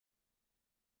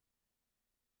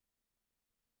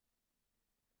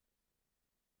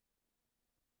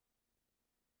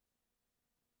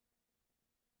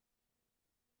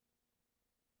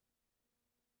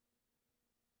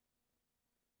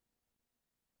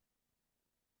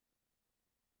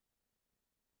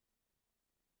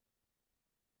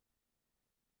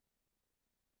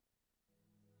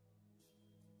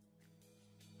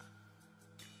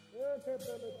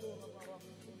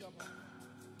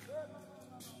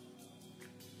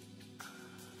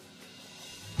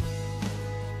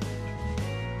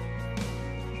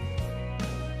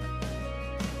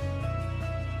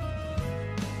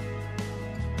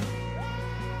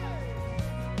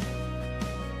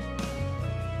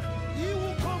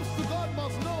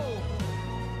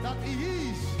He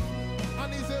is,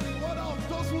 and is a rewarder of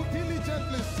those who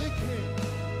diligently seek him.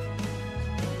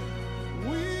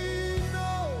 We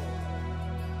know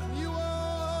you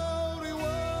are a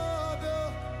rewarder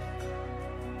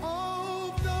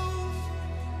of those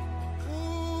who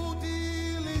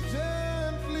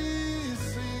diligently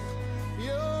seek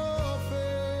your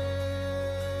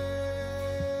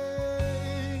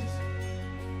face.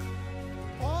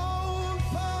 All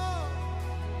power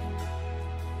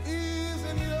is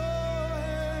in your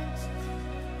hands.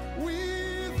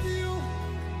 With you,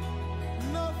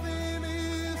 nothing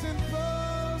is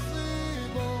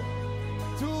impossible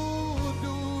to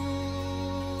do.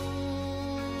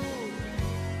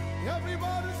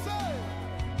 Everybody say,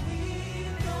 we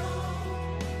know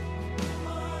you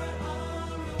are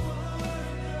a rewarder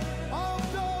of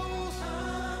those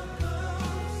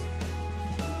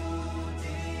who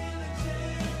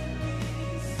diligently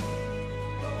seek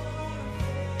your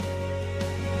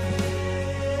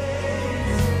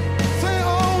face. Say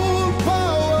all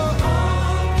power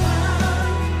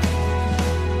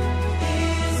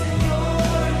is in your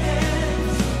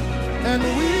hands, and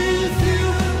with you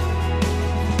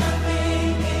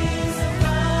nothing is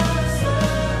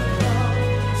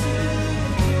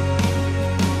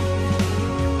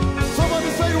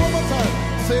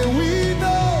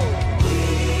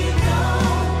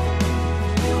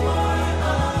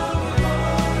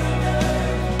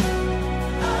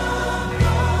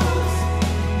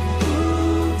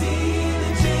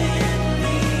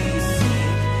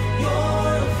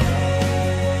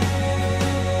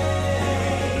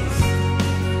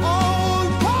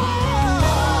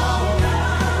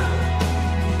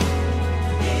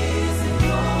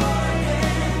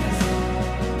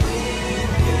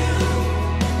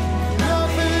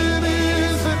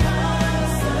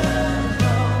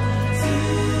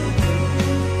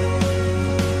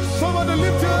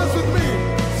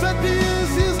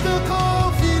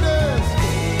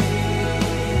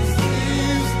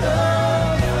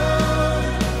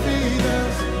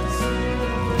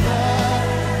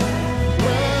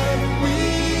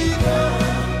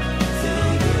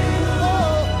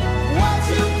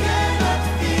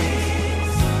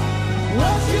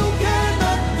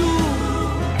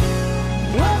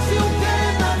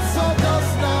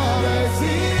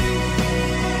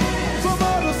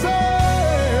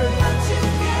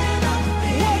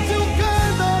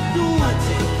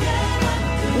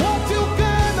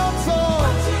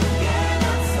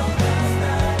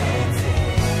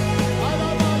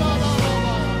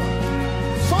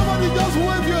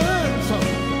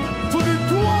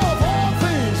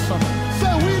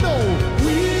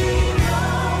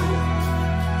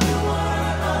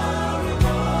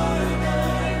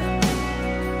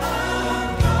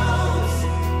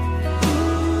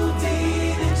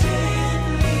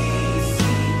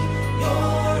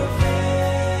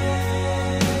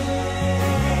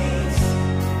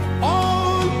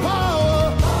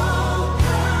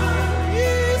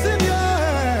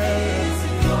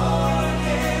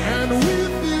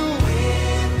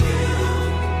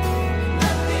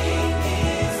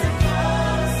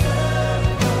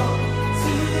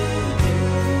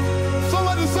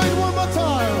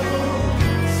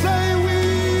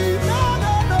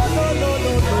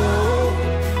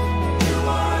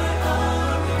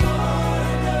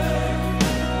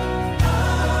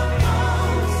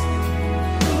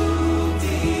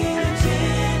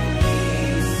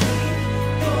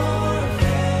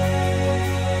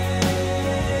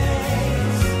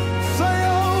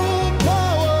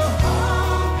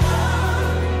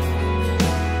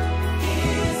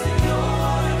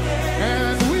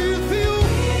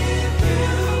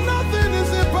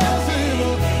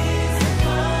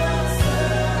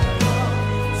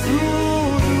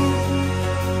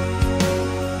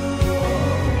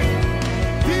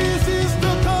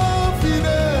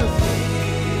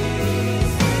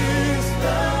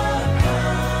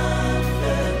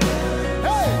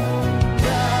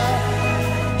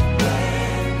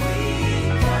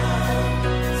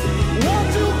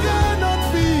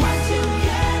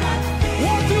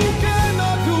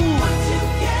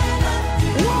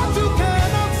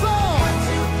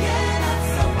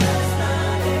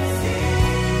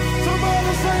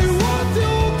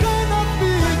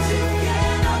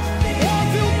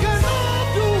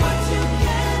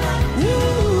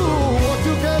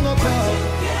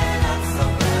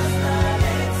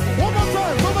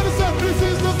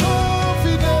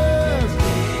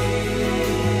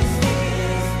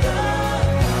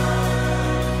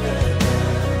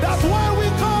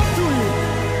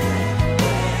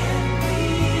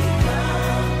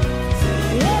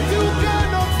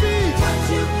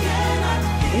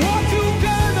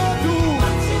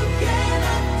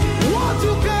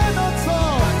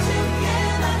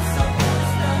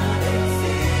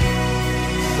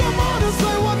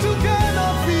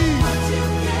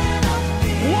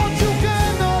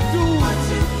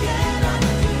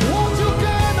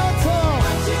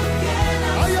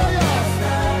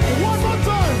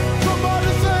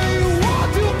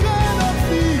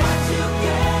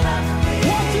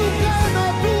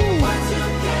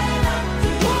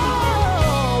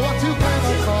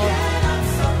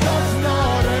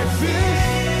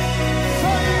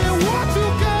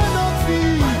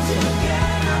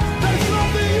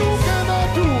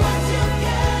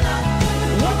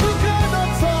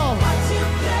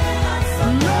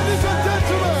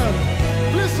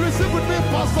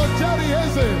Pastor Jerry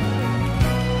Hazen.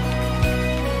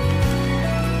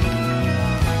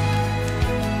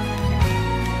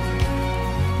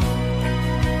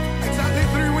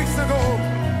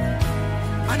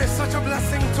 And it's such a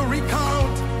blessing to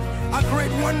recount a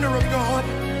great wonder of God.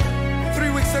 3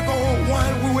 weeks ago,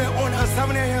 while we were on our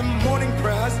 7 a.m. morning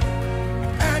prayers,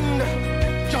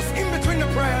 and just in between the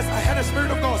prayers, I had a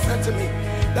Spirit of God said to me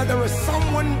that there is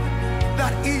someone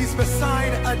that is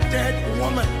beside a dead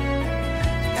woman.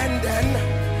 And then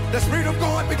the Spirit of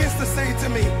God begins to say to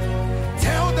me,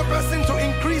 tell the person to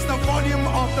increase the volume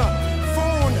of the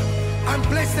phone and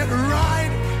place it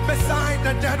right beside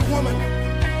the dead woman.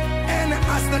 And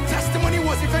as the testimony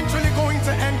was eventually going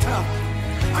to enter,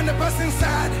 and the person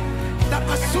said that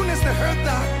as soon as they heard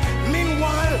that,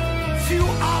 meanwhile, few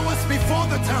hours before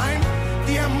the time,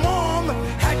 their mom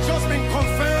had just been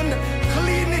confirmed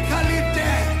clinically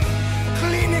dead.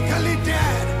 Clinically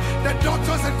dead. The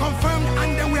doctors had confirmed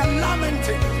and they were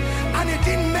lamenting. And it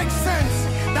didn't make sense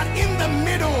that in the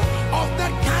middle of that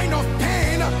kind of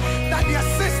pain, that their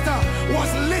sister was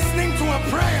listening to a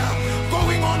prayer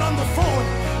going on the phone.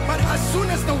 But as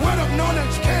soon as the word of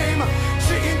knowledge came,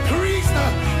 she increased the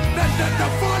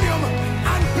volume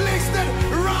and placed it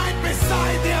right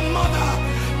beside their mother.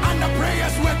 And the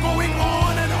prayers were going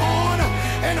on and on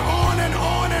and on and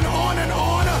on and on and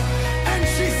on. And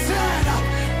she said,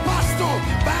 Pastor,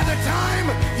 by the time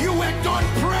you were done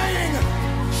praying,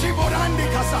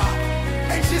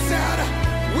 and she said,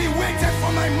 we waited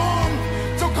for my mom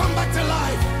to come back to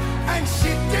life. And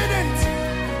she didn't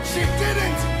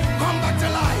come back to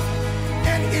life.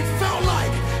 And it felt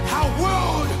like her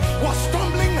world was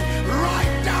stumbling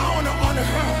right down on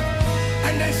her.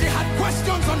 And then she had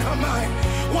questions on her mind.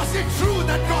 Was it true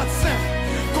that God said?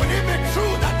 Could it be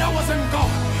true that that wasn't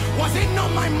God? Was it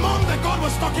not my mom that God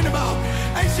was talking about?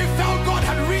 And she felt God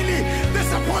had really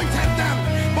disappointed them.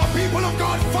 But people of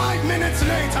God, 5 minutes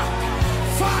later,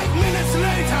 5 minutes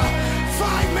later,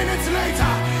 5 minutes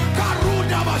later,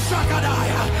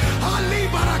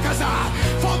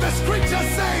 for the scripture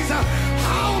says,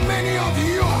 how many of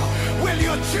you will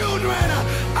your children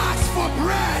ask for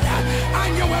bread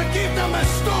and you will give them a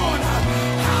stone?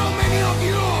 How many of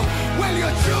you will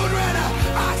your children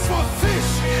ask for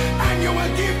fish and you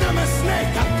will give them a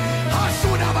snake?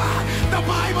 The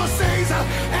Bible says,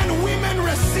 and women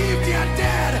receive their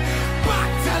dead back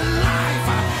to life.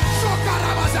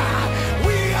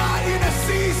 We are in a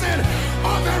season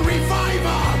of a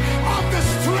revival of the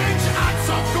strange acts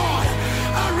of God.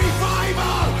 A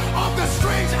revival of the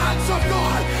strange acts of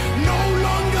God. No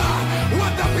longer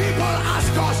what the people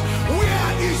ask us,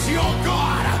 where is your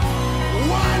God?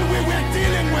 While we were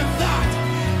dealing with that,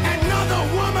 another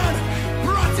woman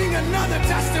brought in another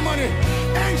testimony,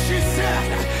 and she said,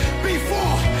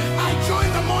 before I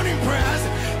joined the morning prayers,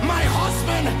 my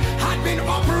husband had been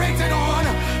operated on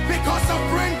because of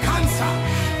brain cancer.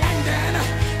 And then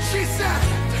she said,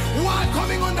 while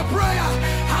coming on the prayer,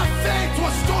 her faith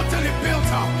was totally built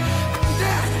up. And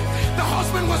then the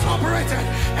husband was operated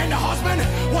and the husband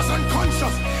was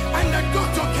unconscious. And the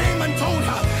doctor came and told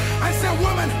her and said,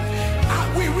 woman,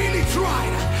 we really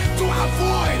tried to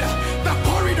avoid the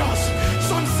corridors,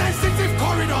 some sensitive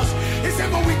corridors. He said,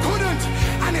 but we couldn't.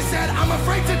 And he said, I'm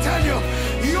afraid to tell you,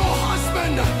 your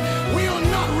husband will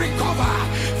not recover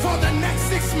for the next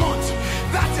 6 months.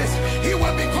 That is, he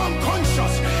will become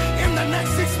conscious in the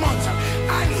next 6 months.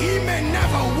 And he may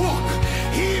never walk.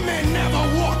 He may never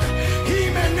walk. He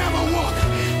may never walk.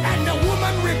 And the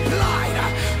woman replied,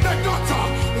 the doctor,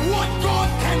 what God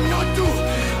cannot do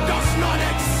does not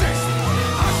exist.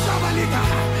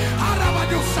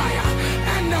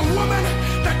 And the woman,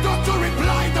 the doctor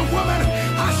replied, the woman,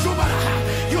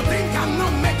 you think I'm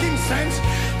not making sense?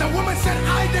 The woman said,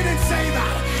 I didn't say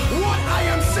that. What I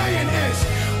am saying is,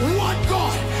 what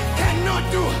God cannot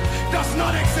do does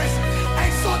not exist.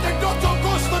 And so the doctor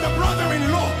goes to the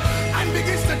brother-in-law and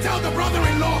begins to tell the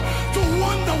brother-in-law to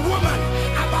warn the woman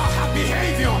about her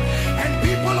behavior. And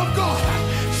people of God,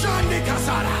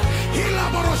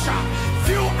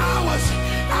 few hours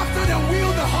after they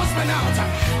wheeled the husband out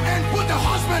and put the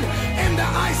husband in the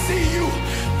ICU,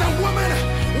 the woman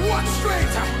walked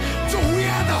straight to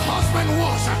where the husband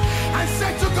was and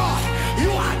said to God,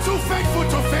 you are too faithful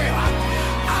to fail.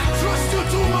 I trust you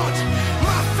too much.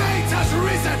 My faith has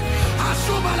risen.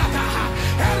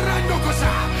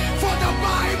 For the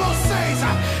Bible says,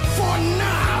 for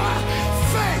now,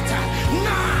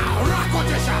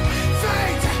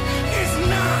 faith is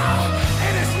now.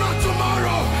 It is not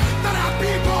tomorrow. That are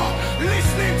people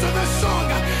listening to the song,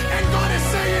 and God is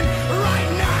saying, right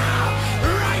now.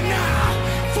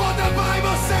 For the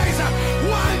Bible says,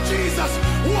 while Jesus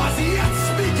was yet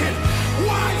speaking,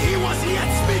 while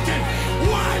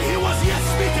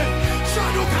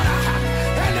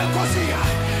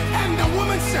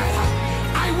said,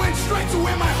 I went straight to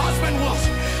where my husband was.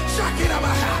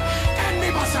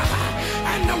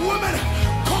 And the woman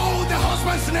called the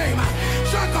husband's name.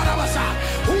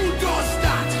 Who does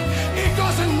that? It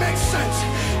doesn't make sense.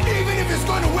 Even if he's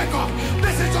going to wake up,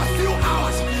 this is just a few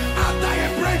hours after a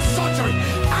brain surgery.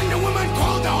 And the woman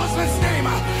called the husband's name.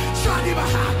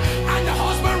 And the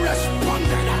husband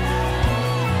responded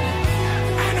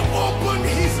and opened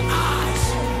his eyes.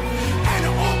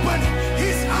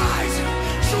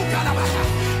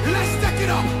 Let's take it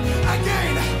up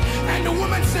again. And the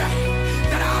woman said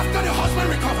that after the husband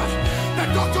recovered, the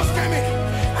doctors came in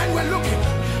and were looking,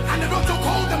 and the doctor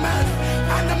called the man,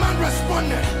 and the man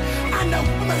responded, and the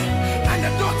woman and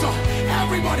the doctor,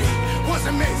 everybody was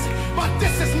amazed. But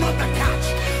this is not the catch.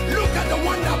 Look at the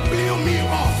one that blew me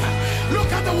off.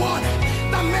 Look at the one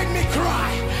that made me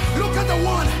cry. Look at the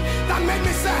one that made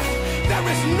me say, there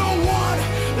is no one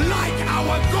like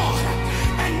our God.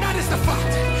 And that is the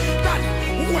fact that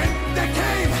when they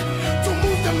came to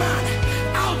move the man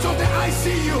out of the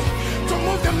ICU, to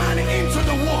move the man into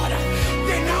the water,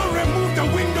 they now removed the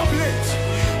window blades.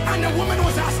 And the woman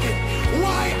was asking,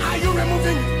 why are you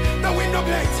removing the window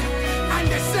blades? And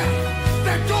they said,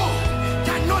 the door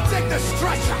cannot take the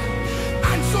stretcher,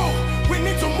 and so we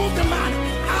need to move the man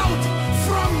out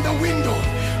from the window.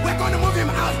 We're going to move him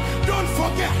out. Don't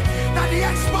forget that the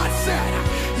expert said,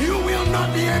 you will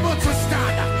not be able to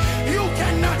stand. You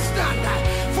cannot stand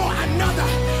for another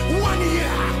 1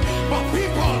 year. But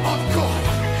people of God,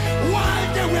 while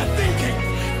they were thinking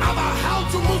about how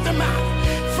to move the man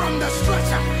from the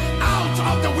stretcher out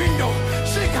of the window,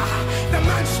 the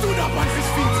man stood up on his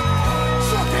feet.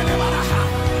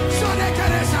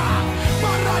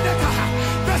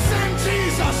 The same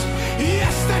Jesus,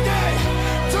 yesterday,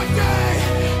 today,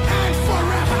 and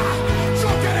forever.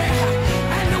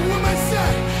 And the woman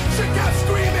said, she kept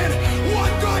screaming,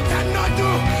 what God cannot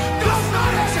do does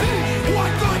not exist.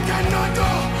 What God cannot do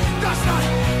does not.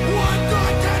 What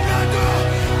God cannot do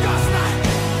does not.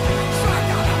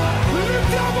 Lift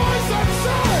your voice and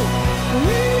say,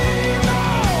 we know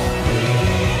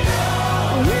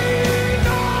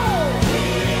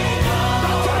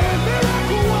that you're a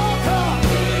miracle worker,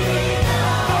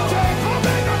 that you're a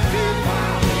covenant keeper,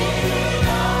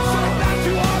 so that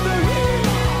you are the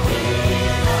healer.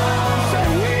 Say,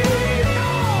 we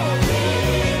know.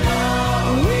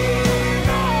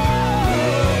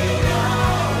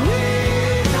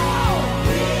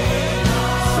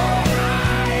 Say,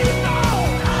 I know.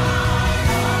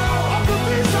 Of the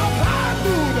things I've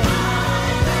handled,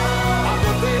 of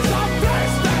the things I've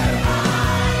tasted,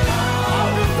 of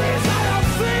the things I have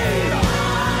seen.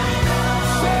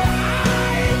 Say,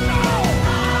 I know.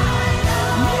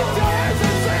 Lift your hands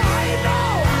and say, I know.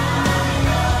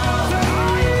 Say,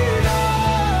 I know.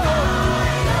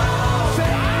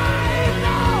 Say, I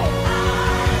know.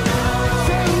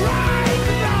 Say, right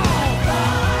now.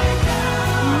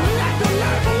 Let the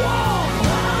lame walk.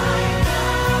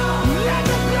 Let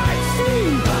the blind see.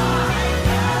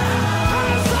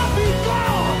 Cancer be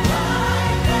gone.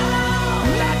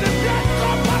 Let the dead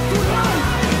come back to life.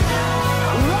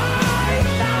 Right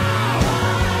now.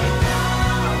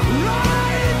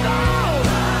 Right now.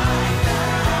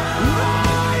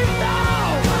 Right now.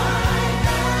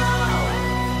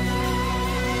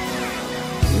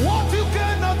 What you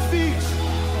cannot fix,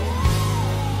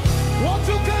 what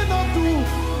you cannot do,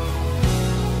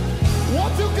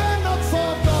 what you cannot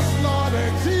solve does not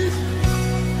exist.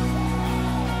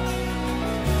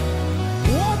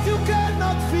 What you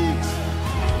cannot fix,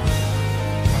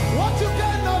 what you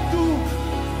cannot do,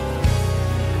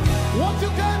 what you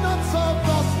cannot solve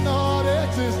does not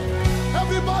exist.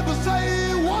 Everybody say,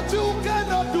 what you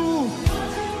cannot do.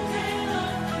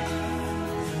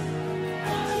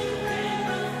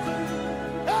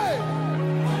 Hey!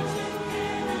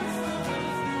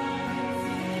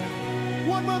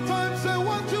 One more time, say,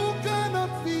 what you cannot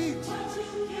fix,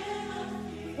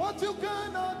 what you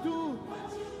cannot do,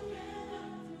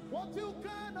 what you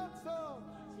cannot solve.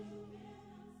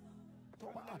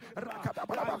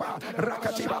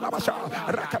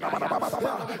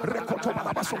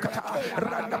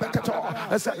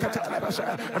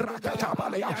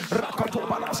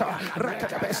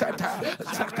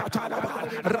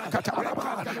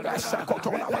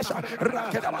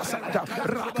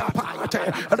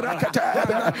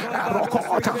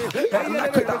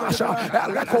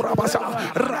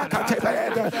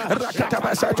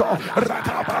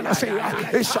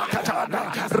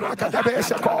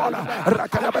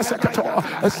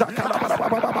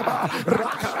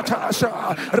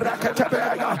 Rakabasa,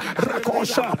 Rakatabaya,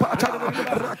 Rakosha Pata,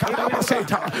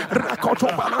 Rakabaseta,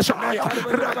 Rakotobanashaya,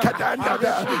 Rakadanda,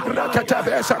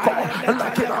 Rakatabesako,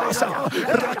 Lakilasa,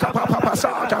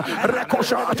 Rakapapasata,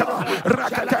 Rakoshata,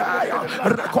 Rakataya,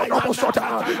 Rakonomosota,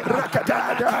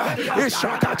 Rakadada,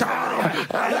 Ishakata,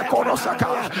 Lakorosaka,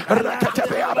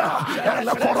 Rakatabea,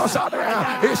 Lakorosada,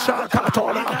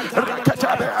 Ishakatola,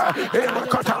 Rakatabea,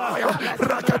 Rakataya,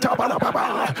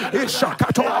 Rakatabala,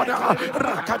 Ishakatona,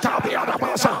 Rakatabia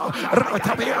Basa,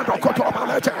 Ratabia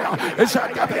Kotobalete,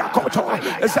 Zakabia Koto,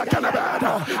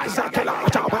 Zakalabada,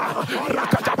 Zakilataba,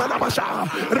 Rakatabasha,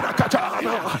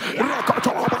 Rakatana,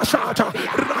 Rakotobashata,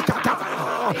 Rakata,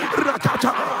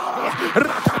 Rakata,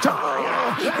 Rakata,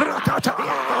 Rakata,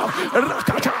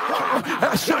 Rakata,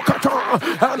 Shakato,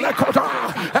 Lekota,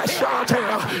 Shate,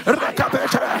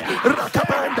 Rakabete,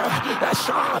 Rakabenda,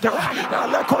 Shada,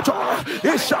 Lekoto,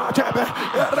 Ishate,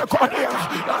 Rekodia,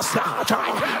 Sata,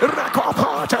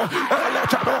 Rekopata,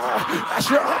 Letaba,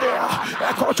 Ashadia,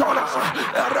 Ekotona,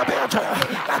 Rebeta,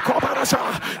 Ekobarasa,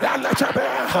 Letabe,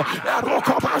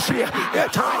 Rokobashi,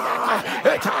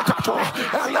 Etakato,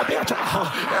 Lebeta,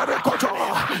 Rekoto,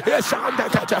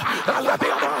 Esandekata,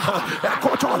 Lebeta,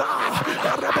 Ekotona,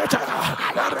 Rebeta,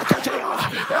 Rekatia,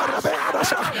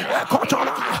 Rebearasa,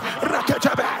 Ekotona,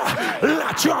 Reketabe,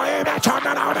 let your image turn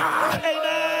around.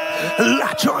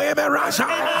 Let your image rise.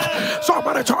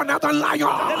 Somebody turn out the lion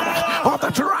of the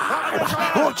tribe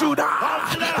of Judah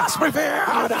has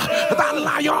prevailed. The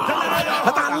lion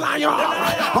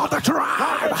of the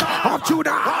tribe of Judah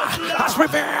has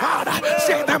prevailed.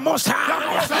 Say the Most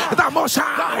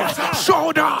High,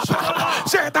 showed up.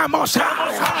 Say the Most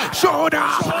High, showed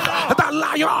up. The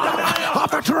lion of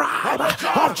the tribe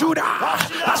of Judah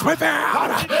has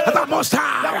prevailed. The Most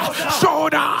High,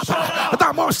 showed up.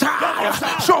 The Most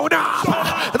High, showed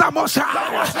up. The Most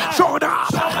High, showed up.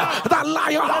 The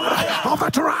lion of the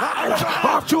tribe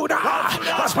of Judah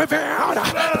has prevailed.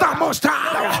 The Most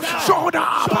High, showed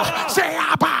up. Say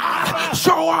Abba,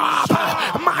 show up.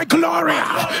 My glory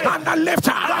and the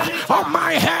lifter of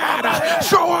my head.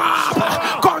 Show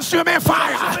up. Consuming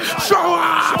fire. Show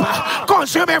up.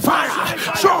 Consuming fire.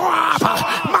 Show up.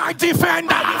 My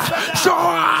defender. Show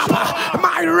up.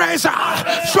 My razor.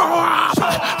 Show up.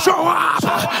 Show up.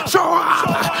 Show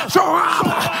up. Show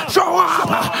up. Show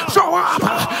up. Show up.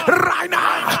 Right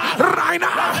now. Right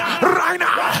now. Right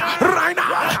now. Right now.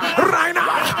 Right now.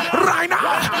 Right now.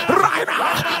 Right now.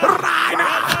 Right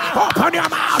now. Open your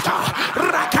mouth.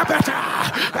 Rakabeta.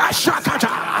 Shakata.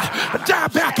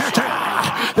 Debekata.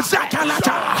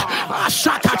 Zakalata.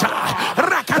 Shakata.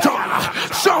 Rakato.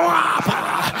 Show up.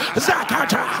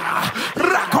 Zakata.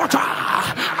 Rakota.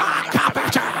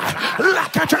 Akabeta.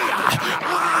 Lakata.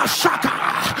 Shaka.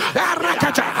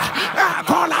 Rakata.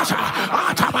 Kolasa.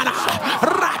 Atabana.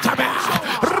 Ratabe.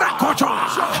 Rakoto.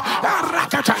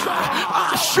 Rakata.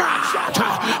 Shata.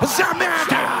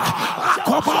 Zameta.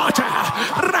 Akobota.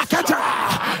 Rakata.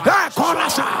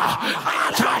 Kolasa.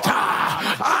 Atata.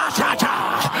 Atata.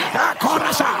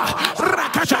 Kolasa.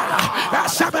 Rakata.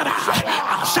 Sabara.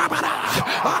 Sabara.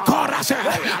 Korasa.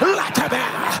 Latabe.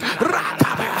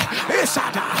 Ratabe.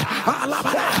 Isata.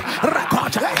 Alabara.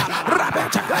 Rakota.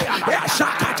 Rabeta.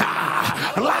 Shakata.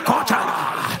 Lakota.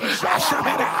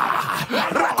 Sabara.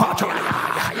 Rakota.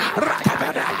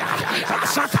 Rakabera.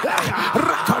 Saka.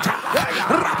 Rakota.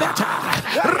 Rabeta.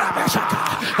 Rabeshaka.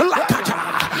 Lakata.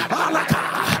 Alaka.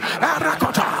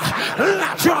 Rakota.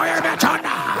 Let your image turn.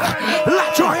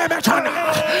 Let your image turn.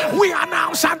 We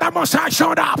announce that the Most High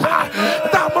showed up.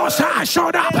 The Most High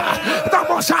showed up. The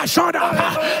Most High showed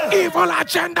up. Evil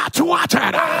agenda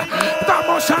thwarted. The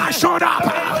Most High showed up.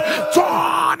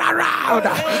 Turn around.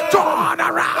 Turn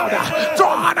around.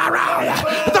 Turn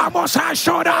around. The Most High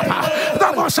showed up.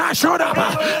 The Most High showed up.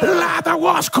 Let the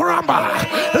walls crumble.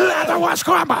 Let the walls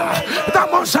crumble. The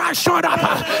Most High showed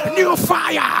up. New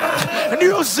fire.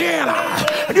 New zeal.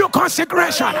 New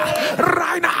consecration.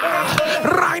 Right now.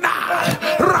 Right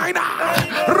now. Right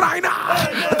now. Right now.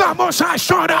 The Most High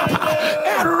showed up.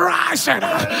 And rising.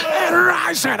 And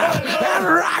rising. And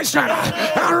rising.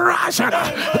 And rising.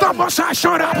 The Most High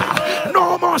showed up.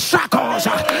 No more shackles.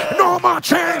 No more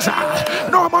chains.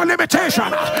 No more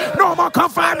limitation. No more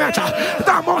confinement.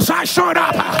 The Most High showed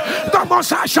up. The Most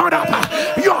High showed up.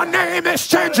 Your name is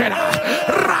changing.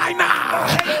 Right now.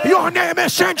 Your name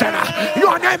is changing.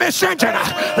 Your name is changing.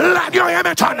 Let your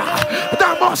image turn.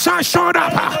 The Most High showed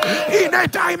up in a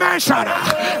dimension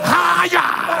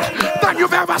higher than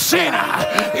you've ever seen.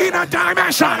 In a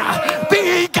dimension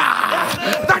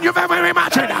bigger than you've ever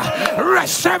imagined.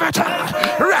 Receive it.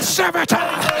 Receive it.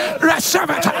 Receive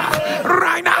it.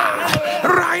 Right now.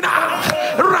 Right now.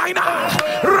 Right now.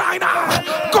 Right now.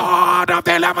 God of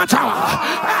the 11th tower,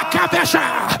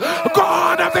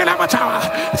 God of the 11th tower,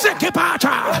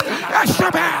 Zekipata,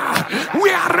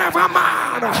 wherever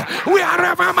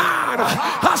man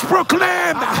has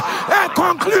proclaimed a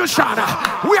conclusion,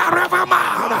 wherever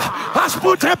man has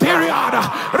put a period,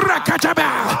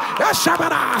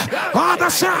 on the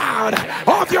sound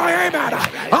of your amen,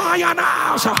 I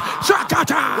announce,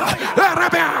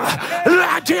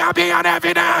 let there be an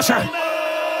evidence.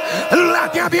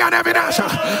 Let there be an evidence.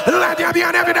 Let there be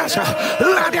an evidence.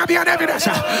 Let there be an evidence.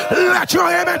 Let your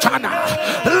amen turn.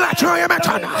 Let your amen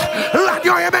turn. Let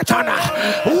your amen turn.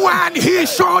 When he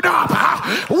showed up,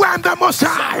 when the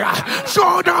Messiah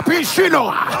showed up in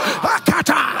Shiloh,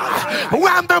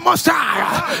 when the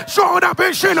Messiah showed up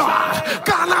in Shiloh,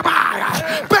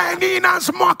 Galabai,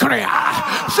 Benina's mockery,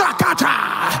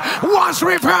 Shakata was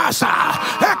reversed.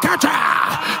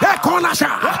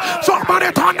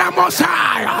 Somebody turn the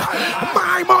Messiah.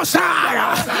 My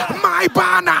Messiah, my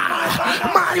banner,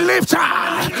 my lifter,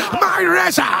 my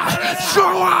razor,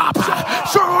 show up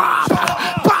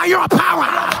by your power.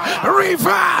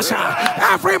 Reverse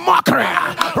every mockery,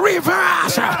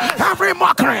 reverse every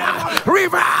mockery,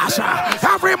 reverse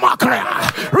every mockery,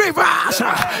 reverse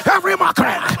every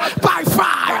mockery by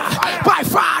fire, by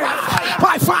fire,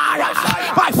 by fire,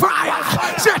 by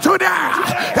fire. Say today,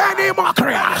 any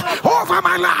mockery over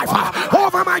my life,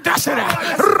 over my destiny,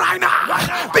 right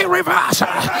now, be reversed,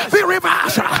 be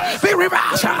reversed, be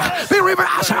reversed, be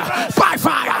reversed by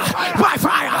fire, by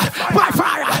fire, by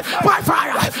fire, by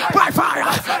fire, by fire,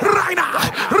 right now,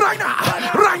 right now,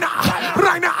 right now,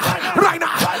 right now, right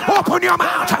now. Open your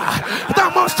mouth,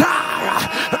 the Most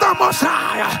High, the Most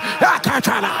High,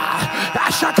 Akatala,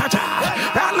 Ashakata,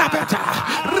 Alabeta,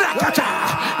 Rakata,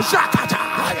 Zakata,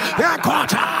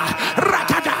 Akota,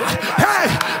 Rakata, hey,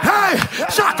 hey,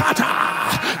 Zakata,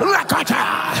 Rakata,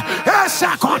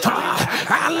 Sakota,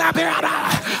 Alabera,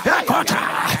 Akota,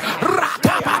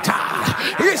 Rakabata,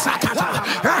 Isakata,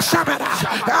 Ashabera,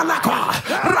 Alako,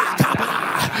 Rakaba,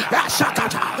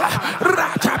 Asakata,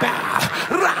 Rataba,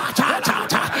 Ratata,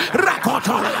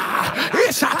 Rakotola,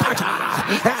 Isakata,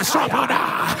 Asoboda,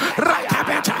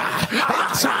 Rakabeta,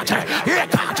 Asate,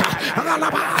 Ikata,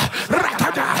 Alaba,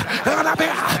 Rakada,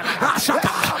 Alabera,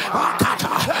 Asaka,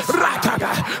 Akata,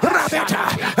 Rakada, Rabeta,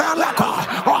 Alako,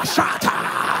 Osata.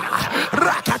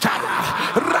 Rakata,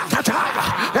 Rakata,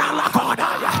 Alakoda,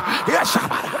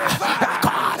 Yeshabada,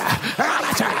 Akoda,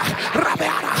 Alata,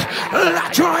 Rabiana,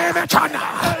 let your image turn,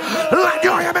 let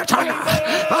your image turn.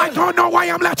 I don't know why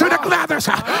I'm led to declare this.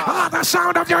 The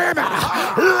sound of your image.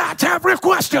 Let every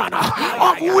question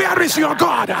of where is your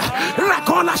God,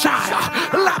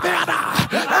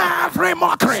 every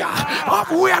mockery of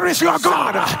where is your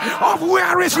God, of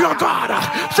where is your God,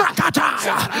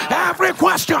 every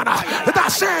question that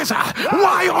says,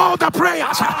 why all the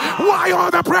prayers, why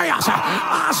all the prayers,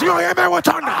 as your image will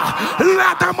turn,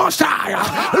 let the Messiah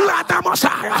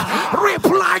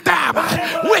reply them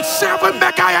with 7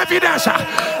 mega evidence,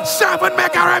 7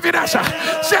 mega evidence,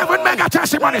 7 mega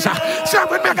testimonies,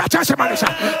 7 mega testimonies.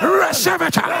 Receive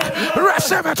it,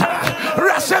 receive it,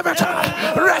 receive it,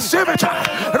 receive it,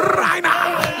 right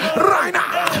now, right now,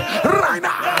 right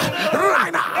now,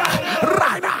 right now,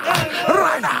 right now,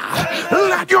 right now.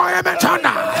 Let your image turn,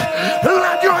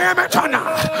 let your image turn,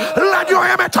 let your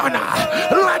image turn,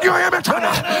 let your image turn.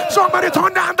 Somebody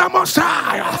turn down the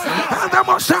Messiah, and the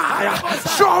Messiah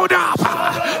showed up.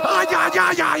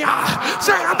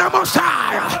 Say, and the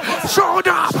Messiah showed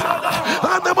up,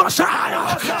 and the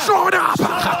Messiah showed up.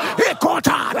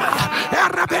 Ikotada,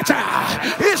 Erabeta,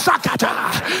 Isakata,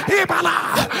 Ibala.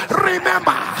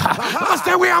 Remember, as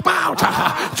they were about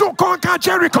to conquer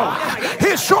Jericho,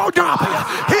 he showed up.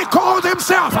 He called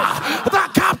himself the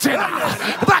captain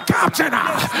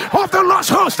of the lost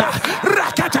host.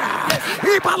 Rakata,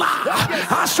 Ibala.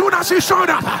 As soon as he showed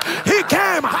up, he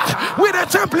came with a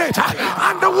template,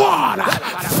 and the wall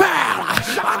fell,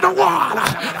 and the wall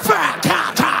fell.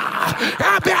 Kata,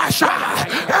 Abasha,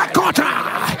 Ekota,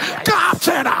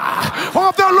 captain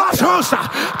of the lost host,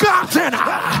 captain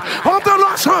of the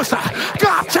lost host,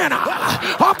 captain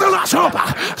of the lost hope,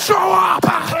 show up,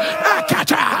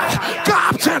 Ekata,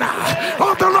 captain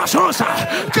of the lost host,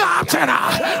 captain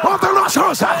of the lost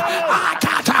host,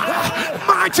 Akata,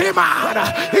 mighty man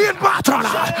in battle,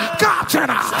 captain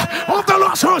of the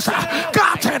lost host,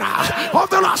 captain of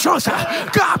the lost host,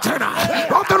 captain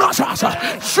of the lost host,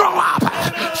 show up,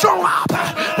 show up,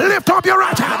 lift up your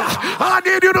right hand. I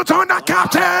need you to turn the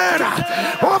captain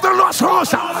of the lost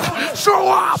host, show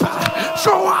up,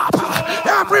 show up,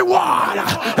 everyone,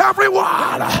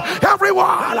 everyone,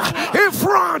 everyone in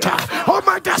front of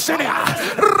my destiny,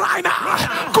 right now,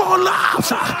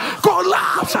 collapse,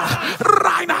 collapse,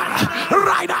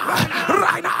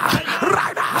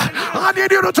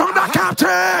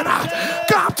 Captain,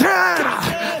 Captain,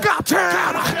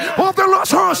 Captain of the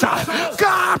Lost Host,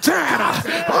 Captain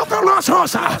of the Lost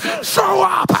Host, show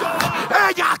up.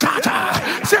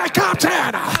 Say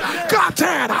Captain,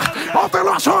 Captain of the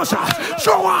Lost Host,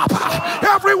 show up.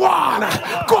 Everyone,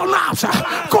 collapse,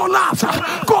 collapse,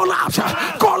 collapse,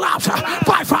 collapse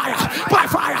by fire, by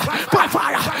fire, by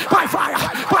fire, by fire,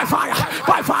 by fire,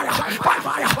 by fire, by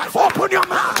fire. Open your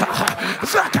mouth.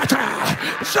 Zakata,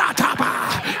 Zataba,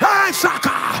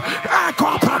 Saka,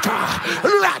 Ekopata,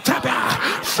 Letaba,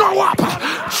 show up,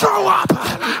 show up,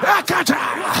 Ekata,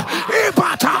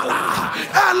 Ibatala,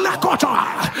 Elekoto,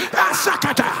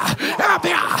 Sakata,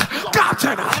 Abia,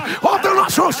 Captain of the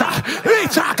Lost Host,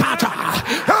 Itakata,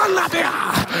 Elabia,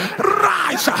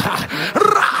 Rise,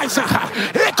 Rise,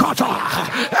 Ekoto,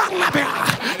 Elabia,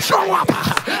 show up,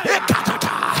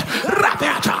 Ekatata,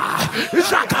 Rabiata,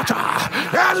 Zakata,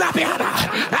 Elabiana,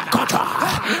 Ekoto,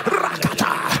 Rakata,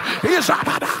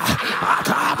 Isabada,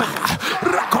 Ataba,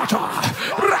 Rakoto,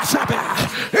 Rasabe,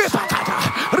 Isakata,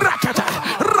 Rakata,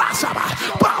 Rasaba,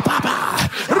 Baba,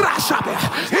 Rasabe,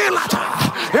 Ilata,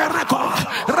 Ereko,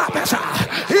 Rabesa,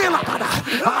 Ilabada,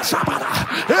 Asabada,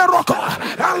 Eroko,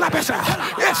 Alabesa,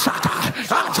 Isaka,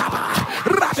 Ataba,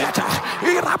 Rabeta,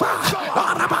 Iraba,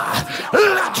 Araba,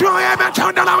 let your image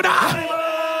on the louder.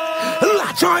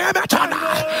 Let your image turn.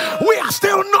 We are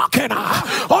still knocking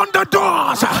on the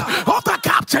doors of the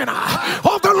captain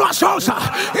of the Lost Host.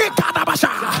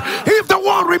 If the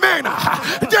wall remain,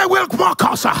 they will mock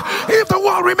us. If the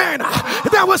wall remain,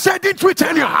 they will say, didn't we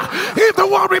tell you? If the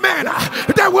wall remain,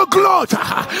 they will gloat.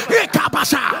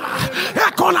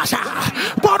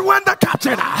 But when the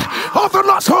captain of the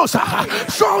Lost Host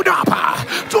showed up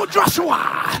to Joshua,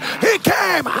 he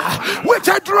came with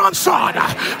a drawn sword,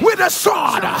 with a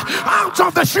sword out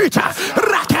of the street.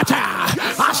 Rakata,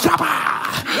 Ashaba,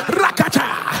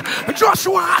 Rakata.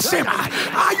 Joshua asked him,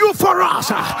 are you for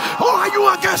us or are you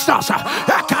against us?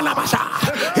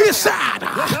 He said,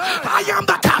 I am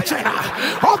the captain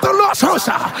of the Lost Host.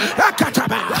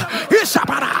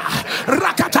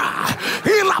 Rakata,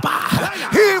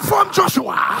 he informed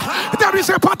Joshua, there is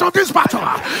a part of this battle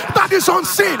that is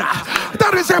unseen.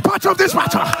 There is a part of this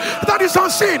battle that is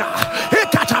unseen.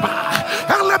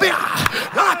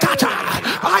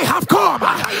 I have come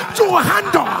to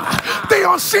handle the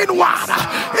unseen one.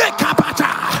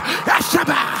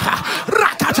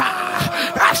 Rakata,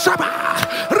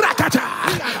 Rakata,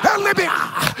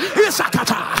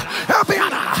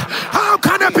 how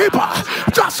can the people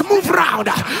just move around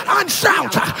and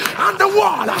shout and the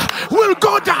wall will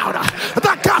go down?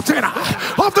 The captain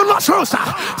of the Lost Host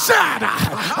said,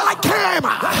 I came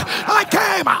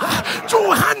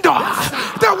to handle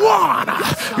the one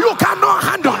you cannot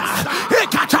handle.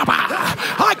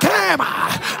 I came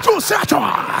to settle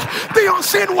the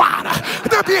unseen one,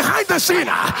 the behind the scene.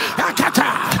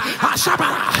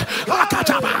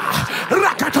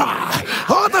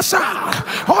 On the sound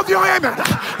of your amen,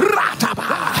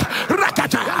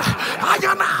 I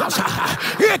announce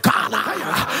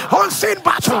unseen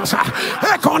battles,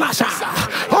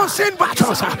 unseen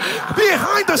battles,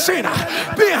 behind the scene,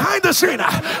 behind the scene,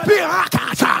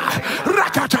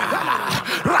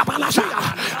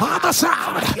 on the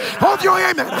sound of your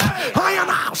amen, I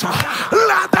announce,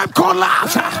 let them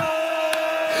collapse.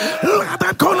 Let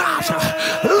them collapse.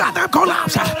 Let them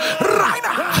collapse. Right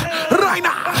now. Right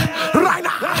now. Right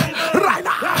now. Right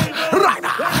now. Right now.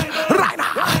 Right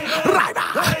now. Right now.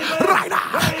 Right now.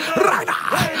 Right now.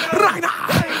 Right now.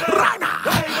 Right now.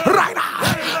 Right now.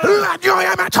 Let your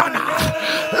image turn.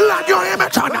 Let your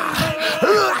image turn.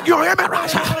 Let your image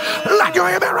rise. Let your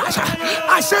image rise.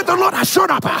 I said the Lord has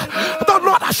shown up. The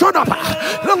Lord has shown up.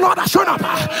 The Lord has shown up.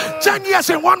 10 years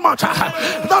in 1 month.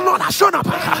 The Lord has shown up.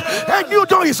 A new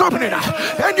door is opening.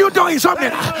 A new door is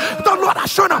opening. The Lord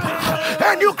has shown up.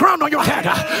 A new crown on your head.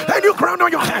 A new crown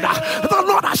on your head. The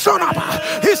Lord has shown up.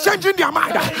 He's changing their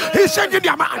mind. He's changing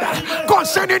their mind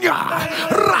concerning you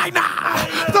right now.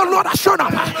 The Lord has shown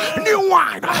up. New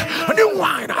wine. New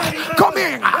wine.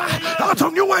 Coming out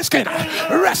of new wineskin.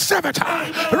 Receive it.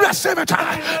 Receive it.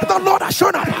 The Lord has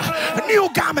shown up. New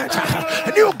garment.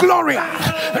 New glory.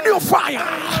 New fire.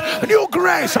 New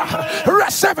grace.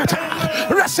 Receive it.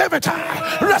 Receive it.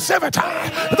 Receive it.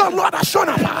 The Lord has shown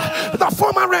up. The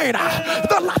former rain,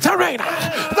 the latter rain,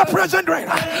 the present rain,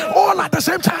 all at the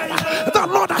same time. The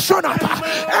Lord has shown up.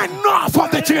 Enough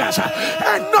of the tears.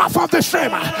 Enough of the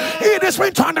shame. It has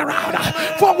been turned around.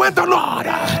 For when the Lord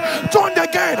turned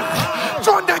again,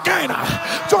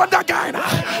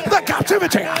 the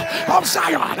captivity of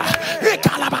Zion,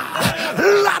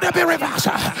 let it be be reversed.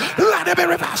 Let it be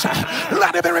reversed.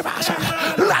 Let it be reversed.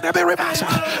 Let it be reversed.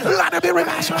 Let it be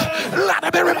reversed. Let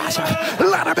it be reversed.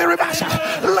 Let it be reversed.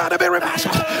 Let it be reversed.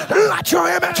 Let your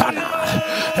image turn.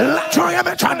 Let your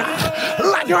image turn.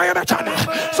 Let your image turn.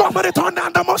 Somebody turn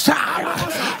down the Messiah.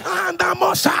 And the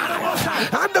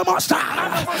Messiah. And the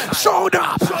Messiah. Showed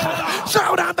up.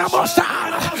 Showed down the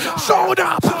Messiah. Showed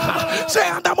up. Say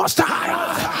and the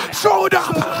Messiah. Showed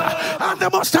up. And the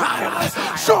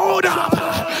Messiah. Showed up.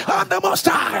 And the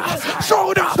Messiah.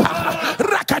 Showed up.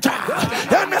 Rakata.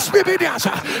 And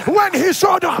Nsppd. When he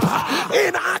showed up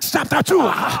in Acts chapter 2.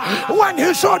 When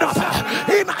he showed up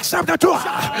in Acts chapter 2.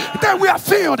 They were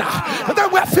filled. They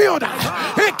were filled.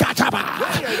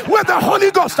 With the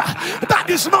Holy Ghost. That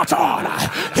is not all.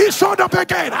 He showed up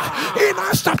again in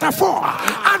Acts chapter 4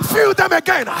 and filled them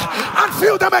again. And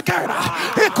filled them again.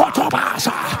 He caught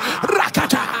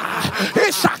Rakata.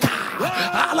 Isaka.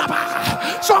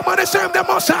 Alaba. Somebody say the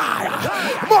Messiah.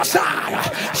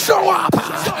 Messiah. Show up.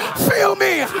 Fill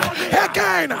me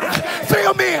again.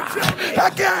 Fill me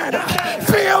again.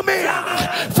 Fill me.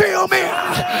 Fill me.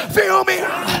 Fill me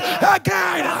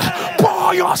again.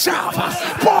 Pour yourself.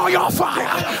 Pour your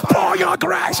fire. Pour your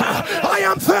grace. I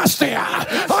am thirsty.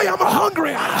 I am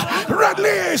hungry.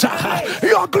 Release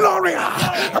your glory.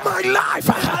 My life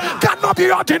cannot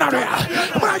be ordinary.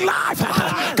 My life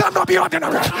cannot be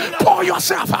ordinary. Pour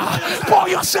yourself. Pour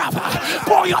yourself.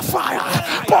 Pour your fire.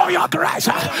 Pour your grace.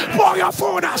 Pour your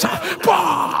fullness.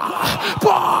 Pour.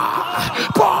 Pour.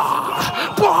 Pour.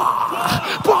 Pour.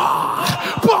 Pour.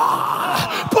 Pour.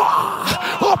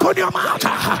 Pour. Open your mouth.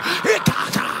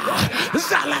 Ikata.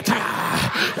 Zalata.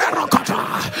 Erokota.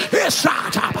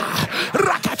 Isataba.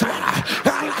 Rakata.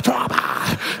 Alatoba.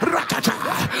 Rakata.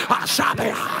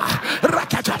 Asabia.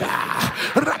 Rakata.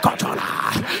 Rakotola.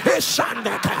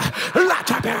 Isandeka.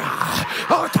 Latabia.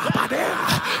 Otabadea.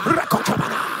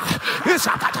 Rakotobana.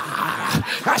 Isakata.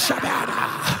 Asabana.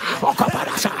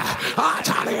 Okoparasa.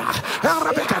 Atalia.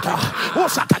 Arabekata.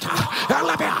 Usakata.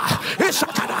 Alabia.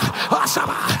 Isakata.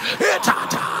 Asaba.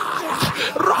 Itata.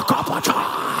 Rokopota.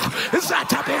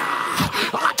 Zatabia.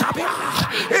 Atabia.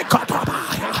 Ikotoba.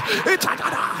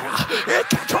 Itagada.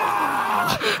 Iketo.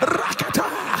 Rakata.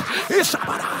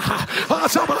 Isabara.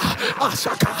 Asaba.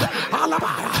 Asaka.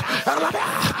 Alaba. Alabia.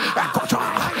 Ekoto.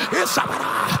 Isabara.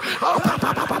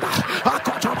 Opapapapa.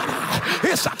 Akotobana.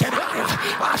 Isakena.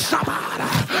 Asabara.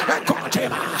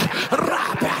 Ekotima.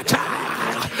 Rapeta.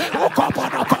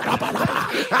 Okopono.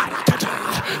 Arakata.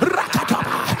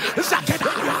 Rakatoba.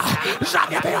 Zakena.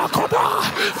 Zagabia. Koba.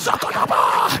 Zakotoba.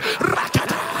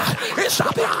 Rakata.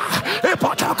 Isabia.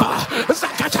 Ipotoko.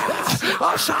 Zakata.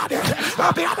 Asade.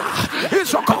 Abiana.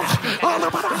 Isoko.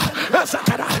 Alabana.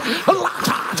 Zakena.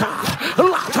 Latata.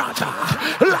 Latata.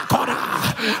 Lakona.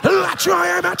 Let your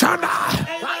image turn.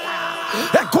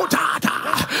 Ekutata.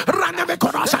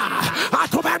 Ranemekonosa.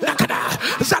 Atubendakada.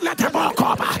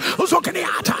 Zaletebokoba.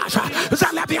 Zukiniata.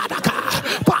 Zalebiadaka.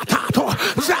 Patato.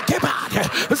 Zakibate.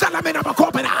 Zalamina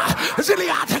Bakopina.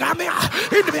 Ziliatamia.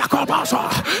 India Koboso.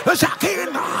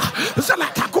 Zakina.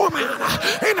 Zaletakumana.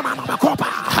 Inamana Bakopa.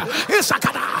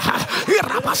 Isakada.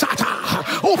 Irabasata.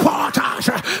 Upotas.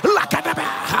 Lakadabe.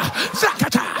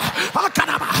 Zakata.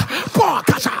 Akanaba.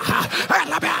 Pokasa.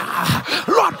 Elabia.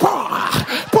 Lord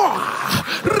Poor.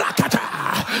 Rakata.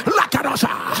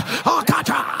 Lakadosa.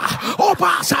 Okata.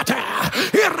 Opasate.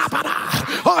 Irabana.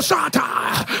 Osata.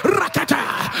 Rakata.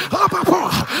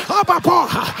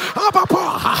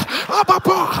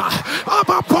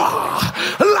 Abapo.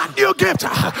 Land you gift.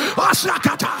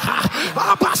 Osakata.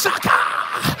 Abasaka.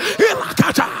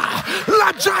 Ilakata.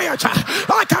 Land giant.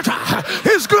 Akata.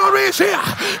 His glory is here.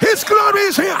 His glory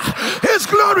is here. His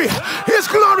glory. His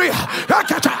glory.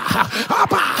 Akata.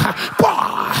 Abba. Po.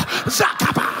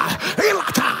 Zakaba.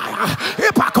 Ilata.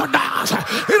 Ipakondas.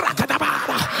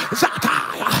 Irakadabara.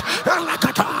 Zataya.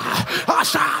 Lakata.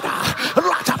 Asada.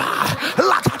 Lataba.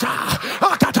 Lakata.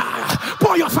 Akata.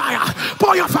 Pour your fire.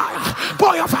 Pour your fire.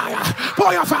 Pour your fire.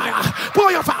 Pour your fire.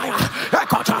 Pour your fire.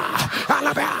 Ekota.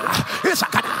 Alabia.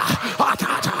 Isakada.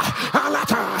 Atata.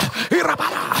 Alata.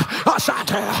 Irabara.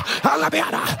 Asate.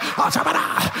 Alabiana. Atabana.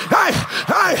 Hey.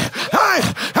 Hey. Hey.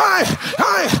 Hey.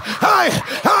 Hey. Hey.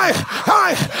 Hey.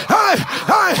 Hey. Hey.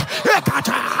 Hey.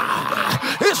 Ekata.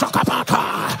 Isokapata.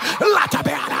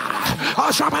 Latabiana.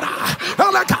 Ashabana.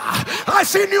 Alaka. I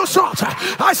see new swords.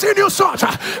 I see new swords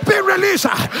being released.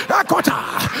 Ekota.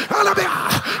 Alabia.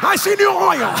 I see new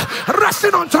oil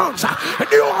resting on tongues.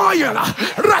 New oil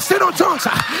resting on tongues.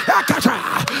 Akata.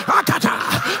 Akata.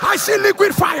 I see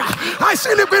liquid fire. I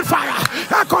see liquid fire.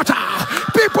 Akota.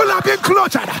 People are being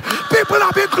clothed. People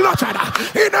are being clothed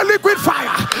in a liquid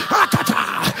fire.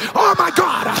 Akata. Oh my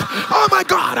God. Oh my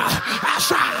God.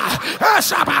 Asha.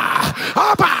 Ashaba.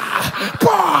 Oba.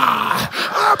 Poa.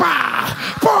 Oba.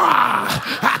 Poa.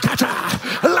 Akata.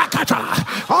 Lakata.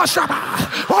 Oshaba.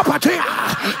 Opatia.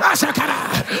 Asakara.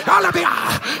 Alabia.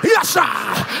 Yasa.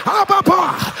 Abapoa.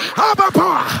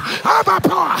 Abapoa.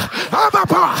 Abapoa.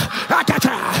 Abapoa.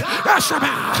 Akata.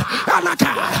 Ashaba.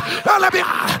 Alaka. Alabia.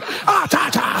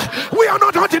 Atata. We are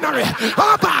not ordinary.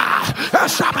 Abba.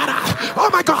 Ashabara. Oh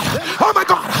my God. Oh my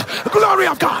God. Glory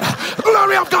of God.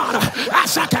 Glory of God.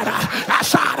 Asakara.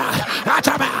 Asara.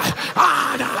 Ataba.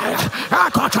 Ada.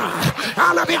 Akota.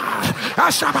 Alabia.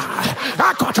 Ashaba.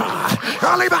 Akota.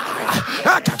 Aliba.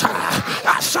 Akata.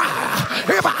 Asa.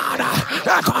 Ibada.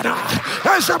 Akota.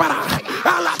 Ashabara.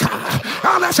 Alaka.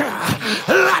 Alasa.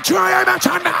 Let your image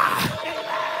under.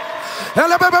 And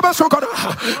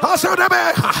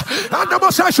the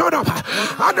Messiah showed up.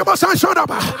 And the Messiah showed up.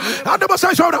 And the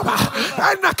Messiah showed up.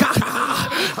 And the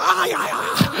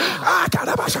and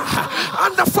the fashion.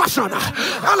 And the fashion.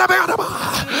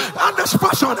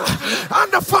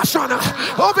 And the fashion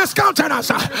of his countenance.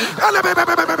 And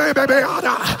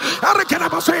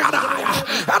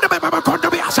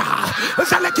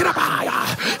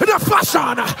the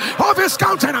fashion of his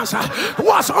countenance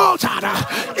was altered.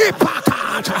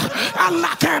 And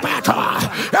Lakebeto,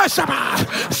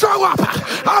 show up,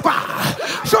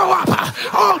 show up,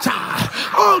 altar,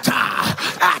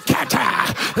 Akete,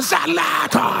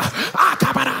 Zalato,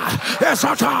 Akabara,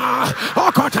 Esoto,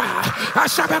 Okota,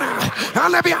 Ashabara,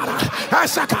 Alabiana,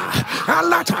 Asaka,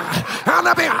 Alata,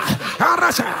 Alabia,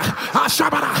 Arasa,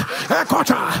 Ashabara,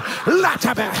 Ekota,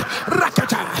 Latabe,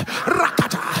 Rakata,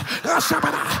 Rakata,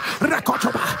 Ashabara,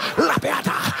 Rakotoba,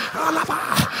 Labiata, Alaba,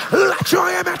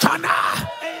 Lachoemetana.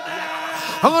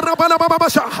 I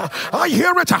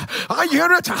hear it. I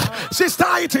hear it. Sister,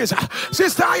 it is.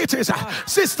 Sister, it is.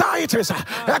 Sister, it is.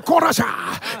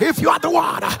 If you are the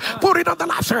one, put it on the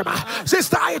live stream.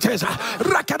 Sister, it is.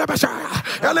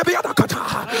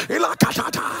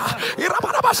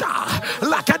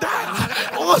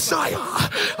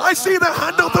 I see the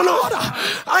hand of the Lord.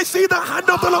 I see the hand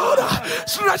of the Lord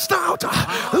stretched out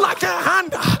like a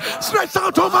hand stretched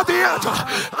out over the earth.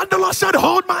 And the Lord said,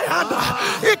 hold my hand.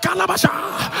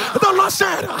 The Lord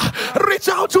said, reach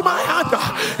out to my hand.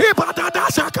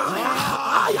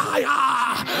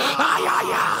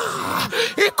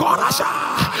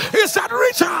 He said,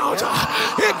 reach out.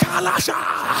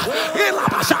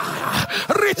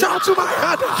 Reach out to my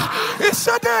hand. He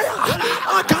said,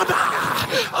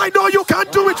 I know you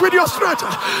can't do it with your strength.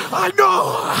 I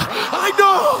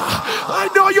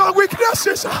know your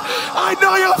weaknesses. I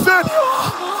know your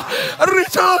failure.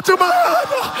 Reach out to my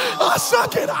hand.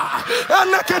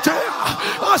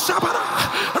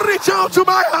 Reach out to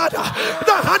my hand.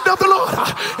 The hand of the Lord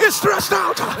is stretched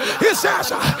out. He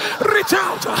says, reach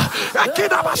out.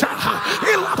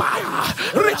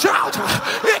 Reach out.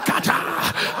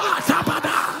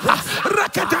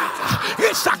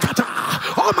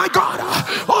 Oh my God.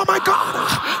 Oh my God.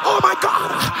 Oh my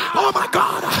God. Oh my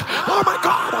God. Oh my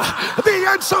God. The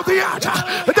ends of the earth,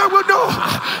 they will know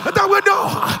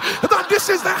that this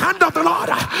is the hand of the Lord.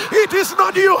 It is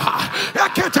not you.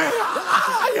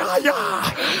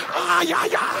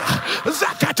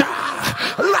 Zakata,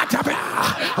 Latabe,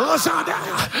 Osada,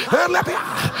 Lebia,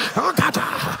 Okata,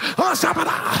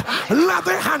 Osabada, let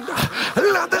the hand,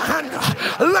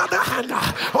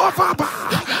 of Abba,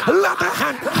 let the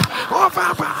hand of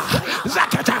Abba,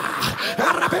 Zakata,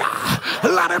 Arabia,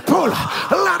 let it pull,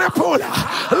 let it pull,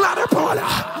 let it pull.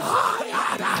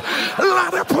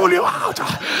 Let it pull you out.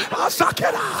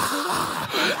 Sakera.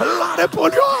 Let it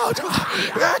pull you out.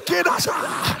 Ekidasa.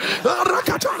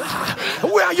 Rakata.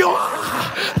 Where you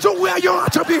are. To where you are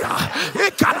to be.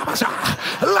 Ikanabasa.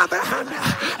 Let the hand.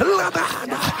 Let the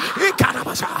hand.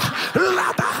 Ikanabasa.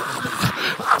 Let the hand.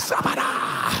 Asabada.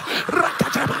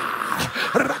 Rakataba.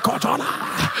 Rakotola.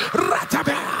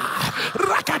 Ratabe.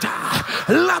 Rakata.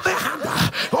 Let the hand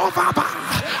of Abba.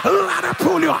 Let it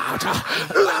pull you out.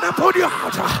 Let it pull you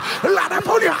out. Let it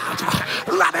pull you out.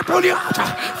 Let it pull you out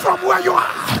from where you are.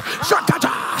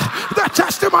 Shakata. The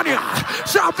testimony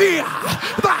shall be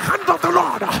the hand of the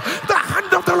Lord. The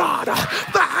hand of the Lord.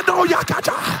 The hand of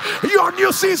Yakata. Your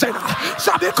new season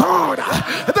shall be called the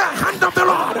hand of the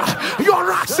Lord.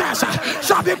 Your access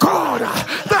shall be called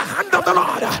the hand of the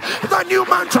Lord. The new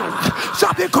mantle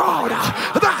shall be called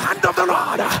the hand of the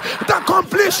Lord. The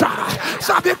completion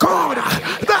shall be called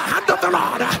the hand of the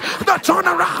Lord. The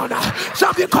turnaround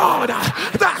shall be called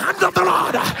the hand of the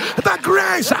Lord. The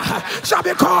grace shall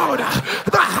be called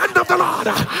the hand of the Lord.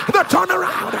 The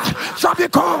turnaround shall be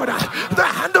called the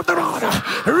hand of the Lord.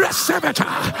 receive it,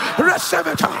 receive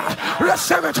it,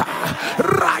 receive it,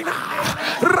 right now,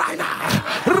 right now,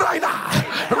 right now,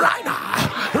 right now,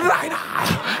 right now,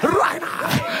 right now,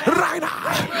 right now,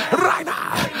 right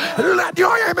now. Let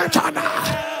your image on.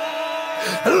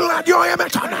 Let your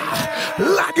image on.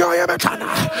 Let your image on.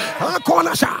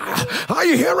 I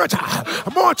hear it.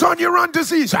 Motor neuron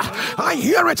disease. I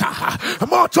hear it.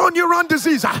 Motor neuron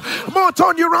disease.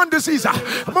 Motor neuron disease.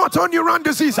 Motor neuron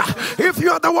disease. If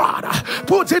you are the one,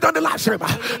 put it on the live stream.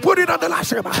 Put it on the live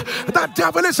stream. The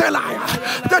devil is a liar.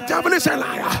 The devil is a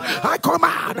liar. I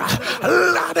command.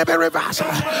 Let it be reversed.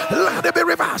 Let it be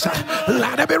reversed.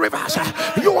 Let it be reversed.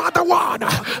 You are the one.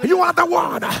 You are the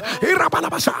one.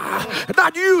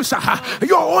 That use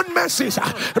your own message.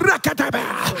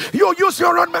 You use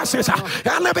your own message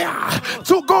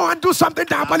to go and do something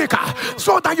diabolical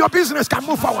so that your business can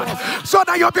move forward. So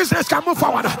that your business can move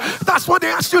forward. That's what they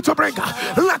asked you to bring.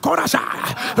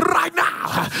 Right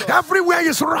now, everywhere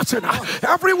is rotten.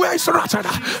 Everywhere is rotten.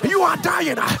 You are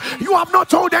dying. You have not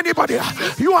told anybody.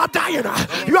 You are dying.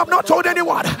 You have not told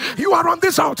anyone. You are on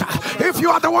this altar. If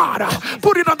you are the one,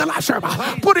 put it on the live stream.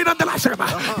 Put it on the live stream.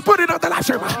 Put it on the live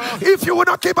stream. If you will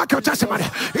not keep back your testimony,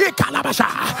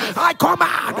 I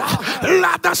command,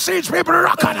 let the siege be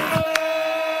broken.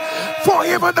 For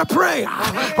even the prayer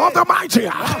of the mighty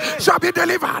shall be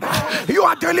delivered. You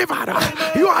are delivered.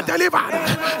 You are delivered.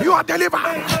 You are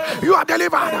delivered. You are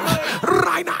delivered.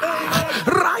 Right now.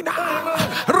 Right now.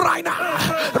 Right now.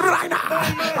 Right now.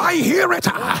 I hear it.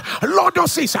 Lord of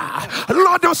Caesar.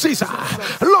 Lord of Caesar.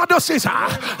 Lord of Caesar.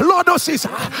 Lord of Caesar.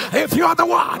 If you are the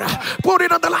one, put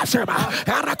it on the live stream.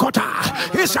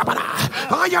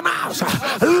 I announce.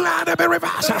 Let it be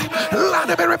reversed. Let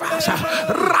it be reversed.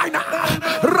 Right now.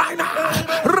 Right now.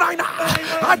 Right now.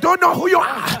 I don't know who you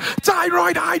are.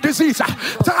 Thyroid eye disease.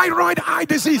 Thyroid eye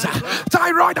disease.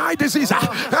 Thyroid eye disease.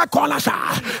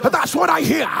 That's what I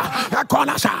hear.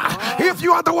 If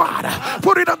you are the one,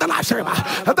 put it on the live stream.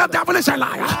 The devil is a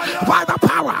liar. By the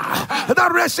power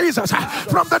that raised Jesus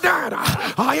from the dead,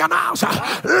 I announce,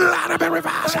 let it be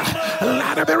reversed.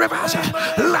 Let it be reversed.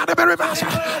 Let it be reversed.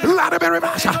 Let it be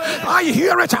reversed. I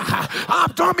hear it.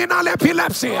 Abdominal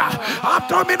epilepsy.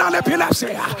 Abdominal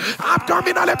epilepsy.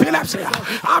 Abdominal epilepsy.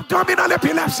 Abdominal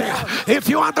epilepsy. If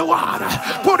you are the one,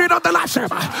 put it on the live stream.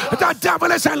 The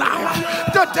devil is a liar.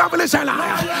 The devil is a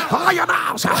liar. I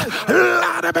announce,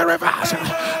 let it be reversed.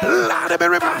 Let it be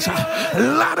reversed.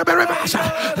 Let it be reversed.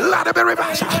 Let it be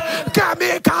reversed.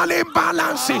 Chemical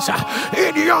imbalances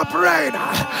in your brain.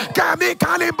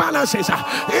 Chemical imbalances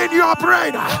in your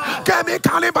brain.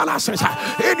 Chemical imbalances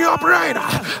in your brain.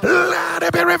 Let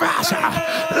it be reversed.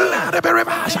 Let it be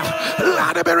reversed.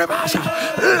 Let it be reversed.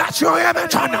 Let your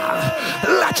image on.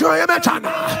 Let your image on.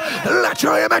 Let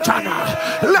your image on.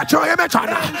 Let your image on.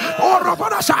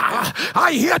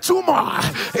 I hear two more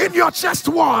in your chest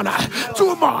wall.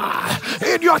 Two more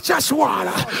in your chest wall.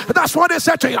 That's what they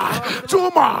said to you. Two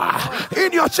more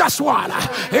in your chest wall.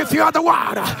 If you are the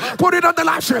one, put it on the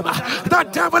live stream. The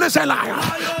devil is a liar.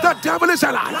 The devil is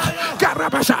a liar.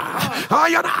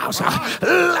 I announce,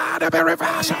 let it be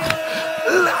reversed.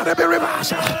 Let it be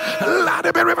reversed. Let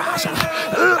it be reversed.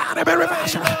 Let it be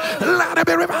reversed. Let it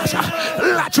be reversed.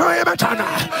 Let your image on.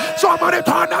 Somebody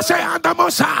turn and say, and the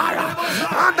Messiah.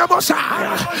 And the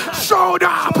Messiah showed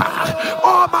up.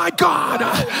 Oh my God.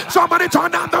 Somebody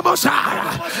turn on the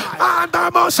Messiah. And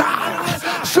the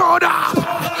Messiah showed up.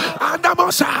 And the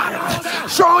Messiah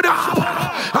showed up.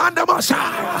 And the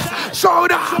Messiah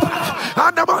showed up.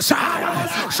 And the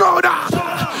Messiah showed up.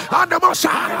 And the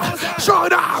Messiah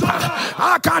showed up.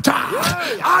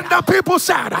 And the people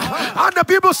said,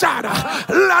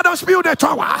 let us build a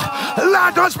tower.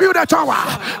 Let us build a tower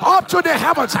up to the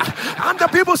heavens. And the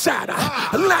people said,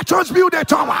 let us build a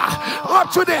tower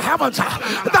up to the heavens,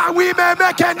 that we may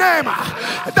make a name,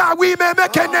 that we may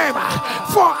make a name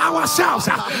for ourselves,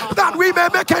 that we may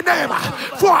make a name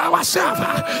for ourselves.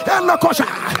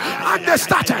 And they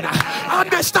started, and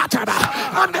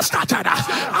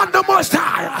the Most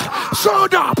High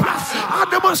showed up,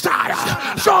 and the Most High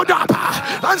showed up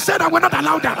and said, I will not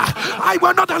allow them. I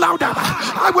will not allow them.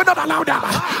 I will not allow them.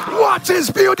 What is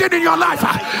building in your life?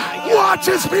 What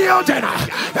is building?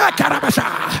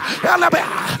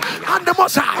 And the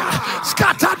Messiah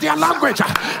scattered their language.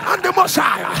 And the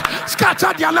Messiah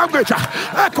scattered their language.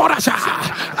 And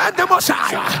the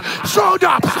Messiah showed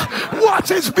up.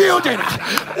 What is building?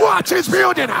 What is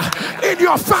building in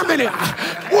your family?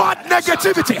 What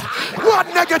negativity? What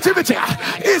negativity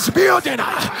is building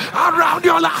around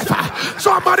your life?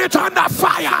 Somebody turn the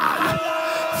fire.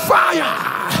 Fire.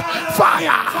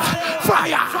 fire,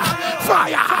 fire,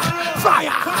 fire,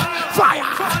 fire, fire,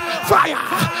 fire,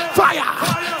 fire,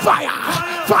 fire,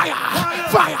 fire,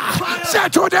 fire. Say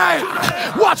today,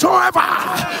 whatsoever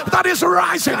that is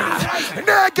rising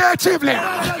negatively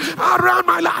around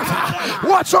my life,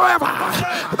 whatsoever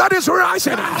that is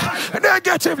rising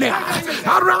negatively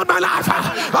around my life,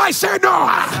 I say no,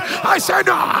 I say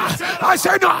no, I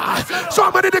say no.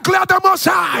 Somebody declare the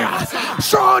Messiah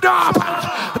showed up,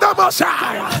 the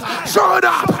Messiah showed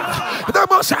up, the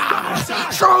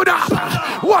Messiah showed up.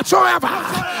 Whatsoever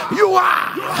you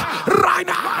are right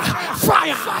now,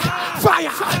 fire, fire,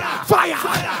 fire,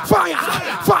 fire,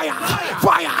 fire,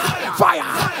 fire, fire,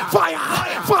 fire,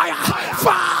 fire,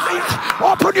 fire.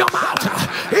 Open your mouth.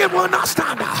 He will not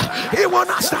stand. He will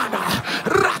not stand.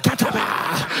 Rakataba,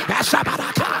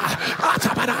 Eshabaraka,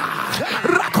 Atabana,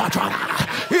 Rakotona,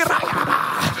 Irababa,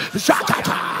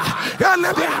 Zakata,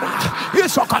 Elebera,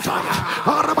 Isokata,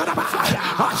 Arabanaba,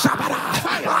 Ashabara,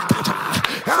 Akata,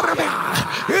 Arabia,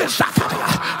 Isakata,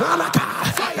 Alaka,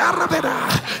 Arabina,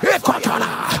 Ikotona.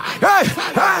 Hey,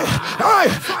 hey, hey,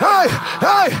 hey,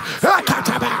 hey,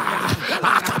 Akataba,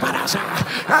 Akabarasa,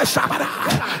 Eshabara,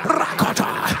 Rakota,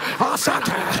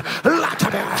 Asante,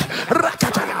 Latabe,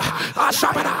 Rakata,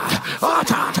 Ashabara,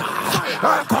 Atata,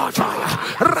 Akota,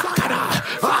 Rakada,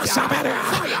 Asabere,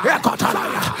 Ekotala,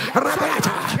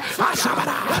 Rebeta,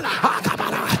 Ashabara,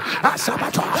 Akabara,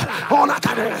 Asabato,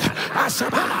 Olakade,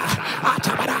 Asabara,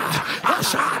 Atabara,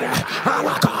 Asade,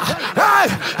 Alaka. Hey,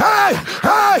 hey,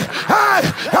 hey, hey,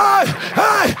 hey,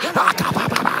 hey,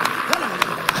 Akababa,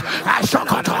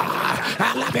 Ashokoto,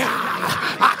 Alabia,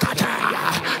 Akata,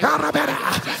 Arabera,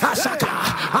 Asaka,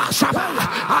 Ashaba,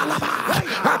 Alaba,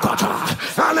 Akoto,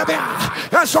 Alabia,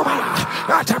 Asomara,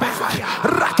 Atabera,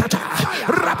 Rakata,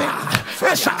 Rabia,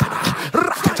 Esakada,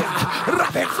 Rakata,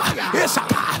 Rabia,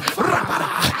 Esaka, Rabara.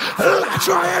 Let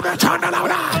your image turn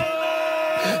around.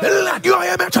 Let your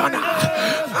image turn.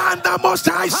 And the Most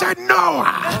High said, no,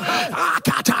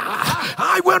 Akata,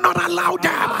 I will not allow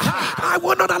them. I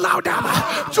will not allow them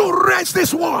to raise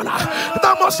this wall.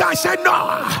 The Most High said,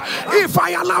 no, if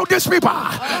I allow these people,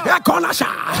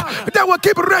 they will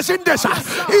keep raising this.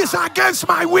 It's against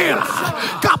my will.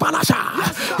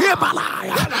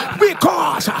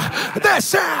 Because they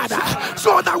said,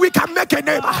 so that we can make a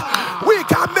name. We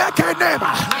can make a name.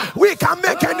 We can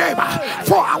make a name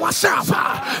for ourselves,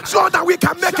 so that we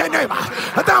can make a name.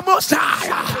 The Most High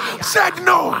said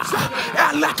no.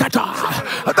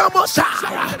 The Most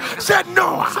High said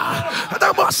no.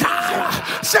 The Most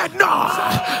High said no.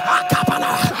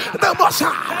 The Most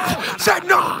High said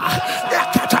no.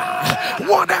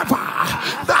 Whatever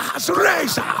that has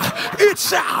raised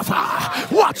itself,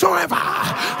 whatsoever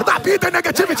that be the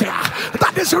negativity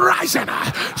that is rising,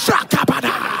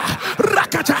 Shakabada,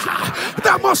 Rakata,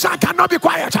 the Most High cannot be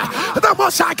quiet. The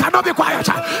Most High cannot be quiet.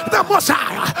 The Most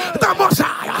High, the Most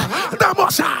High, the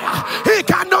Most High, he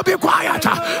cannot be quiet.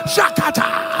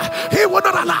 Shakata, he will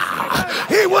not allow.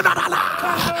 He will not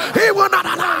allow. He will not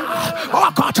allow.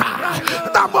 Okota,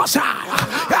 the Most High,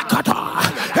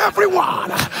 Ekota,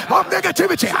 everyone of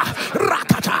negativity,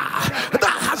 Rakata,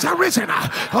 that has arisen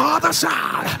on the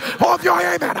side of your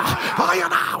amen,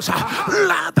 iron house,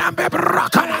 let them be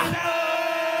broken.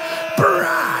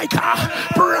 Break,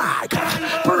 break,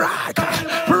 break, break,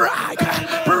 break,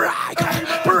 break, break,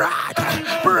 break,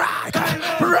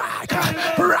 break, break,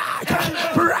 break, break.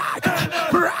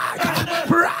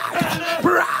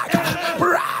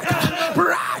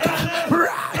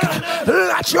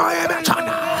 Let your amen turn.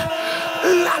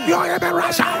 Let your amen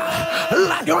rise.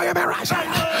 Let your amen rise.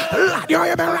 Let your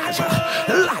amen rise.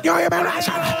 Let your amen rise.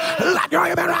 Let your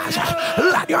amen rise.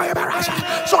 Let your amen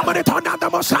rise. Somebody turn down the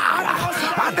Messiah.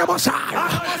 And the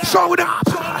Messiah showed up.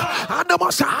 And the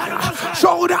Messiah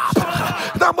showed up.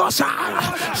 The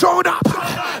Messiah showed up.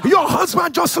 Your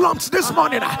husband just slumped this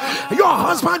morning. Your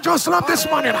husband just slumped this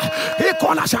morning.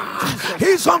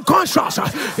 He's unconscious.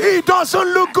 He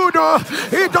doesn't look good.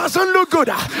 He doesn't look good.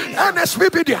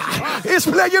 Nsppd is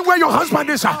playing where your husband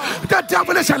is. The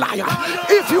devil is a liar.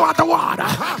 If you are the one,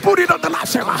 put it on the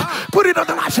last name. Put it on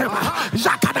the last name.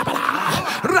 Zakadabala,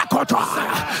 Rakoto,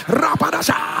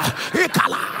 Rapadasa,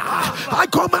 Ikala. I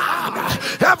command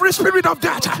every spirit of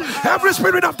death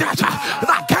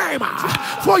that came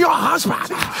for your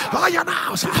husband. I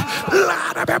announce,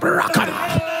 let it be broken.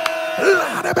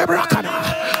 Let it be broken.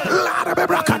 Let it be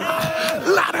broken.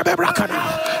 Let it be broken.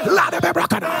 Let it be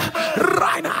broken.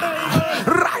 Right now.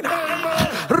 Right now.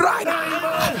 Right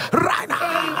now. Right now.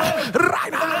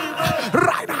 Right now.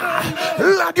 Right now.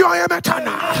 Let your amen turn.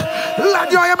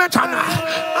 Let your amen turn.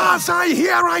 As I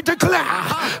hear, I declare.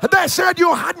 They said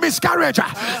you had miscarriage.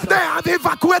 They have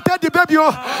evacuated the baby.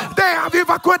 They have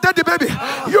evacuated the baby.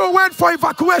 You went for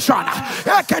evacuation.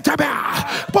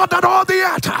 But that all the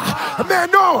earth may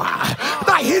know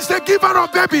that he's the giver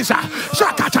of babies.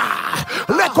 Shakata.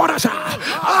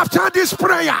 After this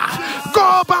prayer,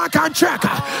 go back and check.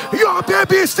 Your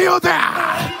baby is still there.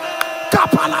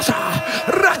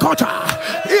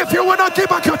 If you will not give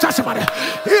back your testimony,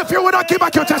 if you will not give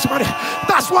back your testimony,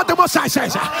 that's what the Most High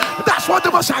says. That's what the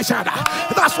Most High said.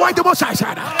 That's why the Most High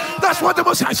said. That's what the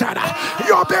Most High said.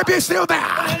 Your baby is still there.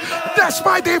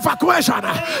 Despite the evacuation,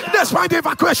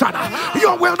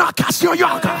 you will not cast your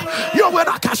young. You will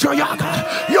not cast your young.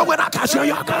 You will not cast your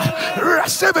young.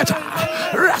 Receive it.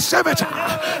 Receive it.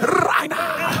 Right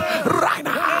now. Right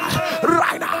now.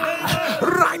 Right now.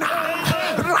 Right now.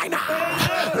 Right now.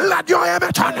 Let your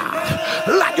amen turn.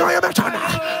 Let your amen turn.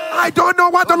 I don't know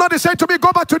what the Lord is saying to me.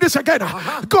 Go back to this again.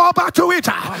 Go back to it.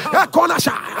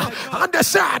 And they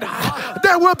said,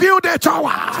 they will build a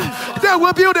tower. They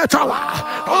will build a tower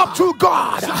up to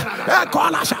God.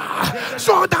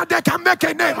 So that they can make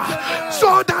a name.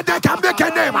 So that they can make a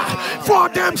name for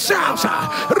themselves.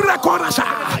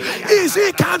 Is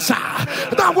it cancer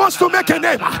that wants to make a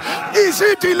name? Is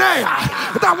it delay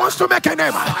that wants to make a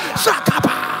name?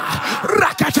 Shakapa.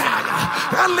 Rakata,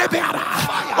 Libera,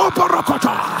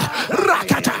 Oporokoto,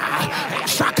 Rakata,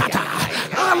 Shakata,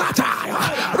 Alata,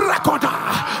 Rakota,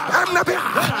 and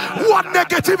Libera. What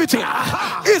negativity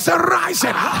is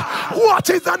rising? What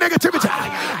is the negativity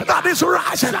that is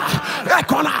rising?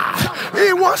 Ekola,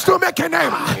 he wants to make a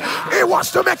name. He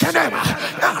wants to make a name.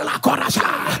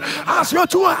 As your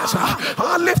two hands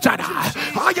are lifted,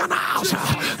 I announce,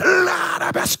 let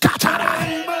it be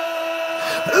scattered.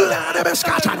 Let it be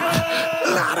scattered.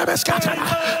 Let it be scattered.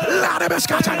 Let it be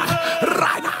scattered.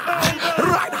 Right now.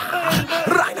 Right now.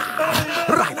 Right now.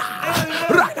 Right now.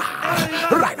 Right now.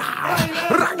 Right now.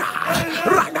 Right now.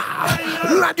 Right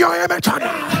now. Let your image turn.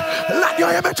 Let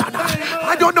your image turn.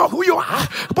 I don't know who you are,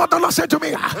 but the Lord said to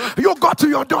me, you got to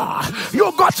your door.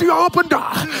 You got to your open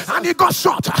door, and it got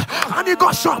shut. And it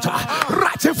got shut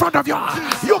right in front of you.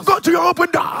 You go to your open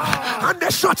door, and they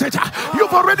shut it.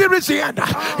 You've already reached the end.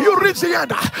 You reach the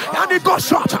end, and it got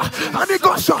shut. And it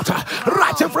got shut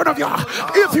right in front of you.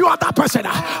 If you are that person,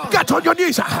 get on your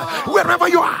knees wherever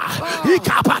you are.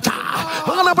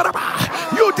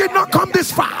 You did not come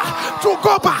this far to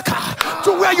go back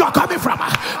to where you are coming from.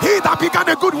 He that began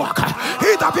a good work,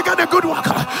 he that began a good work,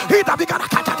 he that began a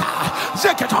katata,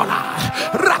 Zeketola,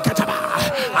 Rakataba,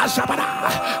 Ashabana,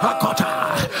 Akota,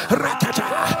 Rakata,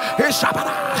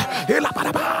 Ishabana,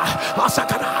 Ilabanaba,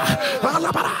 Asakana,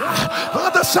 Alabana,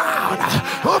 the sound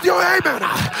of your amen.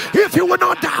 If you will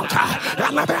not doubt,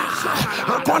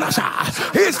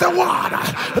 he's the one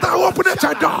that opened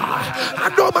the door,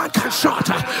 and no man can shut.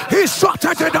 He shut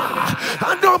the door,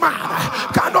 and no man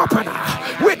can open.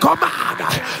 We command,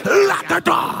 let the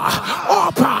door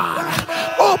open,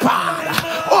 open,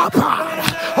 open,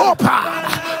 open,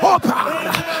 open,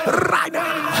 right now,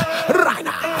 right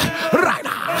now, right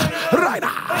now, right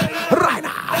now, right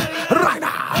now, right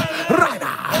now, right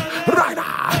now, right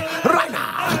now, right now,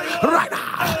 right now,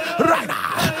 right now.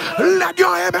 Let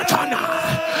your image turn.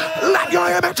 Let your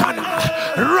image turn.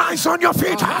 Rise on your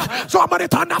feet. Somebody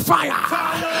turn the fire.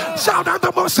 Shout at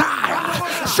the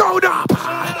Messiah. Showed up.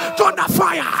 Turn the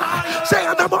fire. Say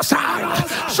on the Messiah.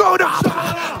 Showed up.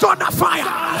 Turn the fire.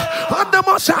 On the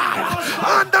Messiah.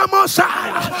 On the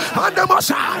Messiah. On the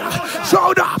Messiah.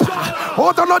 Showed up.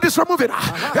 Oh, the Lord is removing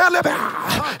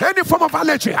any form of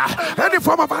allergy. Any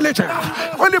form of allergy.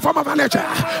 Any form of allergy.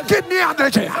 Kidney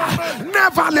allergy.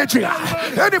 Never allergy.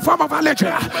 Any form of allergy.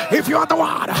 If you are the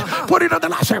one, put it on the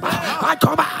last name. I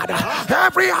command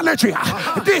every allergy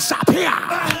disappear.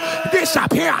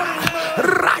 Disappear.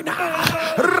 Right now.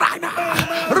 Right now.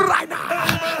 Right now.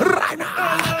 Right now.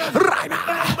 Right now.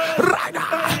 Right now.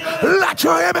 Let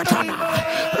your image turn.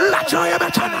 Let your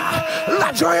image turn.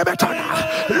 Let your image turn.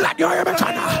 Let your image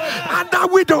turn. And that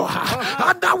widow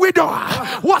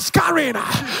was carrying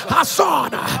her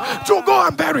son to go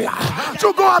and bury her.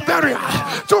 To go and bury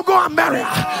her. To go and bury her.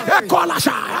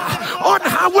 On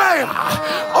her way.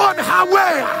 On her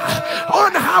way.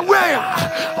 On her way.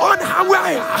 On her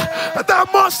way. The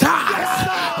Most High.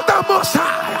 The Most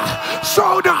High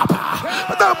showed up.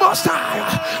 The Most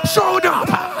High showed up.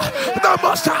 The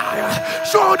Most High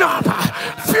showed up.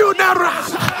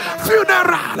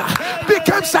 Funeral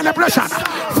became celebration.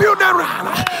 Funeral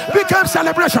became became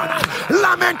celebration.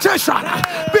 Lamentation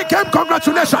became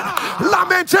congratulation.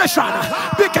 Lamentation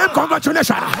became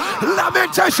congratulation.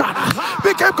 Lamentation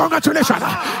became congratulation.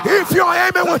 If your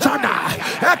amen will turn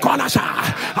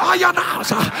I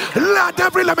announce, let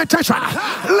every lamentation,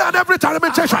 let every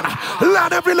lamentation,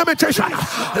 let every lamentation,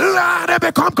 let it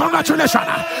become congratulation.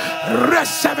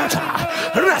 Receive it,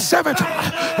 receive it,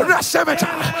 receive it,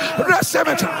 receive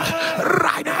it,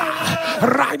 right now,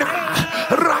 right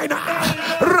now, right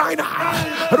now, right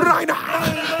now, right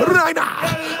now, right now.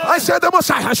 I said the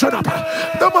Messiah showed up,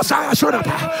 the Messiah showed up,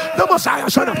 the Messiah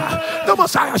showed up, the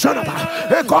Messiah showed up.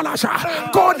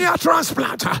 Cornea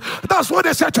transplant, that's what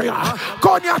they said to you.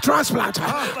 Cornea transplant,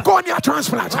 cornea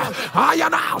transplant. I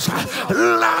announce,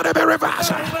 let it be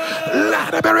reversed,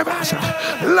 let it be reversed,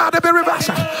 let it be reversed,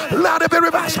 let it be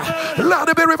reversed, let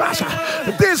it be reversed.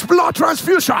 This blood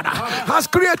transfusion has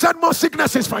created more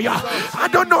sicknesses for you. I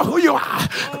don't know who you are.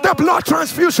 The blood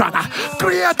transfusion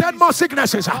created more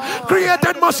sicknesses,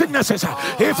 created more sicknesses.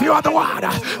 If you are the one,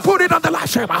 put it on the live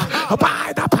stream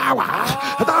by the power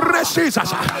that raised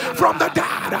Jesus from the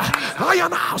dead. I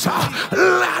announce,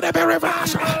 let it be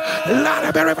reversed, let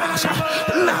it be reversed,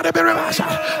 let it be reversed,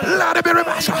 let it be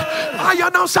reversed. I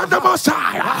announce that the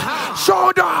Messiah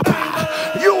showed up.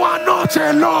 You are not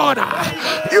alone.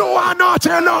 You are not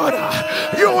alone.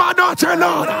 You are not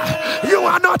alone. You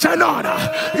are not alone.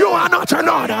 You are not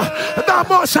alone. The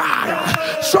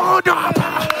Messiah showed up.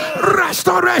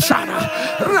 Restoration,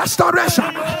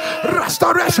 restoration,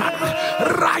 restoration.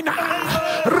 Right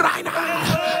now, right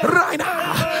now, right now.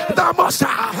 The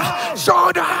Messiah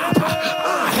showed up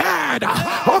ahead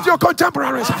of your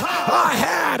contemporaries,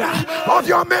 ahead of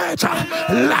your mates.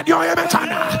 Let your image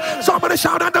on. Somebody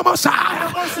shout at the Messiah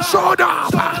showed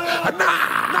up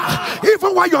now.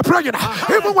 Even while you're praying,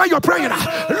 even while you're praying,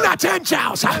 let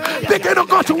angels begin to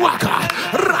go to work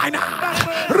right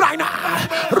now, right now,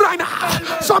 right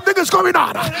now. Something is going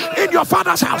on in your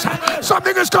father's house.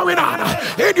 Something is going on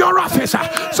in your office.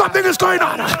 Something is going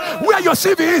on where your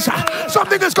CV is.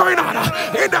 Something is going on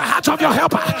in the heart of your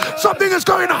helper. Something is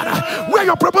going on where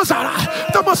your proposal.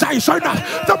 The Messiah is showing up.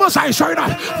 The Messiah is showing up.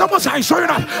 The Messiah is showing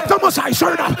up. The Messiah is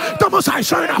showing up. The Messiah is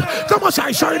showing up. The Messiah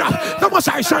is showing up. The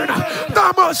Messiah is showing up.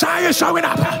 The Messiah is showing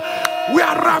up.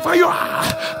 Wherever you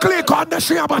are, click on the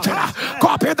share button.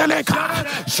 Copy the link.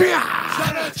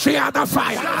 Share the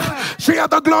fire. Share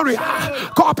the glory.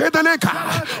 Copy the link.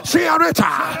 Share it.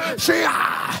 Share.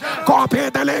 Copy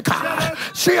the link.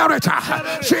 Share it.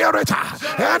 Share it.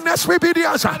 And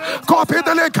Nsppd, copy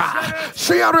the link.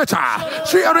 Share it.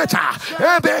 Share it.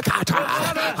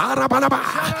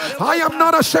 I am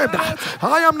not ashamed.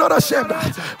 I am not ashamed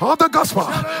of the gospel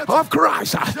of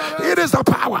Christ. It is the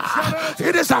power.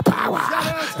 It is the power.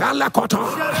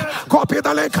 Copy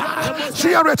the link.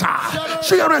 Share it.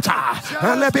 Share it.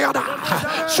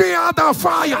 Share the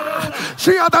fire.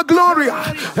 Share the glory.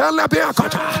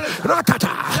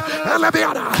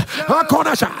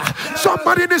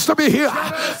 Somebody needs to be here.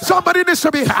 Somebody needs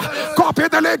to be here. Copy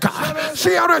the link.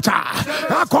 Share it.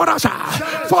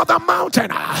 For the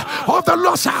mountain of the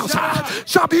lost house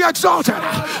shall be exalted.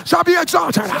 Shall be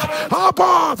exalted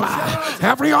above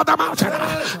every other mountain.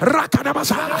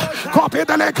 Copy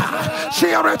the link.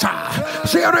 Share it.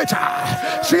 Share it.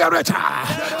 Share it.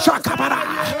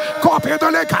 Shakabara. Copy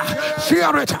the link.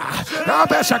 Share it.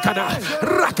 Abeshakada.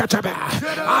 Rakatabe.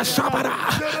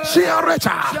 Ashabara. Share it.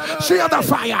 Share the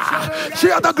fire.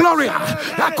 Share the glory.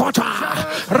 Akota.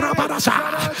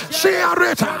 Rabadasa.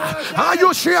 Share it. Are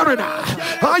you sharing?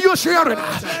 Are you sharing?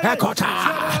 Akota.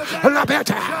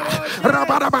 Labete.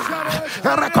 Rabadaba.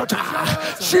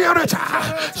 Rakota. Share it.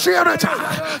 Share it.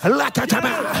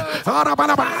 Lakatabe.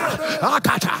 Arabalaba.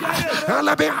 Akata.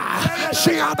 Alabia.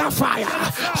 Share the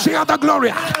fire. Share the glory.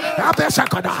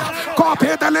 Abesakada.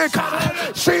 Copy the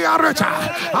link. Share it.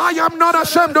 I am not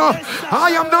ashamed.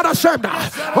 I am not ashamed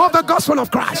of the gospel of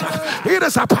Christ. It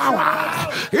is a power.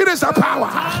 It is a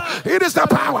power. It is the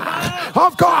power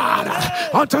of God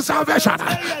unto salvation.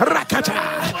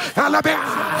 Rakata. Alabia.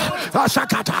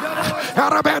 Ashakata.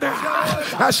 Arabeda.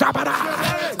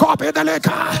 Ashabada. Copy the link.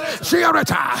 Share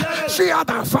it. Share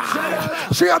the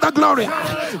fire. Share the glory.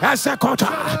 Esekota.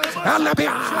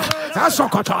 Alabia.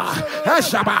 Asokota.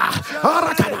 Eshaba.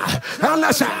 Arakana.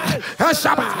 Alasa.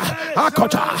 Eshaba.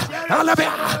 Akota.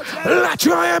 Alabia. Let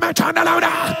your image turn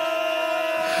louder.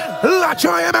 Let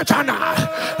your image turn.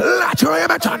 Let your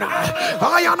image turn.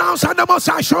 I announce that the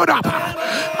Messiah showed up.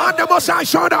 And the Messiah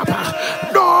showed up.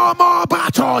 No more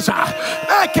battles.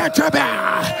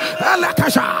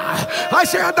 I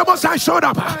say, and the Messiah showed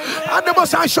up. And the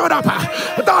Messiah showed up.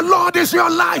 The Lord is your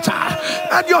light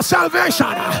and your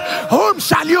salvation. Whom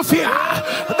shall you fear?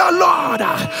 The Lord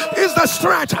is the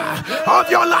strength of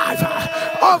your life.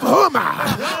 Of whom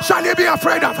shall you be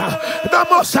afraid of? The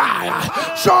Messiah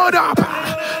showed up.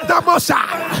 The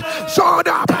Messiah showed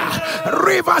up.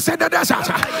 Rivers in the desert.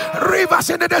 Rivers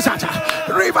in the desert.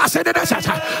 Rivers in the desert.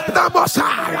 The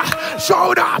Messiah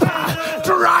showed up.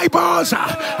 Dry bones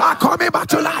are coming back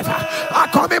to life. Are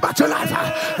coming back to life.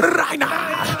 Right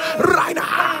now. Right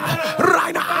now.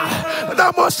 Right now.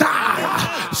 The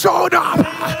Messiah showed up.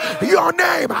 Your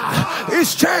name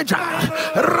is changed.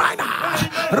 Right now.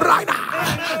 Right now.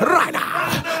 Right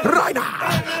now. Right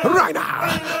now. Right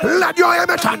now. Let your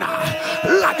image turn.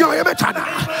 Let your image turn.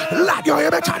 Let your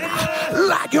image turn.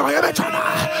 Let your image turn.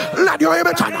 Let your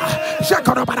image turn.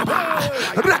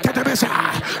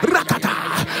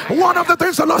 One of the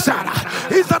things the Lord said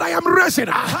is that I am raising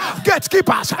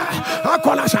gatekeepers.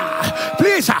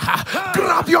 Please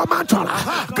grab your mantle.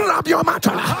 Grab your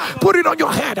mantle. Put it on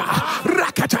your head.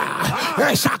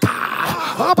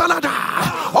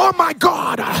 Oh my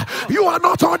God, you are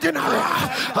not ordinary.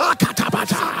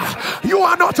 You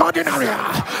are not ordinary.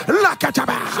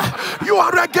 You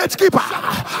are a gatekeeper.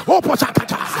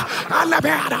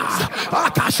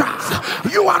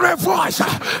 You are a voice.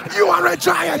 You are a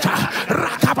giant.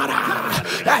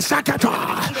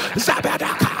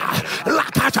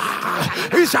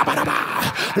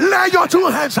 Lay your two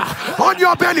hands on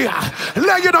your belly.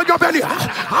 Lay it on your belly.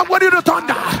 I want you to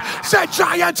thunder. Say,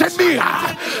 giant in me.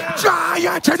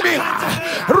 Giant in me.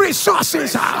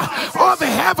 Resources of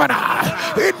heaven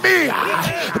in me.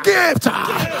 Gift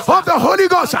of the Holy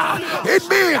Ghost in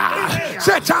me.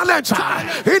 Say, talent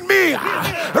in me.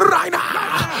 Right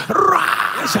now.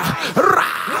 Rise.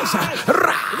 Rise.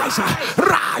 Rise.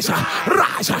 Rise.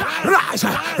 Rise. Rise.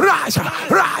 Rise.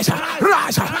 Rise. Rise.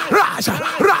 Rise.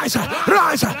 Rise.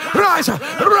 Rise. Rise.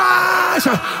 Rise.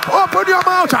 Open your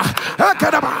mouth.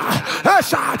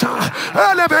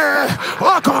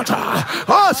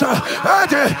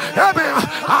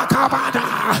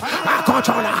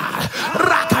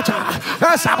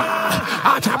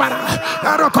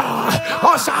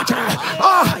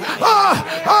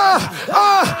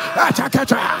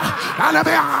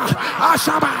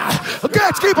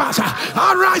 Gatekeepers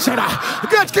are rising.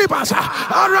 Gatekeepers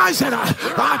are rising.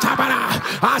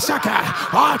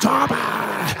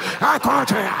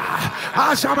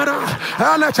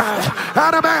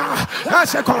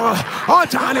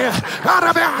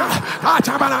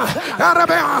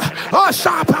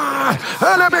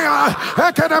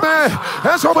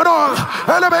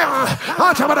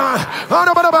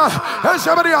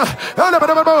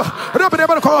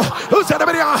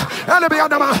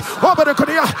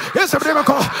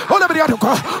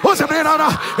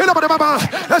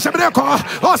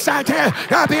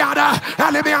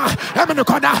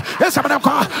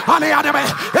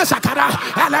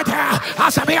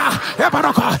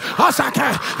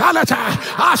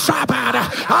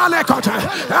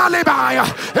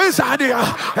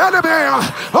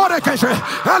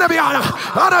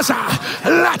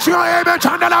 Let your image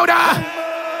on the louder.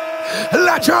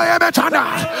 Let your image on.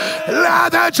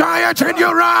 Let the giant in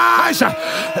you rise.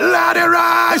 Let it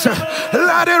rise.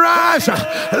 Let it rise.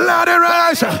 Let it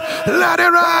rise. Let it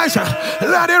rise.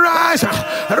 Let it rise.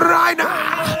 Right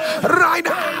now. Right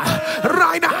now.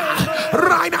 Right now.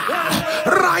 Right now.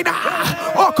 Right now.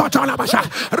 Okotolabasha.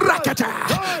 Rakata.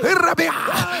 Rabia.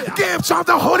 Gifts of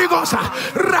the Holy Ghost.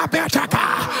 Rabetaka.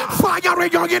 Fire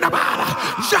in your inner man.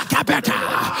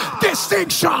 Jakabeta.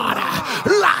 Distinction.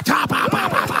 Lata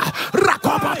Baba.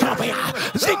 Rakopotopia,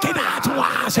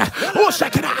 Zikinatuas,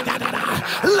 Usakinada,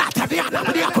 Lataviana,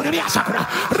 Maria Sakura,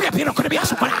 Repino could be a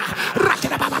Sakura,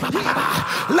 Rakina Baba,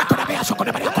 Lakoda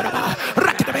Sakura, Rakina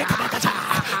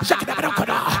Zakina,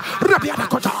 Rabiana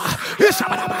Kota,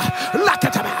 Isabana,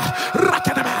 Lakatama,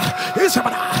 Rakatama,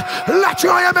 Isabana, let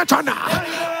your image on.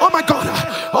 Oh my God,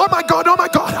 oh my God, oh my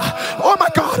God, oh my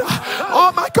God,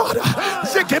 oh my God,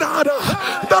 Zikinada.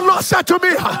 The Lord said to me,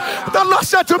 the Lord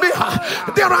said to me,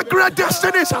 there are great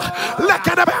destinies.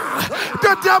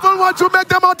 The devil wants to make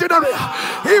them ordinary.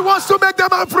 He wants to make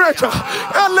them afraid. The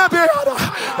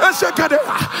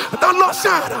Lord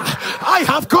said, I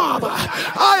have come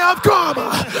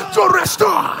to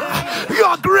restore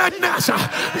your greatness,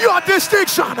 your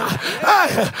distinction.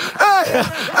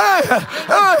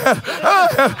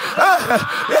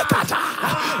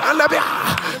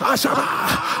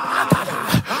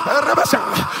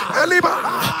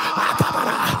 Elibara,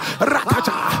 Akabara,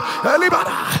 Rakata,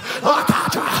 Elibara,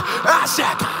 Akata,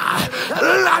 Aseka.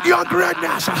 Let your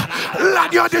greatness,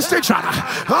 let your distinction,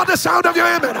 on the sound of your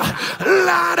amen,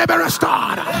 let it be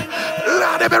restored.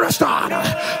 Let it be restored.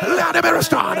 Let it be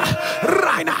restored.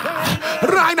 Right now.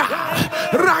 Right now.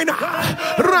 Right now.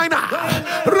 Right now.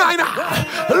 Right now.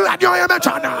 Let your amen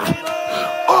turn now.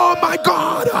 Oh my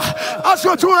God, as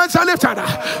your two hands are lifted,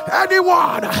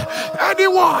 anyone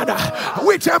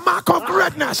with a mark of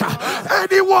greatness,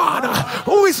 anyone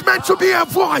who is meant to be a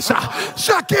voice,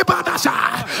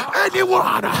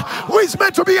 anyone who is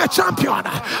meant to be a champion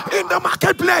in the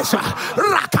marketplace,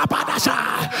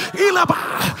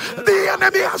 the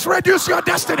enemy has reduced your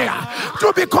destiny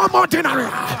to become ordinary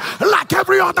like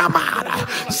every other man.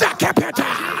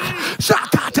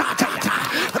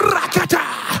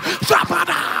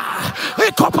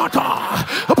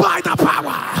 By the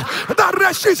power that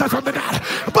raised Jesus from the dead,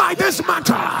 by this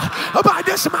mantle,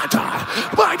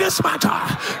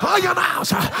 I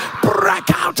announce, break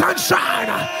out and shine,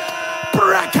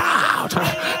 break out,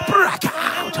 break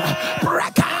out,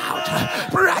 break out,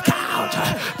 break out,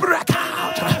 break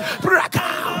out, break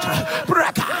out,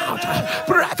 break out,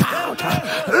 break out.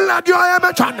 Let your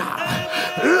amen turn now.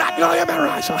 Let your amen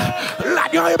rise.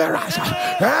 Let your amen rise.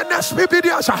 And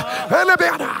Nsppd,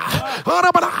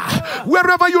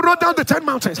 wherever you wrote down the 10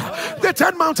 mountains,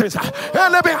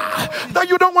 that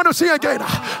you don't want to see again,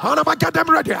 I'm gonna get them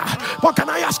ready. But can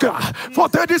I ask you for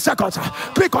 30 seconds?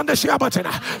 Click on the share button.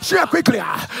 Share quickly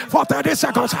for 30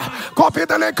 seconds. Copy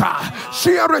the link.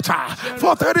 Share it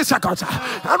for 30 seconds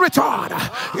and return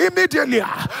immediately.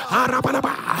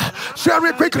 Share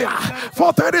it quickly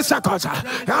for 30 seconds.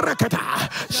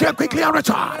 Share quickly and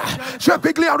return. Share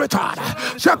quickly and return.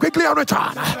 Share quickly and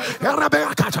return.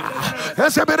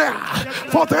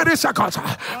 For 30 seconds.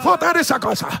 For 30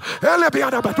 seconds.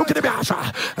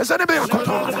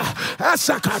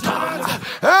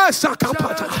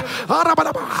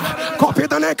 Copy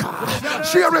the link.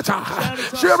 Share it.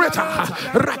 Share it.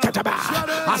 Rakataba.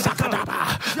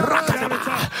 Asakadaba. Rakataba.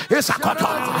 Isakoto.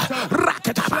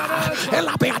 Rakataba.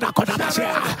 Elabiada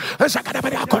Kodabasa.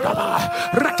 Sakadaba Kodaba.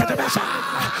 Rakatabasa.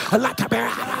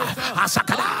 Latabera.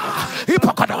 Asakada.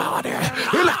 Hipokodone.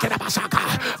 Ilakadabasaka.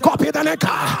 Copy the link.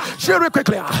 Share it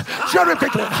quickly. Share it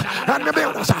quickly. And the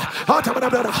builders.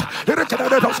 Automobile.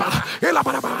 Irritadosa.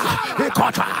 Ilabanaba.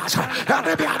 Ikotas. And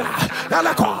the Biada.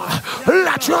 Eleko.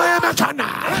 Let your image on.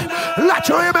 Let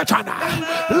your image on.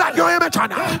 Let your image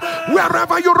on.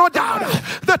 Wherever you wrote down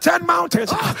the 10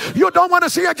 mountains you don't want to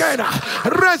see again,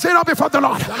 raise it up before the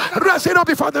Lord. Raise it up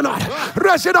before the Lord.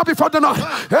 Raise it up before the Lord.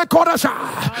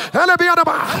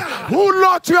 Who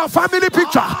locked your family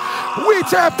picture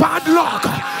with a padlock?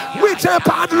 With a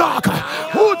padlock.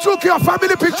 Who took your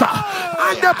family picture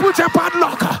and they put a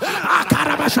padlock?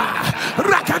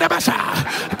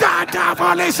 The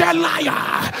devil is a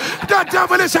liar. The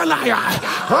devil is a liar.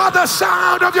 Oh, the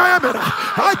sound of your amen,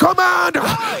 I command,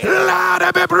 let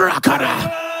it be broken.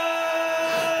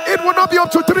 It will not be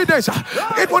up to 3 days.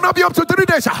 It will not be up to 3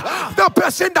 days. The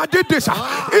person that did this,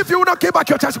 if you will not give back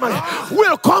your testimony,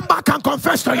 will come back and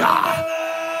confess to you.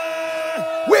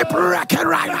 We break it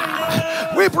right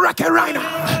now. We break it right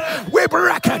now. We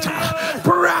break it.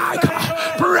 Break,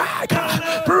 break,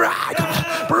 break, break,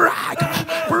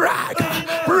 break,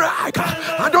 break.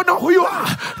 I don't know who you are.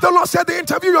 The Lord said the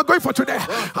interview you're going for today,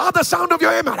 at the sound of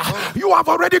your amen, you have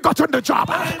already gotten the job.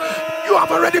 You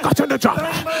have already gotten the job.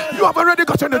 You have already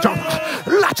gotten the job.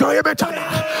 Let your amen turn.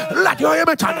 Let your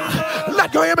amen turn.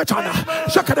 Let your amen turn.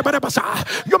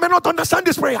 You may not understand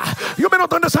this prayer. You may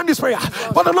not understand this prayer.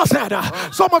 But the Lord said,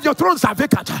 some of your thrones are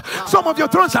vacant. Some of your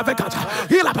thrones are vacant.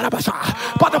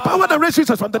 But the power that raised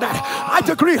Jesus from the dead, I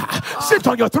decree, sit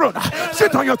on your throne.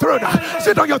 Sit on your throne.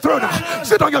 Sit on your throne.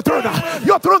 Sit on your throne.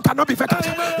 Your throne cannot be vacant.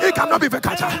 It cannot be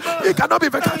vacant. It cannot be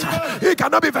vacant. It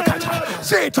cannot be vacant.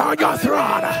 Sit on your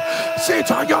throne. Sit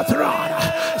on your throne.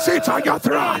 Sit on your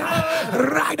throne.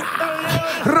 Right now.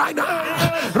 Right now.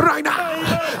 Right now.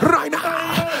 Right now.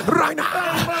 Right now.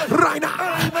 Right now.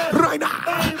 Right now.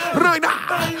 Right now.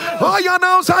 I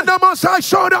announce and the Most High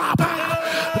showed up.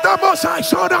 The Most High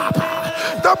showed up.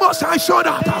 The Most High showed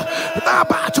up. The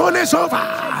battle is over.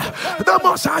 The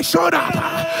Most High showed up.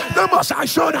 The Most High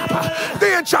showed up.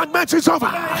 The enchantment is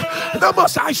over. The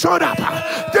Most High showed up.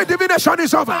 The divination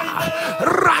is over.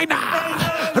 Right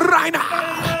now. Right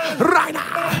now. Right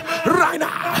now. Right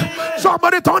now.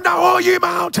 Somebody thunder, oh ye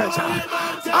mountains.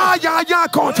 Ayaya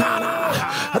kotana.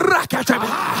 Rakatana.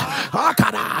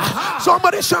 Akana.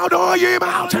 Somebody shout, oh ye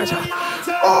mountains.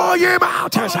 Oh ye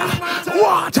mountains.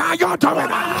 What are you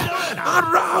doing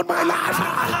around my life?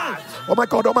 Oh my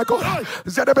God, oh my God.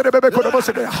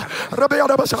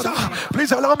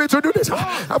 Please allow me to do this.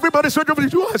 Everybody switch over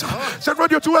to us. Send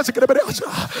radio to us.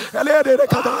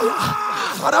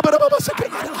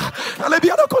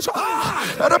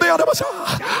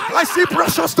 I see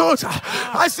precious stones.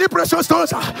 I see precious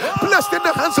stones blessed in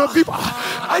the hands of people.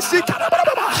 I see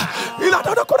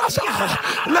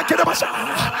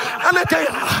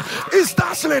he's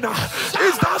dazzling.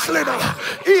 He's dazzling.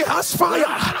 He has fire.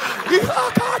 He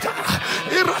has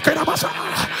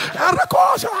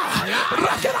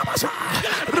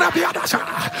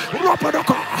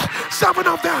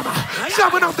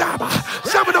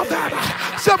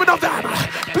seven of them,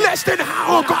 blessed in,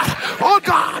 oh God, oh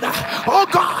God, oh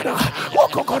God,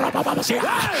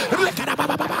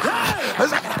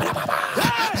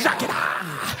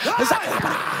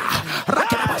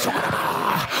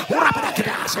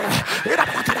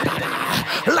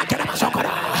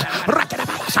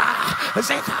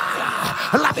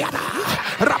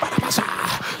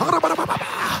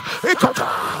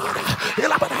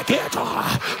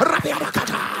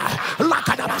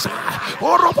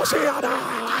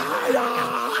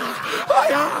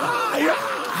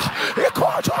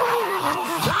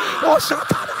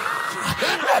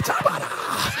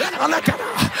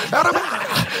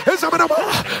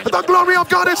 the glory of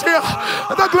God is here.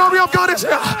 The glory of God is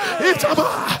here.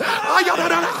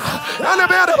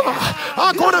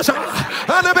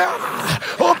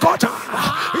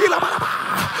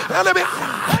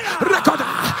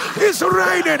 It's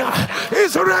raining.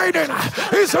 It's raining.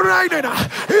 It's raining.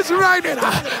 It's raining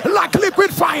like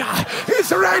liquid fire.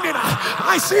 It's raining.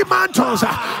 I see mantles.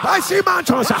 I see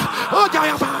mantles.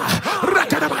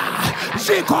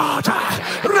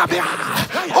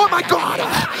 Oh my God.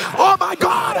 Oh my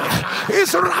God.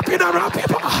 It's wrapping around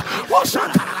people.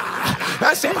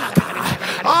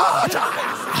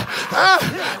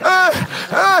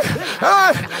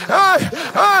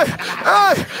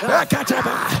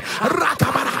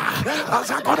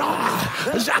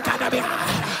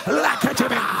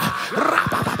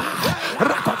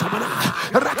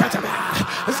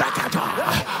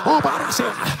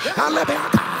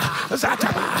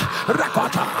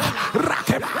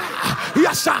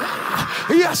 Yes, sir.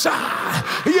 Yes, sir.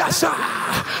 Yes, sir.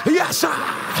 Yes, sir.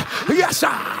 Yes,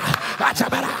 sir.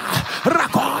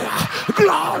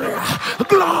 Glory,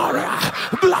 glory,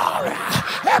 glory.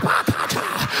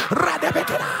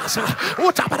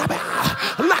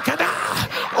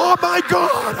 Oh my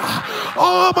God.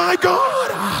 Oh my God.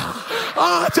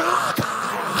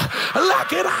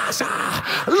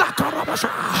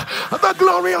 The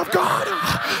glory of God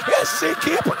is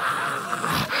seeking.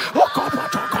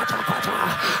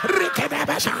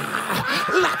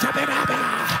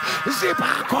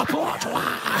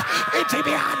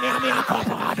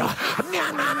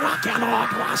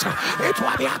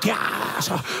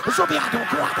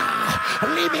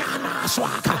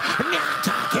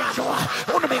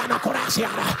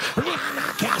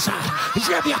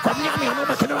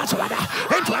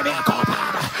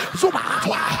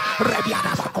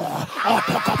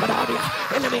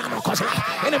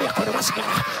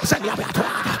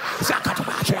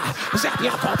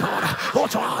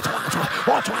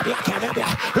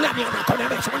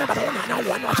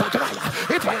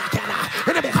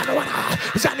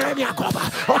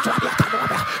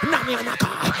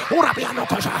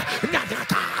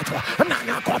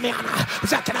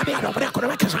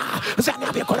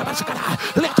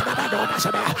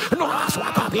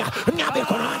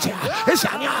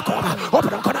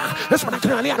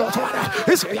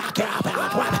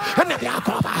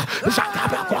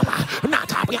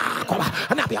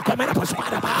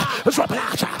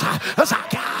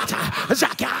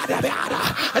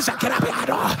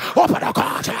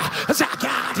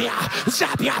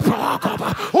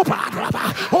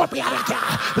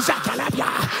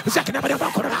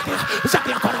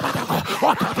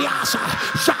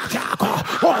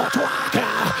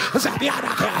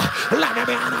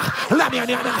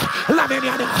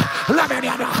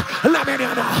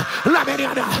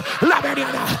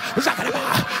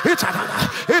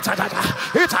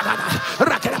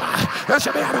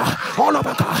 All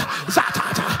over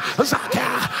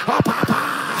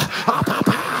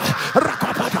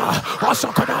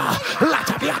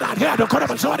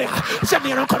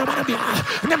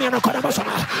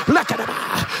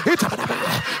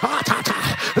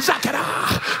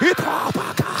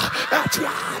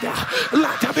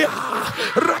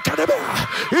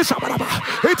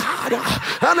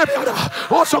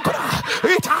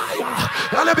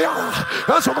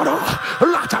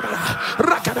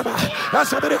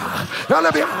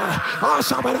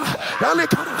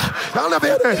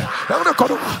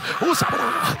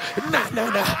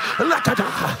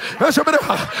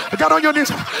Get on your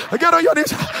knees. Get on your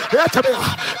knees.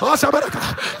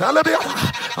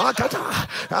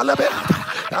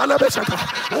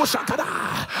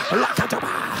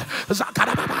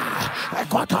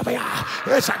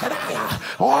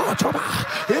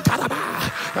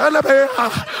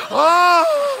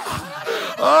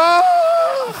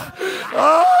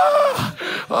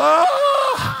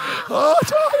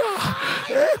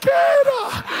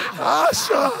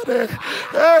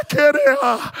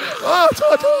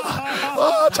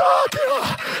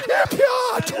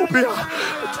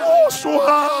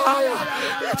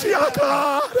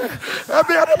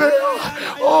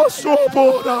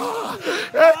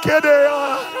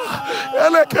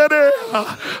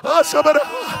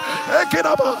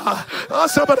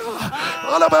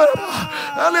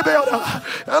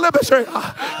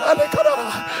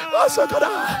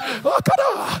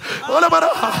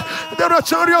 There are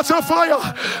chariots of fire.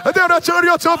 There are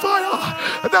chariots of fire.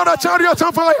 There are chariots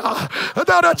of fire.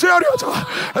 There are chariots.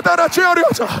 There are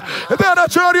chariots. There are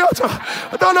chariots.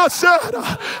 The Lord said,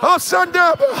 I'll send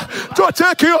them to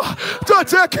take you, to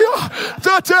take you,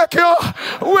 to take you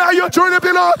where you truly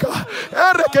belong.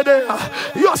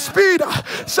 Your speed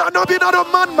shall not be not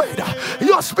of man-made.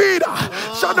 Your speed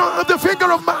shall not have the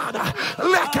finger of man.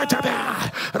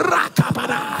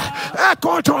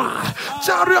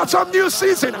 Chariots of new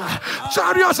season.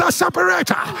 Chariots are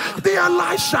separated. The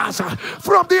Elishas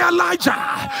from the Elijah.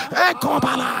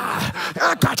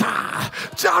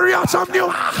 Chariots of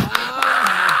new.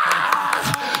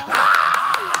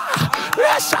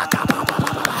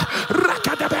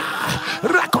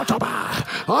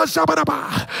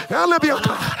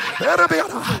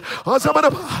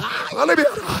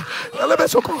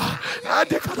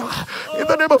 In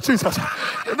the name of Jesus.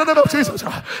 In the name of Jesus.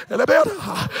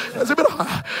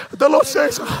 The Lord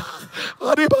says,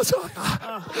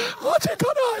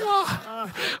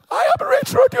 I am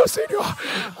reintroducing you.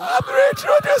 I'm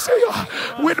reintroducing you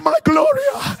with my glory.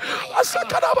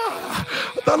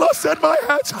 The Lord said, my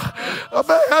hands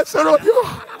are on you.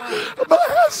 My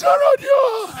hands are on you.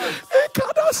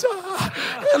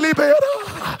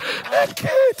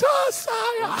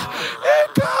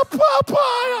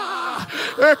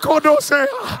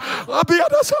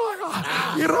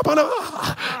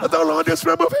 The Lord is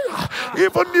removing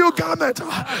even new garment.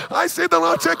 I see the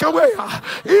Lord take away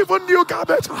even new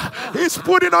garment. He's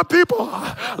putting on people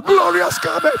glorious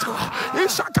garment.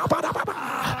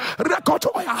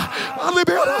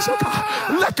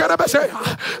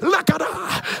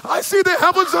 I see the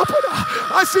heavens open.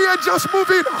 I see angels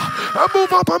moving and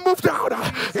move up and move down.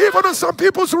 Even in some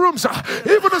people's rooms,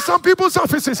 even in some people's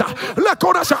offices.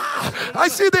 I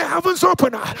see the heavens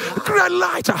open. Great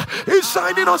light is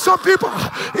shining on some people.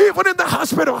 Even in the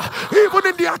hospital, even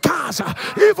in their cars,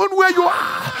 even where you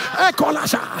are.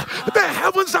 The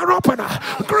heavens are open.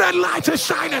 Great light is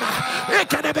shining.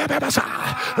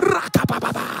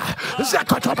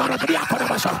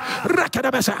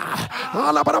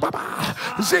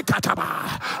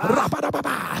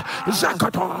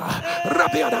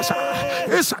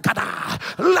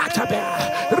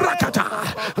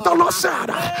 The Lord said,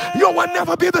 you will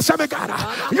never be the same again.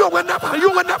 You will never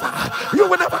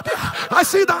be. I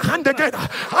see the hand again.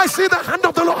 I see the hand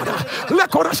of the Lord.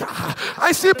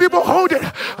 I see people holding.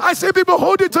 I see people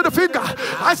holding to the finger.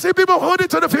 I see people holding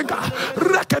to the finger.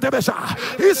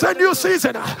 It's a new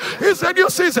season. It's a new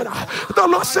season. The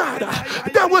Lord said,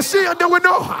 they will see and they will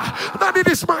know that it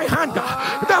is my hand.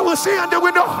 They will see and they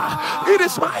will know it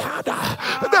is my hand.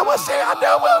 They will see and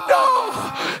they will know.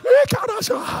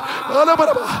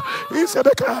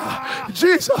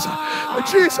 Jesus,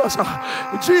 Jesus,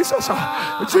 Jesus,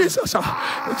 Jesus,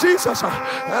 Jesus,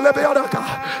 Elebeadaka,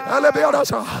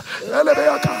 Elebeadasa,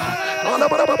 Elebeaka,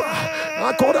 Alabaraba,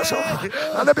 Akodasa,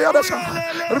 Elebeadasa,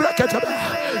 Rakataba,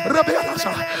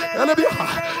 Rabiadasa, Elebea,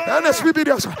 and Nsppd,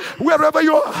 wherever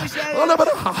you are,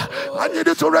 I need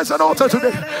you to raise an altar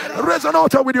today. Raise an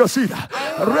altar with your seed.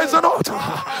 Raise an altar.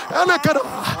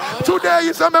 Today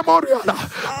is a memorial.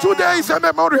 Today is a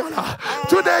memorial.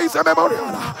 Today is a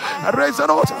memorial. Raise an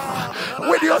altar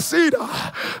with your seed.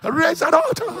 Raise an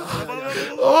altar.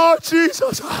 Oh,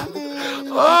 Jesus.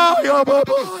 Oh, your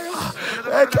Baba.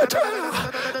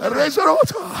 Raise an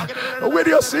altar with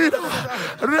your seed.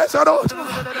 Raise an altar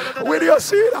with your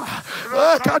seed.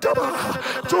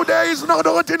 Today is not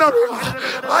ordinary.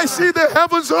 I see the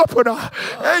heavens open.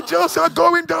 Angels are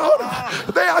going down.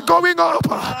 They are going up.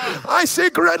 I I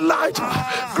see great light.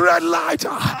 Great light.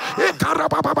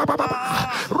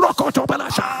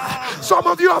 Some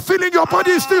of you are feeling your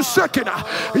body is still shaking.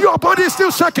 Your body is still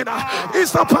shaking.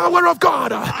 It's the power of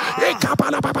God.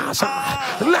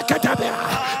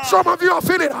 Some of you are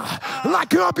feeling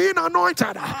like you are being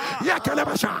anointed.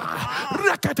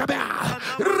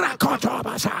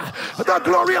 The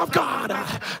glory of God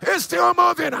is still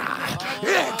moving.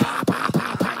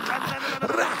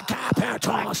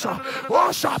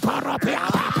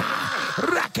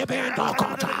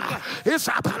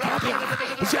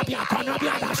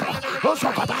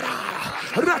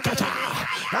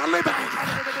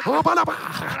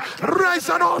 Raise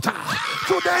an altar.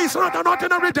 Today is not an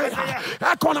ordinary day.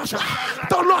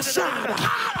 The Lord said,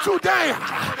 today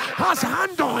has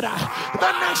handled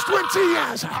the next 20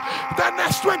 years. The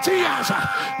next 20 years.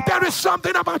 There is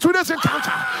something about today's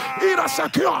encounter. It has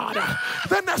secured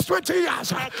the next 20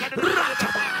 years.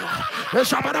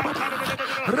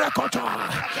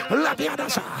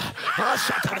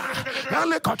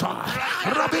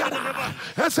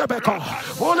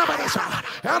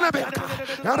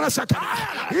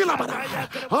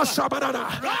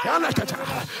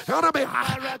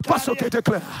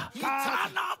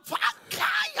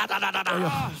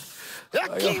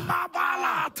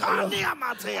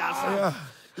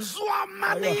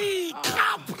 Zuamani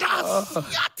kapras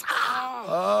yata.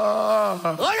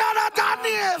 Oyana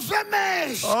dani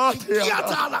femes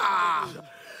yatana.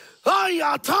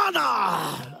 Ayatana.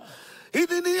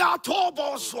 Idinia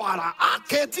tobo swara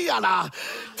aketiana.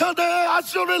 Today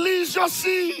as you release your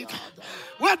seed,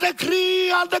 we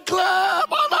decree and declare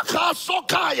by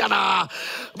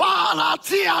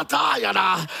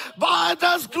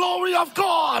this glory of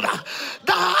God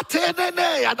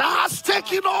that has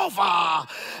taken over.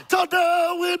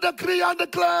 Today we decree and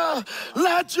declare,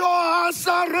 let your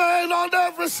answer reign on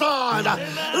every side.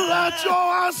 Let your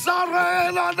answer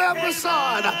reign on every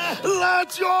side.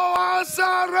 Let your answer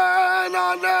reign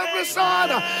on every side.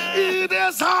 It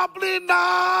is happening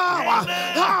now.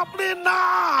 Happening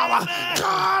now.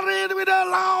 Carried with a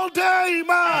loud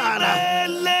amen.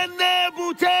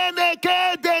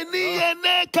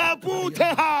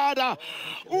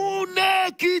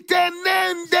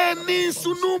 Unekitenende ni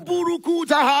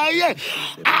sunuburukuta haye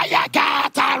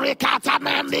ayakata rekata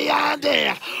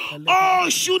mendiande o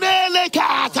shunele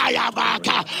kata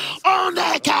yabaka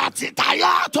onekati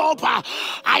tayatopa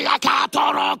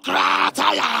ayakato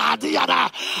rokrata yadiana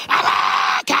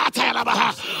alakata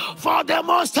yaba. For the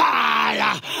Most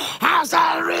High has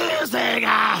arisen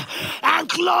and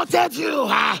clothed you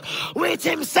with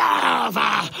himself,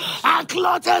 and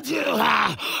clothed you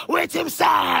with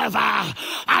himself.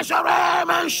 As your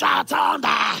raiment shut on,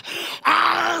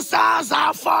 answers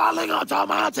are falling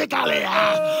automatically.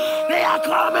 They are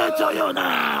coming to you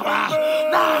now.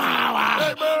 Now.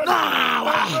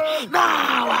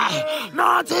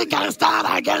 Nothing can stand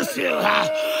against you.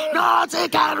 Nothing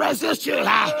can resist you.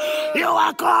 You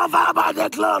are covered by the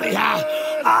glory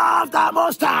of the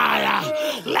Most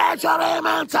High. Let your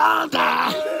raiment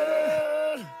thunder.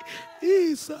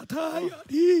 He's tired.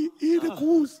 He the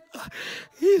goose.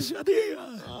 He's your dear.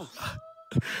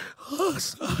 Oh,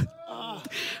 son.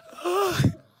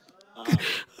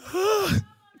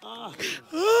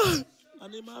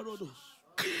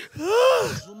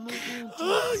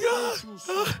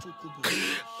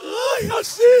 I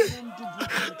see.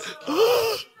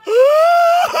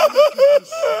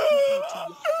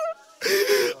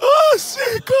 Oh,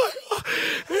 sick.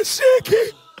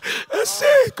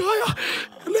 Sekaya,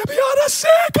 Lebiana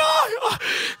Sekaya,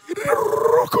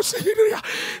 Rokusiria,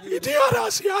 Idiana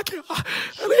Siakia,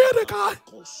 Eliana,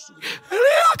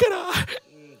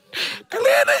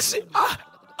 Eliana,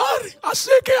 Ari,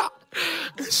 Asekia,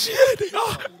 Shedia.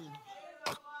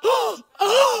 I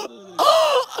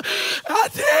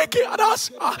think it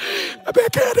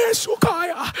Bekede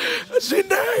Sukaya,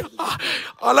 Zinea,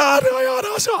 Alana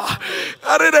Yarasa,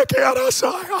 Arineke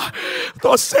Yarasaya,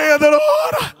 thus say the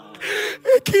Lord.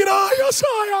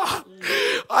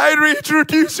 I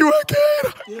reintroduce you again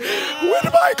with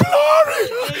my glory.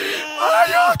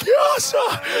 Ayakiasa,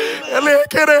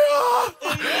 Elekerea,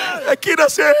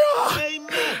 Ekidasea,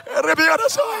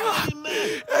 Rebianasaya,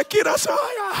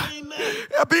 Ekidasaya,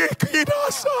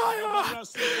 Ebikidasaya.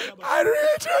 I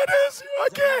reintroduce you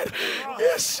again.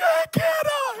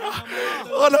 Yeshekera,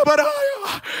 Olabaraya.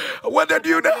 When the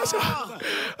newness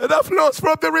that flows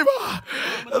from the river,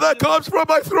 that comes from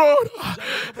my throne.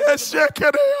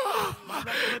 Eshekedea,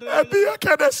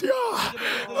 Ebiakedesia,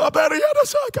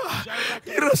 Aberiadasaka,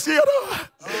 Irasiana,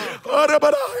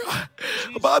 Arabaraya,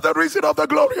 by the reason of the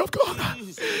glory of God.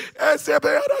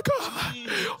 Esebeadaka.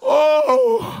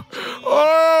 Oh.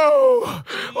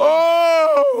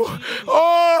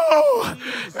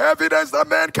 Evidence that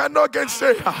man cannot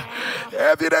gainsay.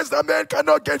 Evidence that man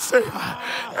cannot gainsay.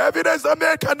 Evidence that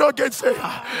man cannot gainsay.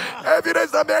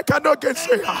 Evidence that man cannot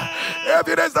gainsay.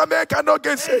 Evidence that man cannot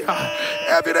gainsay.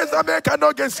 Evidence that man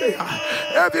cannot gainsay.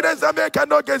 Evidence that man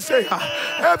cannot gainsay.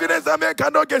 Evidence that man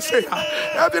cannot gainsay.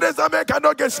 Evidence that man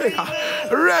cannot gainsay.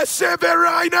 Receive it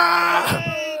right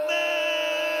now.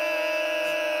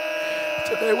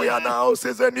 Today we announce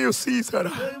it's a new season.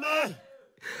 Amen.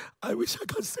 I wish I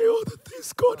could say all the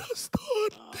things God has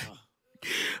done.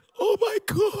 Oh my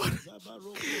God.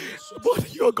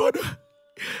 But you're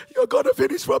gonna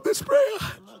finish from this prayer.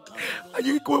 And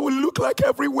you will look like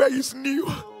everywhere is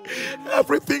new.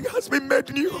 Everything has been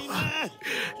made new.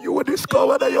 You will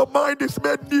discover that your mind is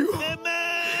made new.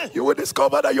 You will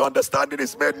discover that your understanding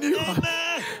is made new.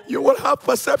 You will have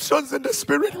perceptions in the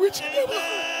spirit which you never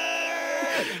had.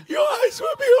 Your eyes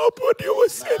will be open. You will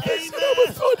see things you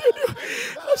never thought you knew.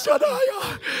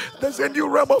 There's a new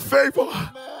realm of favor.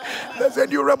 There's a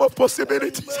new realm of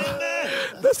possibilities.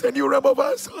 There's a new realm of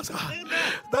answers.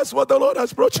 That's what the Lord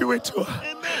has brought you into.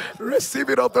 Receive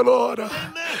it of the Lord.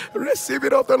 Receive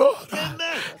it of the Lord.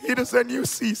 It is a new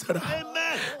season.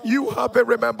 You have been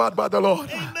remembered by the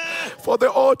Lord. For the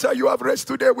altar you have raised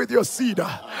today with your seed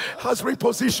has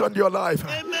repositioned your life.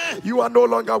 You are no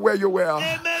longer where you were.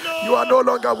 You are no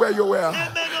longer where you were.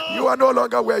 You are no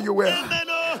longer where you were.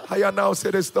 I announce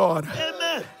it is done.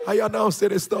 I announce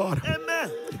it is done.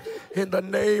 In the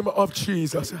name of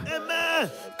Jesus.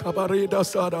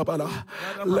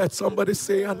 Let somebody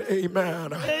say an amen.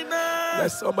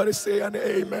 Let somebody say an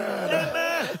amen.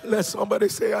 Let somebody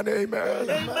say an amen.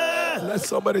 Let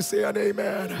somebody say an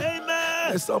amen.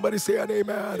 Let somebody say an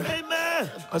amen.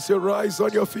 As you rise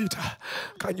on your feet,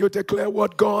 can you declare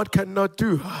what God cannot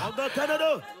do?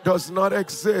 Does not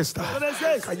exist.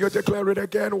 Can you declare it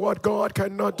again? What God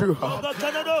cannot do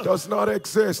does not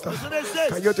exist.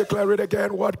 Can you declare it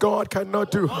again? What God cannot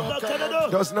do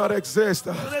does not exist.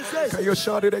 Can you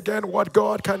shout it again? What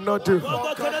God cannot do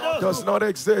does not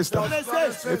exist.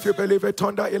 If you believe it,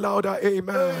 thunder a louder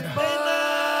amen.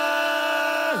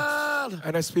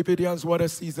 And Nsppdians, what a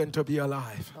season to be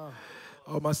alive.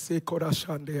 There's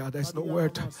no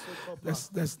word.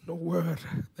 There's no word.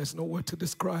 There's no word to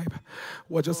describe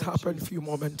what just happened a few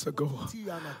moments ago.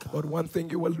 But one thing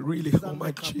you will really, oh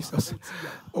my Jesus,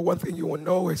 but one thing you will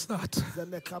know is that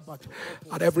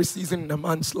at every season in a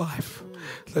man's life,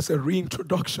 there's a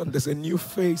reintroduction, there's a new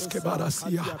phase.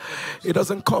 It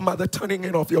doesn't come at the turning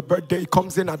in of your birthday, it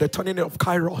comes in at the turning in of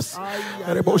Kairos.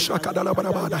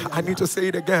 I need to say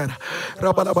it again.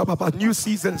 New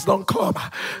seasons don't come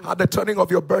at the turning of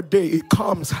your birthday, it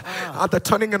comes at the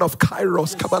turning in of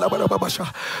Kairos.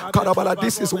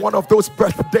 This is one of those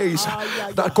birthdays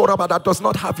that does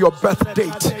not have your birth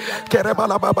date.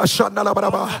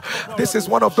 This is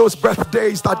one of those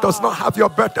birthdays that does not have your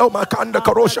birth.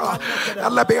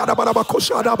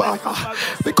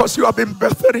 Because you have been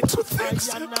birthed into things,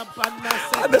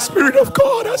 and the Spirit of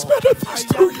God has better things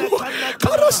through you.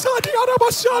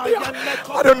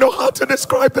 I don't know how to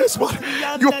describe this one.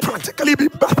 You practically be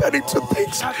birthed into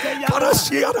things.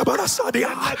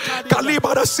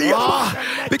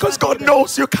 Because God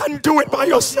knows you can't do it by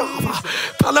yourself.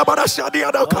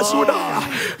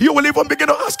 You will even begin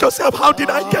to ask yourself, how did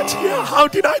I get here? How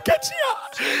did I get here?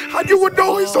 And you will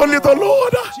know it's only the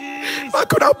Lord that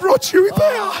could have brought you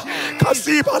there.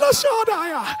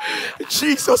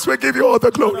 Jesus, we give you all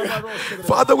the glory.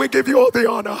 Father, we give you all the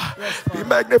honor. Be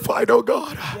magnified, oh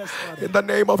God, in the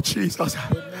name of Jesus.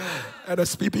 And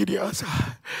Nsppdians,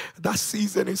 that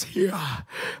season is here.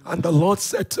 And the Lord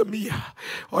said to me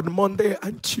on Monday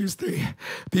and Tuesday,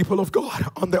 people of God,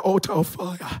 on the altar of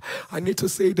fire, I need to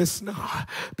say this now.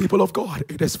 People of God,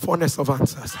 it is fullness of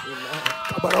answers.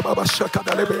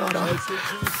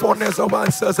 Fullness of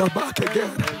answers are back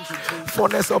again.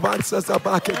 Fullness of answers are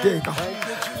back again.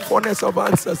 Fullness of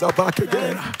answers are back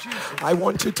again. I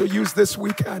want you to use this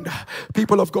weekend,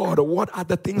 people of God, what are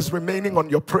the things remaining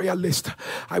on your prayer list?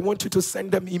 I want you to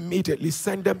send them immediately.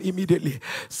 Send them immediately.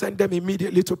 Send them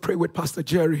immediately to pray with Pastor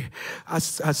Jerry at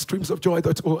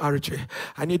streamsofjoy.org.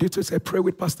 I need you to say, pray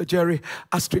with Pastor Jerry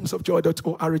at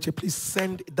streamsofjoy.org. Please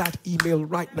send that email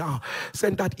right now.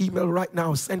 Send that email right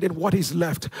now. Send in what is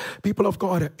left. People of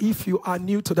God, if you are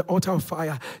new to the altar of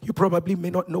fire, you probably may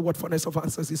not know what fullness of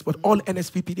answers is, but all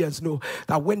Nsppdians Namibians know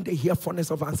that when they hear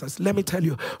fullness of answers, let me tell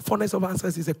you, fullness of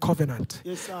answers is a covenant.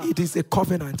 Yes, sir. It is a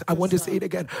covenant. I want to say it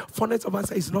again. Fullness of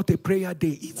answers is not a prayer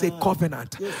day. It's a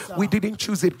covenant. Yes, we didn't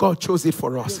choose it. God chose it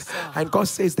for us. Yes, and God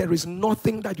says, there is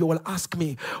nothing that you will ask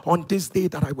me on this day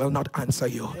that I will not answer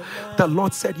you. Amen. The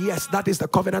Lord said, yes, that is the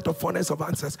covenant of fullness of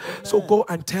answers. Amen. So go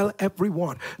and tell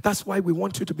everyone. That's why we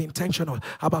want you to be intentional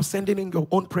about sending in your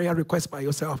own prayer request by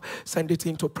yourself. Send it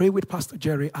in to Pray with Pastor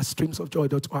Jerry at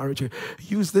streamsofjoy.org.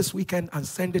 Use this weekend and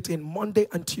send it in. Monday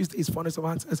and Tuesday is fullness of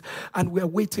answers. And we're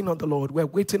waiting on the Lord. We're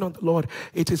waiting on the Lord.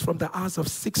 It is from the hours of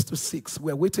 6 to 6.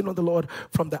 We're waiting on the Lord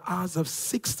from the hours of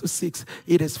 6 to 6.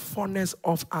 It is fullness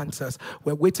of answers.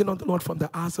 We're waiting on the Lord from the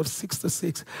hours of 6 to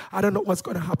 6. I don't know what's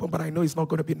going to happen, but I know it's not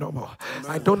going to be normal.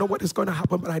 Amen. I don't know what is going to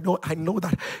happen, but I know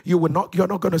that you're not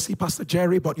going to see Pastor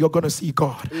Jerry, but you're going to see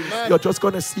God. Amen. You're just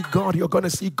going to see God. You're going to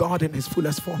see God in his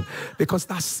fullest form, because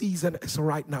that season is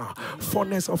right now.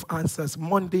 Fullness of answers,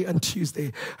 Monday and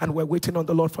Tuesday. And we're waiting on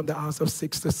the Lord from the hours of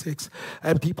 6 to 6.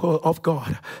 And people of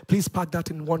God, please pack that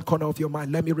in one corner of your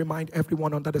mind. Let me remind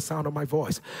everyone under the sound of my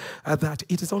voice that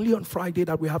it is only on Friday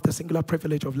that we have the singular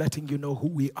privilege of letting you know who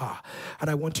we are. And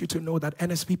I want you to know that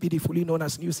Nsppd, fully known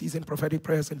as New Season Prophetic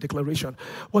Prayers and Declaration,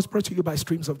 was brought to you by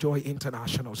Streams of Joy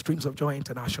International. Streams of Joy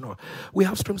International. We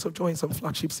have Streams of Joy in some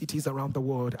flagship cities around the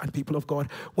world. And people of God,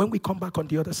 when we come back on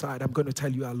the other side, I'm going to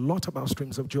tell you a lot about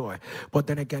Streams of Joy. But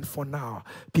then again, for now,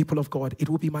 people of God, it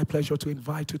will be my pleasure to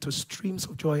invite you to Streams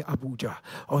of Joy Abuja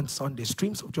on Sunday.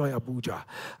 Streams of Joy Abuja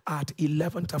at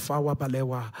 11 Tafawa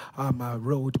Balewa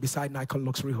Road beside Nikon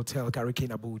Luxury Hotel, Gariki in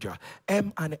Abuja.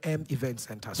 M&M Event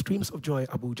Center. Streams of Joy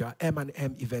Abuja,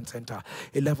 M&M Event Center.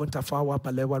 11 Tafawa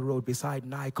Balewa Road beside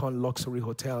Nikon Luxury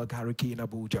Hotel, Gariki in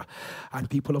Abuja. And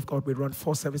people of God, we run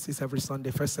 4 services every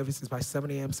Sunday. First service is by 7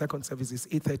 a.m. Second service is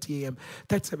 8:30 a.m.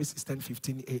 Third service is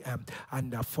 10:15 a.m.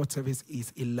 And fourth service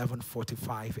is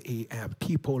 11:45 a.m.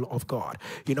 People of God,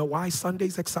 you know why Sunday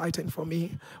is exciting for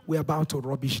me? We're about to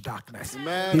rubbish darkness.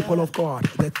 Amen. People of God,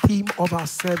 the theme of our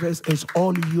service is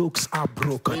all yokes are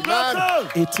broken. Amen.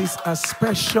 It is a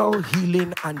special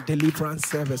healing and deliverance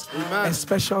service. Amen. A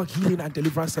special healing and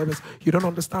deliverance service. You don't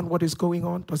understand what is going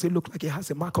on? Does it look like it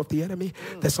has a mark of the enemy?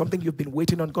 There's something you've been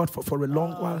waiting on God for a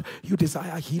long while. You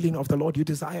desire healing of the Lord. You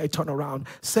desire a turnaround.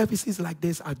 Services like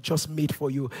this are just made for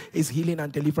you. It's healing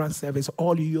and deliverance service.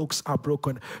 All yokes are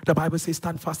broken. The Bible says,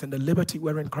 stand fast in the liberty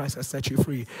wherein Christ has set you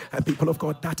free. And people of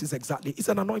God, that is exactly, it's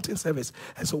an anointing service.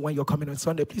 And so when you're coming on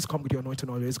Sunday, please come with your anointing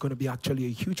oil. It's going to be actually a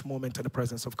huge moment in the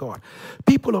presence of God.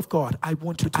 People of God, I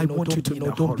want you to know,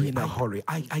 don't be in a hurry.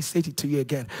 I said it to you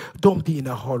again. Don't be in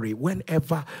a hurry.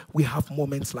 Whenever we have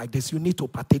moments like this, you need to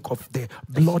partake of the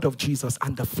blood of Jesus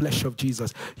and the flesh of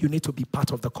Jesus. You need to be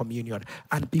part of the communion.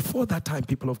 And before that time,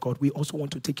 people of God, we also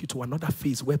want to take you to another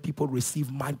phase where people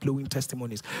receive mind-blowing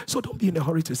testimonies. So don't be in a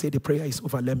hurry to say the prayer is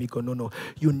over, let me go. No.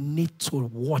 You need to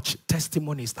watch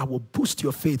testimonies that will boost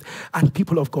your faith. And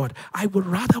people of God, I would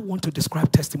rather want to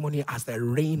describe testimony as the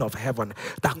rain of heaven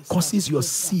that causes your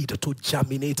seed to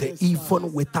germinate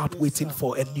even without waiting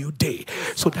for a new day.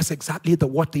 So that's exactly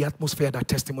what the atmosphere that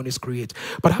testimonies create.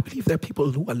 But I believe there are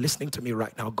people who are listening to me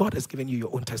right now. God has given you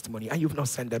your own testimony and you've not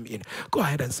sent them in. Go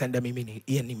ahead and send them in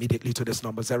immediately to this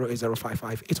number,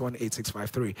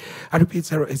 08055-818-653. I repeat,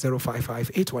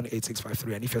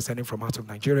 08055-818-653. And if you're sending from out of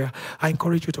Nigeria, I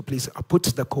encourage you to please put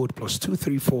the code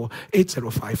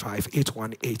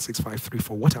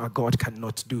 +234-8055-818-653. What our God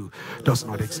cannot do does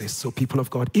not exist. So people of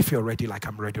God, if you're ready like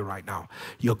I'm ready right now,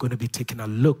 you're going to be taking a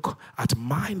look at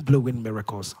mind-blowing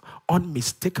miracles,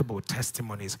 unmistakable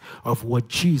testimonies of what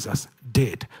Jesus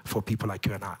did for people like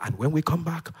you and I. And when we come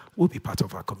back, we'll be part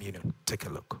of our communion. Take a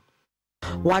look.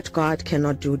 What God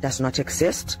cannot do does not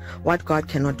exist. What God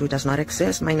cannot do does not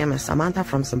exist. My name is Samantha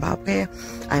from Zimbabwe.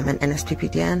 I'm an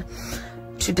Nsppdn.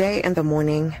 Today in the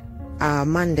morning,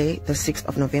 Monday, the 6th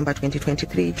of November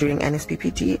 2023, during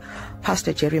Nsppd,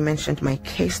 Pastor Jerry mentioned my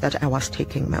case that I was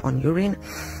taking my own urine.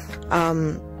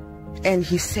 And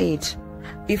he said,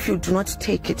 if you do not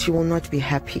take it, you will not be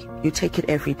happy. You take it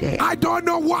every day. I don't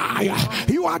know why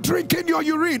you are drinking your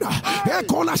urine. Do I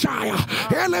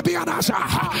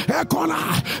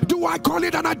call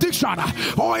it an addiction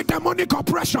or a demonic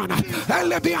oppression?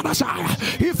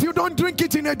 If you don't drink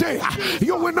it in a day,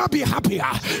 you will not be happy.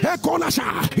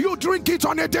 You drink it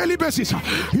on a daily basis.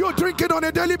 You drink it on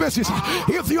a daily basis.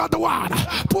 If you are the one,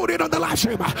 put it on the live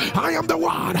stream. I am the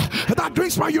one that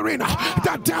drinks my urine.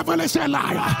 The devil is a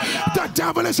liar. The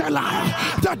devil is a liar.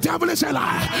 The devil is a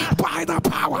liar. By the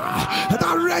power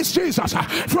that raised Jesus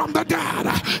from the dead,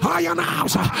 I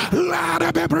announce, let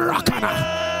it be broken.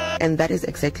 And that is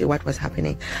exactly what was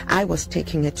happening. I was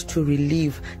taking it to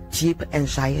relieve deep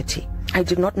anxiety. I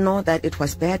did not know that it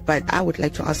was bad, but I would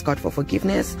like to ask God for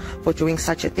forgiveness for doing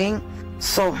such a thing.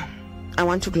 So I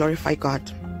want to glorify God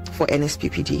for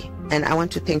Nsppd, and I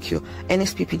want to thank you.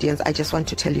 Nsppdians, I just want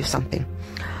to tell you something.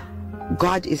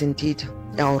 God is indeed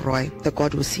El Roy, the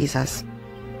God who sees us.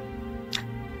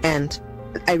 And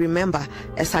I remember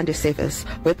a Sunday service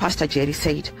where Pastor Jerry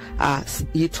said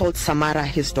he told Samara,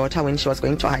 his daughter, when she was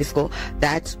going to high school,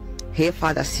 that her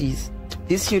father sees.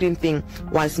 This urine thing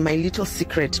was my little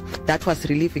secret that was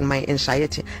relieving my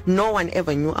anxiety. No one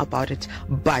ever knew about it,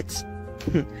 but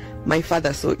my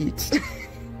father saw it.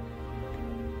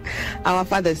 Our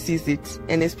Father sees it,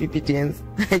 Nsppdians.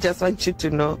 I just want you to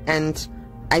know. And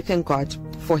I thank God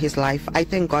for his life. I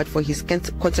thank God for his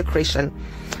consecration.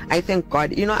 I thank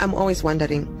God. You know, I'm always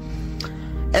wondering,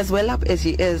 as well up as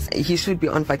he is, he should be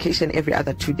on vacation every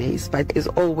other 2 days, but is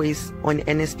always on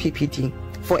Nsppd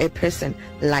for a person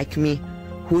like me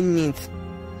who needs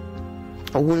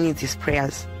his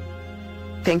prayers.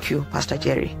 Thank you, Pastor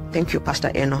Jerry. Thank you,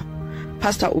 Pastor Eno,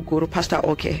 Pastor Uguru, Pastor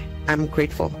Oke. I'm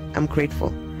grateful. I'm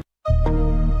grateful.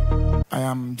 I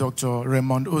am Dr.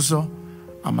 Raymond Uzo.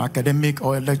 I'm an academic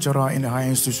or a lecturer in a higher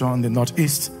institution in the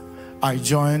Northeast. I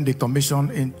joined the commission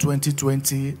in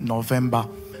 2020, November.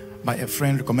 By a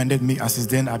friend recommended me. As since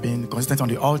then, I've been consistent on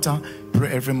the altar,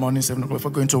 pray every morning, 7 o'clock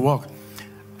before going to work.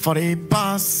 For the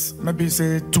past, maybe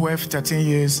say 12, 13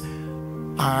 years,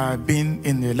 I've been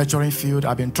in the lecturing field.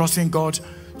 I've been trusting God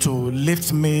to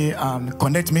lift me and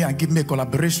connect me and give me a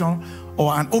collaboration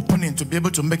or an opening to be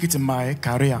able to make it in my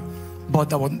career. But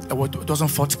that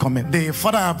wasn't forthcoming. The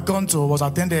further I've gone to was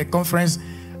attend a conference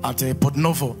at Port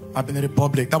Novo, Benin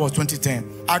Republic. That was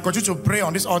 2010. I continue to pray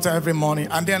on this altar every morning.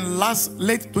 And then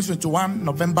late 2021,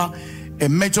 November, a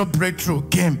major breakthrough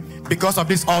came because of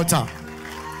this altar.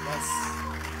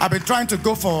 I've been trying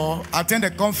to attend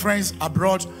a conference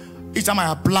abroad. Each time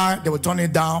I apply, they will turn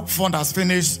it down. Fund has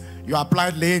finished. You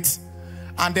applied late.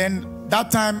 And then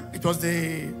that time, it was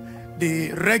the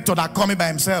rector that called me by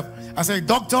himself. I said,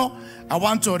 Doctor, I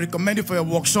want to recommend you for a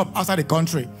workshop outside the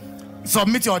country.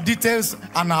 Submit your details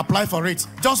and apply for it.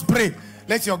 Just pray.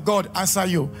 Let your God answer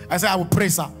you. I said, I will pray,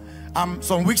 sir.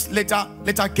 Some weeks later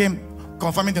came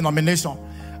confirming the nomination.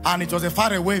 And it was a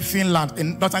faraway Finland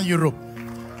in Northern Europe.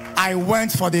 I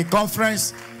went for the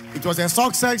conference. It was a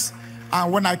success.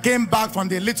 And when I came back from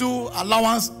the little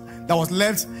allowance that was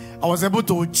left, I was able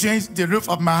to change the roof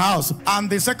of my house. And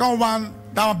the second one,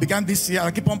 that one began this year.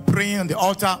 I keep on praying on the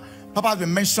altar. Papa has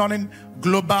been mentioning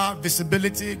global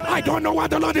visibility. I don't know what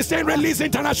the Lord is saying. Release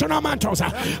international mantles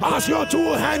as your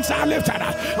two hands are lifted.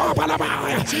 At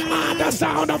the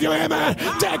sound of your amen,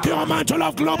 take your mantle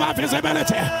of global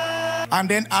visibility. And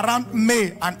then around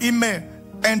May, an email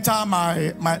enter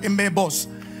my email box.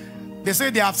 They say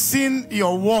they have seen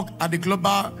your work at the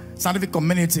global scientific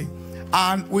community,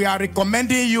 and we are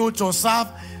recommending you to serve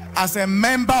as a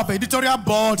member of the editorial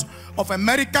board of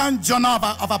American Journal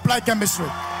of Applied Chemistry.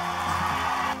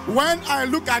 When I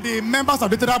look at the members of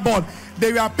the editorial board,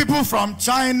 they were people from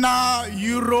China,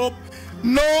 Europe.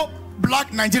 No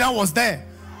black Nigerian was there.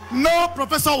 No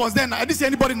professor was there. I didn't see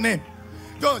anybody's name.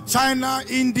 China,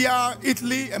 India,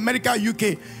 Italy, America,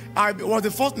 UK. I was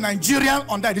the first Nigerian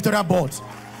on the editorial board.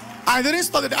 I didn't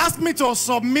start. They asked me to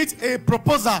submit a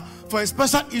proposal for a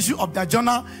special issue of their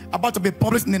journal about to be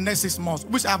published in the next 6 months,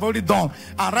 which I've already done.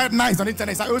 And right now it's on the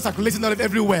internet. It's always circulating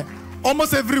everywhere.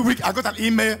 Almost every week I got an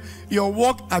email. Your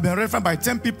work has been referred by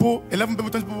 10 people, 11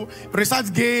 people, 20 people,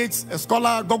 ResearchGate, a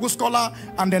scholar, Google Scholar,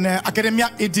 and then Academia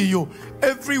EDU.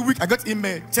 Every week I got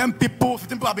email. 10 people,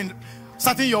 15 people have been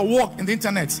starting your work in the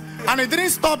internet. And it didn't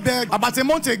stop there. About a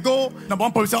month ago, number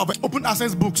one publisher of open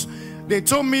access books, they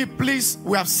told me, please,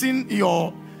 we have seen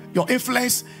your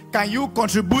influence. Can you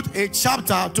contribute a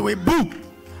chapter to a book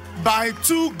by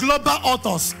 2 global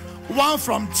authors, one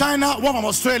from China, one from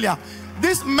Australia?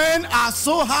 These men are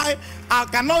so high, I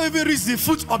cannot even reach the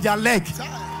foot of their leg.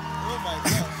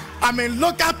 I'm in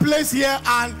local place here,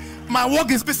 and my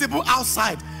work is visible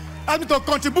outside. I need to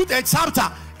contribute a chapter,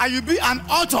 and you'll be an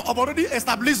author of already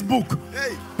established book.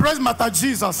 Hey. Praise Master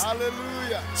Jesus.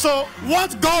 Hallelujah. So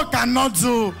what God cannot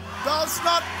do Does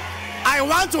not. I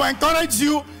want to encourage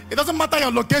you. It doesn't matter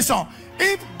your location.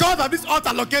 If God at this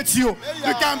altar locates you,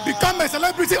 you can become a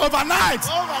celebrity overnight.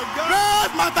 Oh my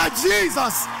God. Praise Master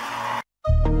Jesus.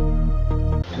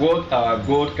 What our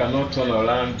God cannot turn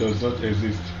around does not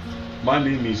exist. My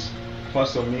name is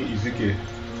Pastor Ezekiel.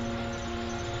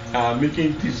 I'm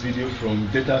making this video from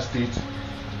Delta State,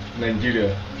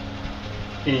 Nigeria.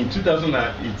 In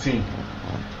 2018,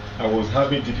 I was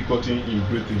having difficulty in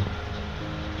breathing.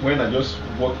 When I just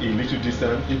walk a little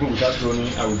distance, even without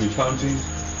running, I will be panting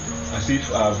as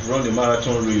if I've run a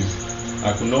marathon race.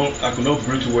 I could not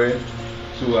breathe well,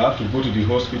 so I had to go to the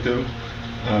hospital,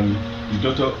 and the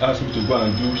doctor asked me to go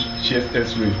and do chest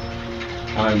X-ray,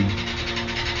 and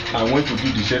I went to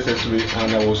do the chest X-ray,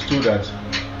 and I was told that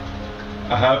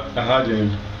I had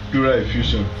a pleural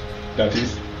effusion, that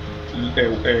is,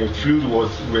 fluid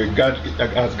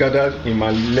has gathered in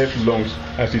my left lungs,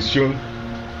 as is shown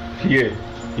here.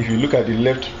 If you look at the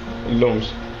left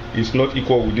lungs, it's not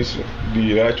equal with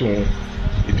the right one.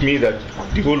 It means that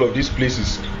the whole of this place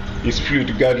is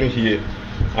fluid gathering here,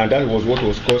 and that was what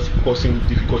was causing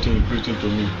difficulty in breathing to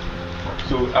me.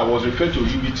 So I was referred to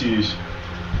UBTH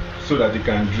so that they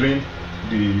can drain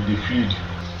the fluid.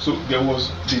 So they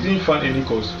didn't find any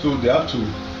cause, so they had to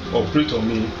operate on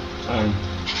me and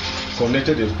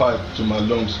connected a pipe to my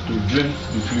lungs to drain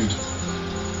the fluid.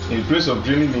 In place of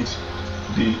draining it,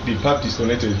 the pipe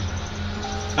disconnected,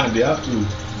 and they have to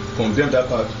condemn that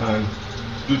pipe and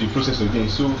do the process again.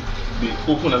 So they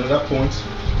open another point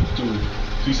to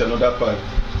fix another pipe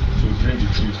to drain the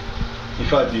fluid. In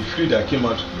fact, the fluid that came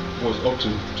out was up to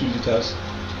 2 liters.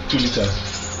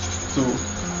 So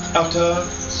after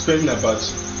spending about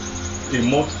a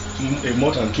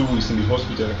month and 2 weeks in the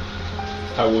hospital,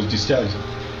 I was discharged,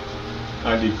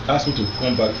 and they asked me to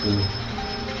come back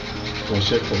for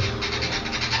checkup.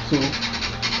 So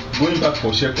going back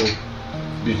for checkup,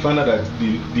 they found out that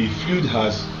the fluid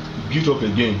has built up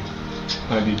again,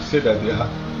 and they said that they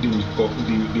will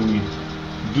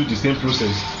do the same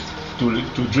process to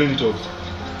drain it up.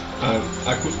 And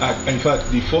in fact,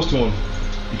 the first one,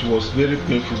 it was very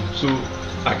painful, so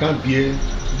I can't bear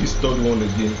this third one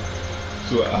again.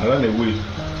 So I ran away,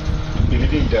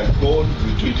 believing that God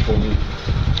will do it for me.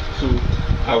 So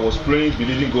I was praying,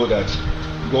 believing God that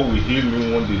God will heal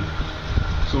me one day.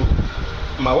 So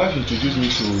my wife introduced me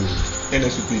to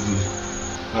Nsppd,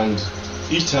 and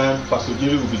each time Pastor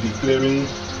Jerry will be declaring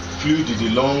fluid in the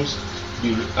lungs,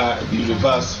 the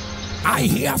reverse. I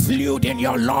hear fluid in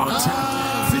your lungs,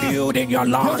 fluid in your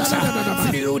lungs,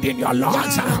 fluid in your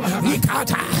lungs.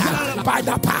 By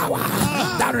the power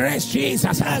that raised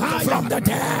Jesus from the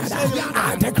dead,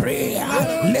 I decree,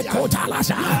 let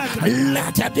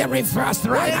it be reversed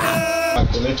right now. I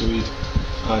connect to it,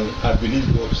 and I believe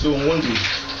God. So one day,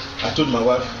 I told my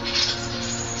wife,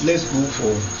 let's go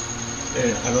for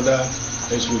another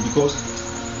X-ray, because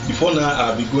before now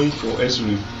I'll be going for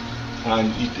X-ray,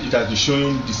 and it has been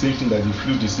showing the same thing, that the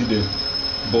fluid is still there.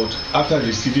 But after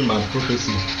receiving my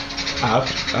prophecy, I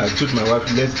told my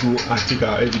wife, let's go and take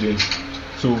our evidence.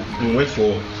 So we went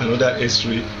for another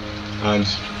X-ray, and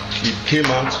it came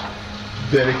out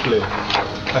very clear.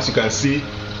 As you can see,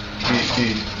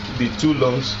 the two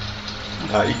lungs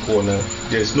are equal now.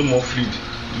 There is no more fluid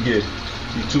here.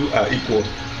 The two are equal,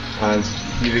 and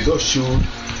the result showed.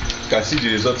 You can see the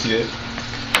result here.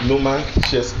 Normal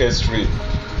chest X-ray.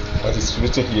 That is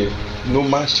written here.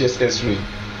 Normal chest X-ray.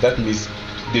 That means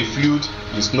the fluid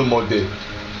is no more there.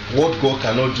 What God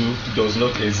cannot do does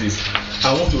not exist.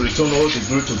 I want to return all the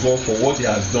glory to God for what He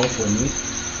has done for me.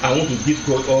 I want to give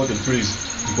God all the praise,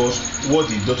 because what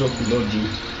the doctor could not do,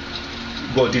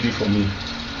 God did it for me.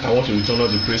 I want to return all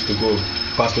the praise to God.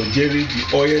 Pastor Jerry, the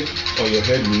oil on your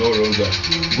head will not run dry.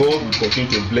 God will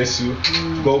continue to bless you.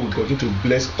 God will continue to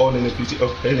bless all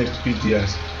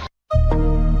NSPDers.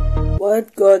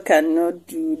 What God cannot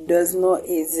do does not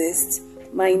exist.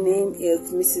 My name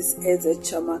is Mrs. Eze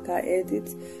Chamaka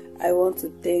Edith. I want to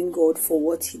thank God for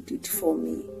what He did for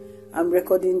me. I'm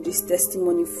recording this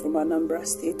testimony from Anambra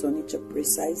State, Onitsha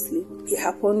precisely. It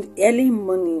happened early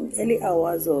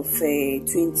hours of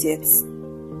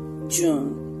 20th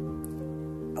June.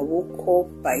 I woke up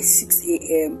by 6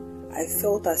 a.m. I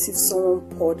felt as if someone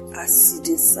poured acid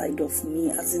inside of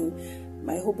me, as in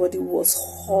my whole body was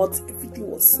hot. Everything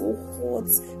was so hot,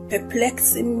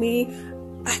 perplexing me.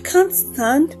 I can't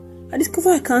stand. I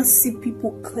discover I can't see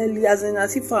people clearly, as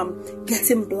if I'm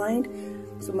getting blind.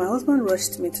 So my husband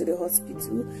rushed me to the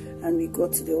hospital, and we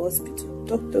got to the hospital.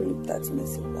 Doctor looked at me and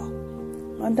said, wow,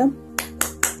 madam,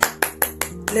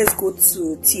 let's go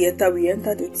to theater. We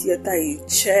entered the theater. He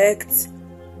checked.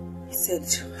 He said,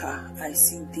 I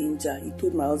see danger. He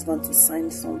told my husband to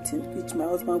sign something, which my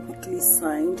husband quickly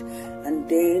signed. And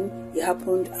then it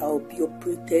happened, I'll be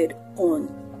operated on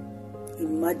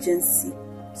emergency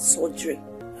surgery.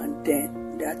 And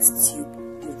then that tube,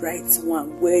 the right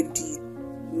one where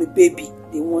the baby,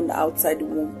 the one outside the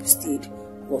womb stayed,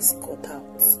 was cut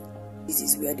out. This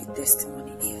is where the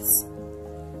testimony is.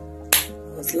 I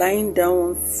was lying down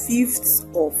on 5th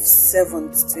of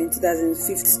 7th,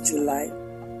 5th July.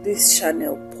 This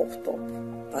channel popped up,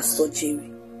 Pastor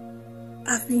Jerry.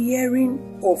 I've been hearing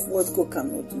of what God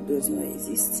cannot do does not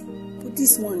exist. But But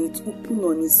this one, it opened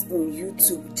on its own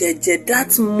YouTube.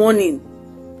 That morning,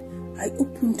 I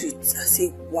opened it. I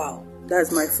said, wow,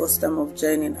 that's my first time of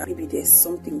joining. Maybe there's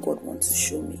something God wants to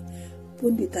show me.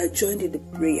 Opened it, I joined in the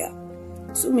prayer.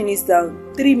 2 minutes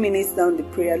down, 3 minutes down the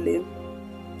prayer lane,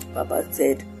 Papa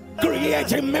said,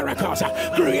 creating miracles,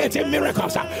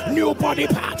 new body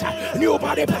part, new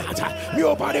body part,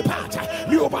 new body part,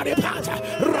 new body part,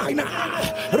 right now.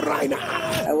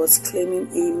 I was claiming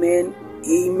amen,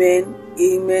 amen,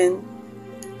 amen.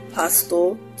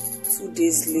 Pastor, 2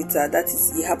 days later, that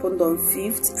is, it happened on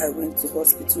 5th, I went to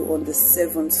hospital on the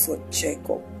 7th for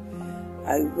checkup.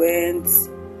 I went,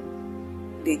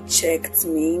 they checked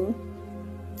me,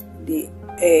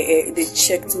 they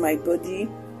checked my body.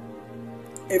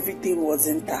 Everything was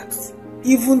intact.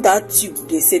 Even that tube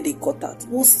they said they cut out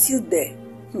was still there.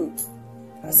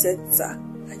 I said, sir,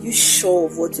 are you sure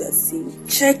of what you are saying?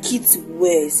 Check it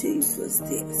where. He said it was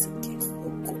there. I said, okay,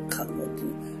 what God cannot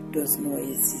do does not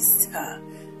exist.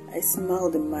 I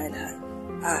smiled in my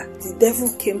eye. The devil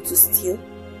came to steal,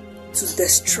 to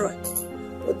destroy.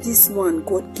 But this one,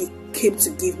 God came to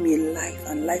give me life,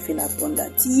 and life in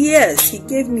abundance. Yes, he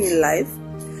gave me life.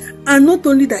 And not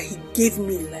only that, he gave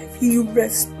me life, he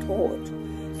restored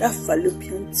that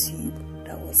fallopian tube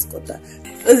that was cut out.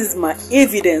 This is my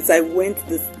evidence. I went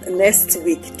the next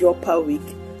week, the upper week,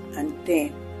 and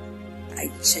then I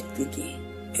checked again.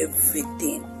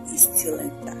 Everything is still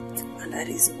intact. And that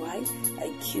is why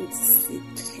I came to say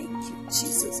thank you,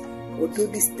 Jesus. Although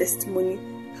this testimony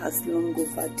has long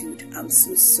overdue, I'm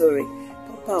so sorry.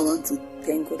 Papa, I want to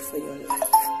thank God for your life.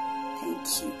 Thank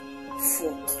you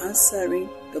for answering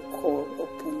the call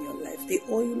upon your life. The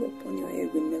oil upon your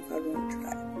head will never run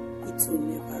dry. It will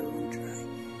never run dry.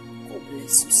 God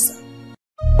bless you, sir.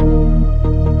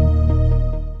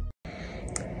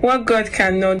 What God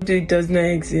cannot do does not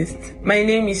exist. My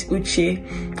name is Uche.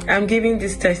 I'm giving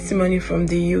this testimony from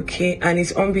the UK, and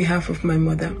it's on behalf of my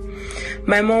mother.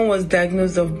 My mom was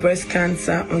diagnosed of breast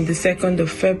cancer on the 2nd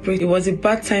of February. It was a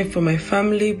bad time for my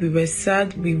family. We were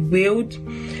sad, we wailed,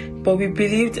 but we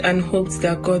believed and hoped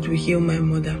that God will heal my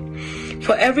mother.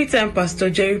 For every time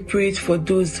Pastor Jerry prayed for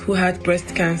those who had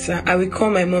breast cancer, I will call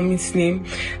my mommy's name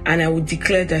and I would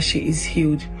declare that she is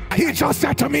healed. He just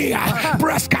said to me,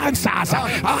 breast cancers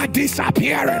are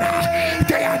disappearing.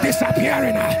 They are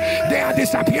disappearing. They are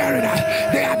disappearing.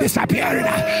 They are disappearing.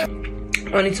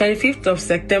 On the 25th of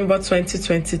September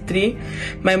 2023,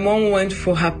 my mom went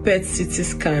for her PET CT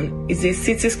scan. It's a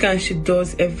CT scan she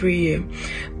does every year.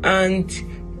 And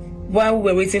while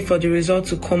we were waiting for the result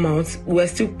to come out, we were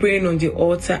still praying on the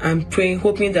altar and praying,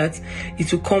 hoping that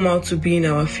it will come out to be in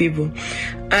our favor.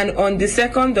 And on the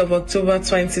 2nd of October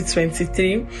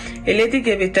 2023, a lady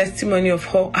gave a testimony of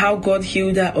how God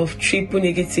healed her of triple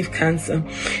negative cancer.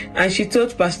 And she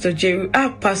told Pastor Jerry,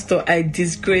 Pastor, I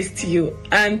disgraced you.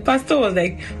 And Pastor was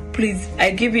like, please,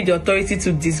 I give you the authority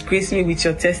to disgrace me with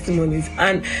your testimonies.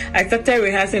 And I started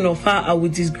rehearsing of how I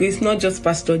would disgrace not just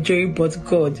Pastor Jerry, but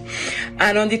God.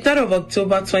 And on the 3rd of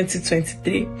October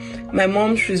 2023, my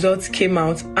mom's results came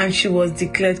out and she was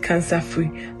declared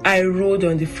cancer-free. I rolled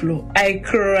on the floor. I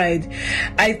cried.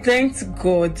 I thanked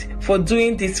God for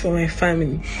doing this for my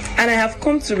family. And I have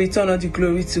come to return all the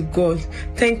glory to God,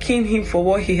 thanking Him for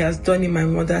what He has done in my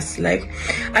mother's life.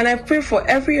 And I pray for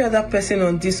every other person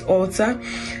on this altar,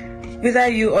 whether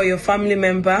you or your family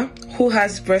member who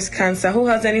has breast cancer, who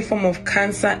has any form of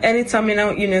cancer, any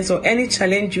terminal illness, or any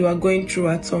challenge you are going through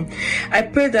at home. I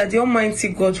pray that the Almighty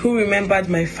God who remembered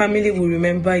my family will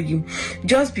remember you.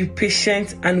 Just be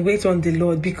patient and wait on the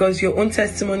Lord, because your own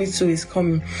testimony too is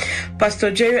coming. Pastor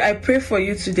Jerry, I pray for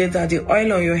you today that the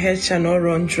oil on your head shall not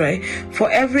run dry. For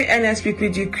every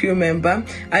Nsppd crew member,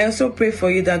 I also pray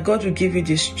for you that God will give you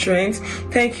the strength.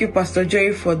 Thank you, Pastor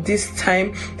Jerry, for this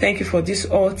time. Thank you for this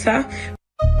altar.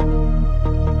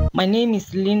 My name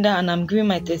is Linda and I'm giving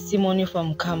my testimony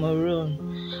from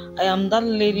Cameroon. I am that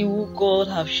lady who God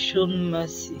have shown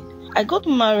mercy. I got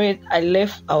married, I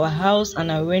left our house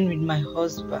and I went with my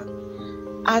husband.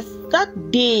 As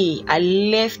that day I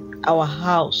left our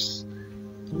house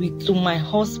to my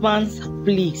husband's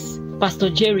place, Pastor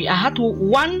Jerry, I had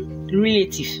one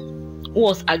relative who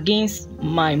was against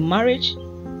my marriage.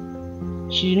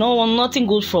 She did not want nothing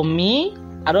good from me.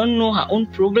 I don't know her own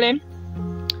problem.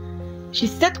 She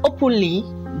said openly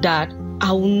that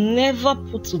I will never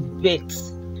put to bed.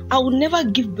 I will never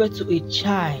give birth to a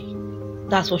child.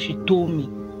 That's what she told me.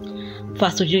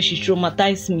 Pastor J, she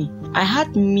traumatized me. I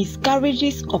had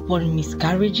miscarriages upon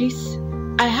miscarriages.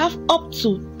 I have up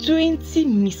to 20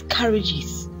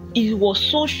 miscarriages. It was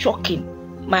so shocking.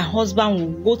 My husband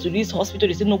will go to this hospital.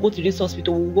 They say, no, go to this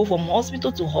hospital. We'll go from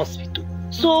hospital to hospital.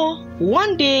 So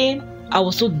one day, I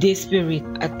was so desperate.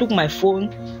 I took my phone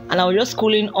and I was just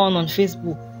scrolling on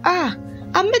Facebook.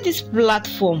 I met this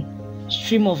platform,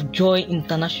 Stream of Joy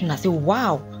International. I said,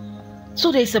 wow.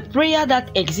 So there's a prayer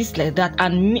that exists like that,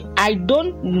 and me, I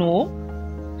don't know.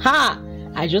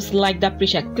 I just like that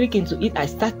prayer. I click into it. I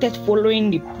started following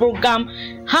the program.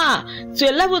 To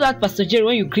a level that Pastor Jerry,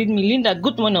 when you greet me, Linda,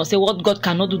 good morning, I'll say, what God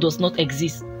cannot do does not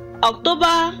exist.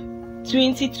 October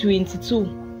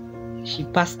 2022, she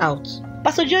passed out.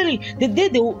 Pastor Jerry, the day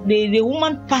the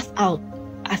woman passed out,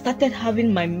 I started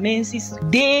having my menses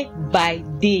day by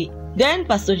day. Then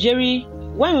Pastor Jerry,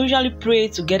 when we usually pray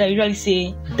together, I usually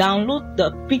say, download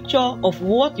the picture of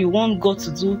what you want God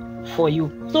to do for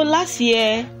you. So last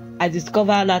year, I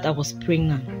discovered that I was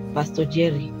pregnant, Pastor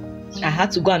Jerry. I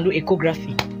had to go and do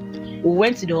echography. We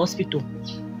went to the hospital.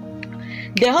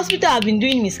 The hospital have been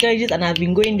doing miscarriages and I've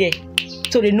been going there.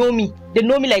 So they know me. They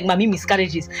know me like Mommy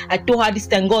Miscarriages. I told her this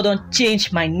time, God don't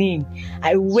change my name.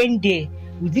 I went there.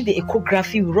 We did the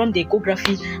echography. We run the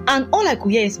echography. And all I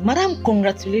could hear is, Madam,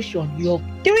 congratulations. You're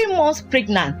 3 months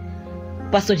pregnant.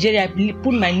 Pastor Jerry, I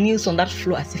put my knees on that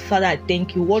floor. I said, Father, I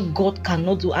thank you. What God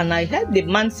cannot do. And I heard the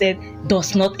man said,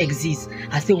 does not exist.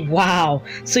 I said, wow.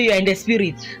 So you're in the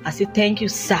spirit. I said, thank you,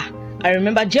 sir. I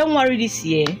remember January this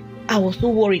year, I was so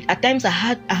worried. At times I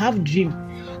have dream.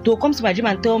 They'll come to my dream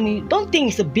and tell me, don't think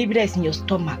it's a baby that is in your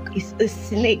stomach. It's a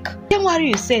snake. January,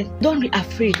 you said, don't be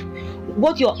afraid.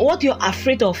 What you're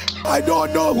afraid of. I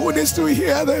don't know who needs to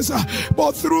hear this,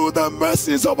 but through the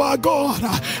mercies of our God,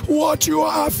 what you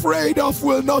are afraid of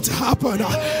will not happen.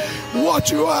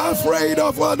 What you are afraid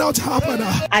of will not happen.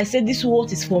 I said, this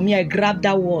word is for me. I grabbed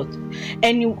that word.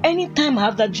 And anytime I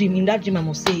have that dream, in that dream I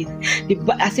must say it.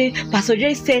 I said, Pastor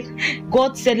Jerry said,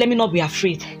 God said, let me not be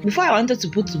afraid. Before I wanted to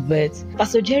put to bed,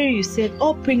 Pastor Jerry, you said,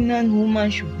 all pregnant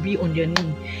women should be on their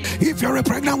knee. If you're a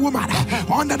pregnant woman,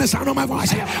 under the sound of my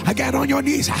voice, get on your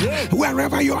knees,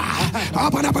 wherever you are.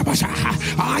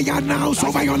 I announce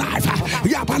over your life,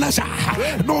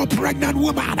 no pregnant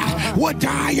woman will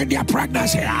die in their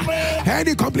pregnancy.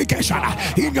 Any complication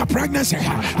in your pregnancy,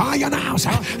 I announce,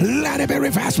 let it be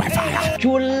reversed by fire.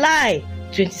 July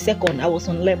 22nd, I was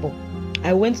on labor.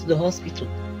 I went to the hospital.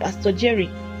 Pastor Jerry,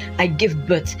 I gave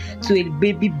birth to a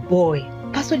baby boy.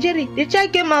 Pastor Jerry, the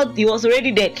child came out, he was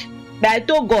already dead. But I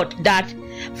told God that,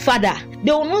 Father,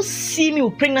 they will not see me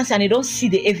with pregnancy and they don't see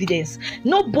the evidence.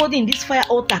 Nobody in this fire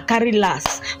altar carry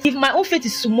last. If my own faith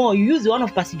is small, you use the one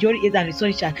of Pastor Jerry and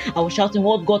research, I was shouting,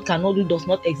 what God cannot do does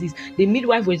not exist. The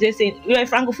midwife was just saying, you're a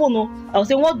francophone, no? I was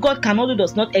saying, what God cannot do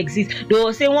does not exist. They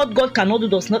were saying, what God cannot do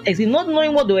does not exist, not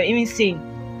knowing what they were even saying.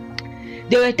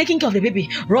 They were taking care of the baby,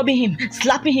 rubbing him,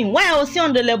 slapping him. While I was sitting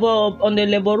on the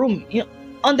labor room,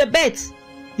 on the bed.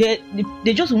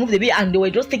 They just removed the baby and they were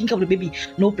just taking care of the baby.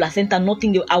 No placenta,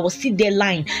 nothing. I was sitting there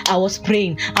lying. I was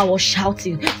praying. I was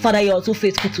shouting, Father, you are too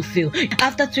faithful to fail.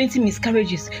 After 20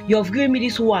 miscarriages, you have given me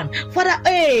this one. Father,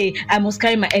 hey, I must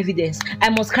carry my evidence. I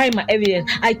must carry my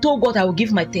evidence. I told God I will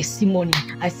give my testimony.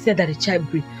 I said that the child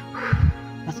breathed.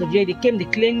 Pastor Jerry, they came, they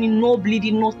cleaned me, no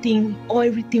bleeding, nothing.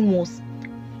 Everything was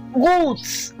good,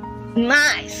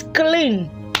 nice, clean.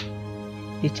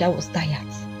 The child was tired.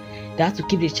 They had to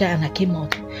keep the child and I came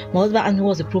out. My husband and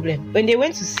was the problem. When they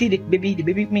went to see the baby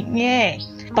made, yeah.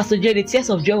 Pastor Jerry, the tears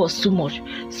of joy was too much.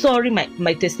 Sorry,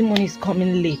 my testimony is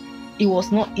coming late. It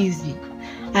was not easy.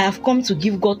 I have come to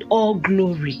give God all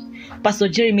glory. Pastor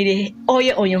Jerry, may the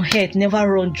oil on your head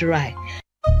never run dry.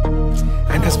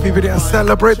 And as people there,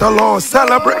 celebrate the Lord,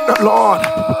 celebrate the Lord.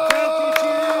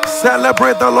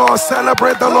 Celebrate the Lord,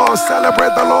 celebrate the Lord,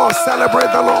 celebrate the Lord,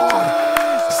 celebrate the Lord.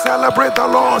 Celebrate the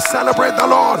Lord, celebrate the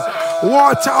Lord.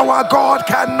 What our God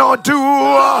cannot do,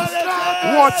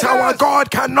 what our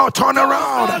God cannot turn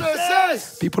around.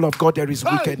 People of God, there is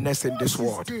wickedness in this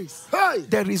world.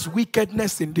 There is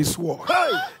wickedness in this world.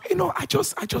 I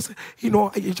just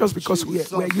because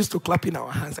we're used to clapping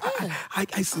our hands,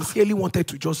 I sincerely wanted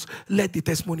to just let the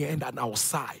testimony end and I'll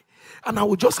sigh. And I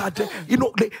will just add,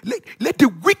 let the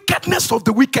wickedness of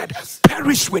the wicked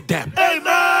perish with them.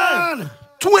 Amen.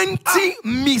 20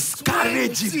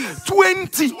 miscarriages.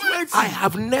 20. I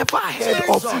have never heard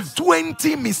of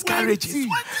 20 miscarriages.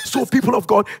 So people of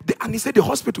God, and he said the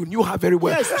hospital knew her very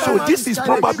well. So this is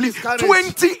probably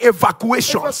 20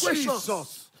 evacuations.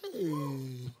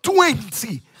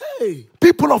 20.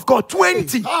 People of God,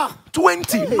 20.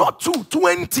 20, not 2,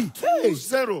 20.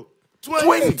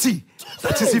 20.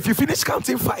 That is, if you finish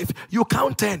counting 5, you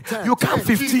count 10, you count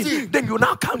 15, then you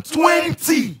now count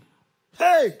 20.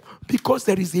 Because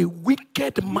there is a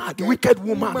wicked man, wicked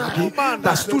woman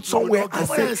that stood somewhere and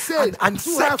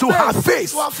said to her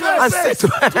face, and said to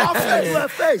her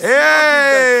face,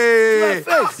 hey,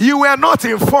 You were not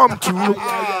informed too.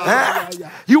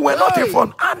 You were not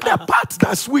informed. And the part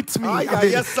that sweets me,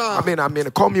 I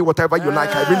mean, call me whatever you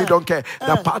like. I really don't care.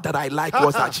 The part that I like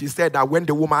was that she said that when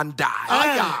the woman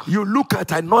died, you look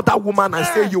at another woman and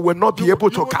say you will not be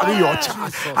able to carry your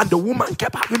child. And the woman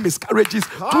kept having miscarriages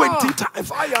 20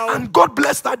 times. And God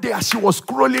bless that day as she was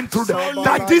scrolling through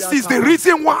that this is the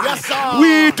reason why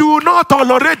we do not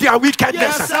tolerate their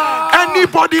wickedness.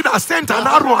 Anybody that sent an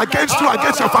arrow against you,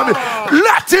 against your family,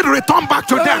 let it return back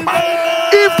to them.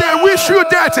 If they wish you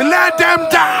death, let them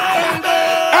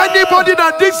die. Anybody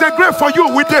that digs a grave for you,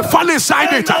 will they fall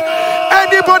inside it?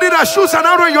 Anybody that shoots an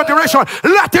arrow in your direction,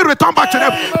 let it return back to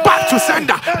them. Back to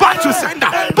sender, back to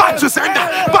sender, back to sender,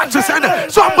 back to sender.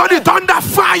 Somebody thunder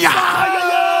fire.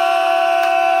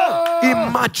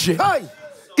 Imagine.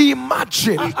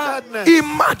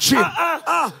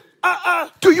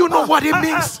 Do you know what it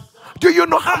means? Do you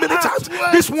know how many times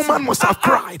this woman must have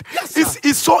cried?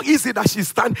 It's so easy that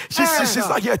she's like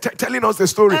here telling us the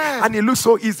story, and it looks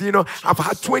so easy. You know, I've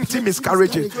had 20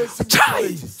 miscarriages.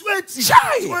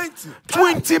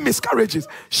 20 miscarriages.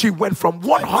 She went from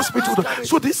one hospital to,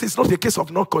 so this is not a case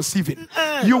of not conceiving.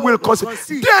 You will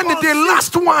conceive. Then the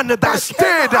last one that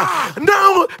stayed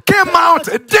now came out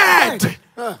dead.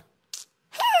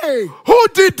 Who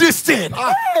did this thing?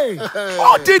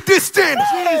 Who did this thing?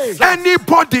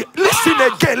 Anybody? Listen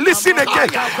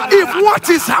again. If what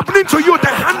is happening to you, the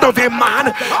hand of a man,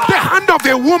 the hand of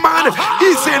a woman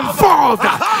is involved,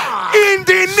 in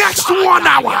the next 1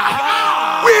 hour,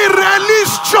 we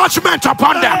release judgment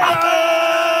upon them.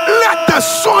 Let the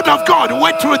sword of God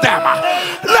went through them.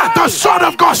 Let the sword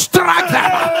of God strike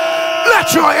them.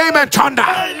 Let your amen thunder.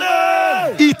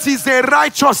 It is a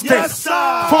righteous thing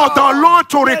for the Lord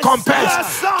to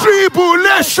recompense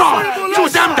tribulation to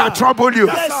them that trouble you.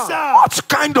 What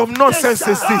kind of nonsense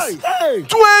is this?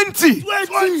 20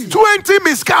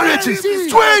 miscarriages.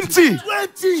 20.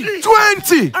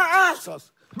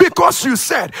 Because you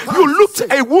said, you looked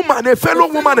at a woman, a fellow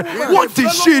woman, what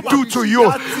did she do to you?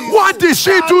 What did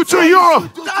she do to you?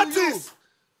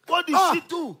 What did she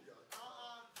do?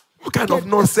 What kind of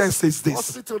nonsense is this?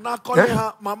 Hospital now calling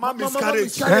her mama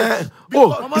miscarriage.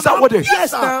 Oh, is that what they?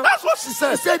 Yes, that's what she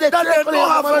said. She said they know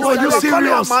her. Are you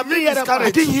serious? I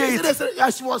didn't hear it.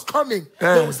 As she was coming,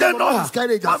 they know her.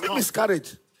 Mommy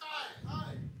miscarriage.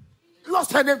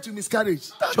 Lost her name to miscarriage.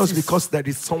 Just because there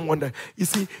is someone that you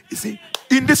see,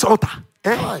 in this altar.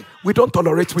 We don't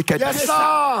tolerate wickedness.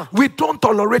 We don't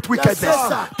tolerate wickedness.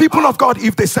 People of God,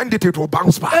 if they send it, it will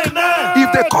bounce back.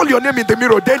 If they call your name in the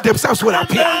mirror, they themselves will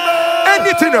appear.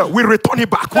 Anything, we return it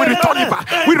back. We return it back.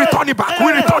 We return it back.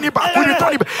 We return it back. We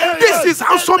return it back. This is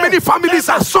how so many families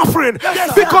are suffering,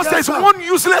 because there's one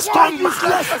useless tongue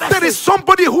man. There is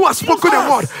somebody who has spoken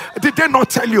a word. Did they not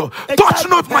tell you? Touch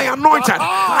not my anointed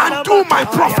and do my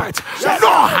prophet no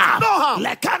harm.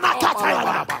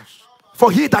 For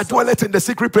he that dwelleth in the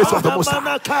secret place of the Most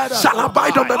High shall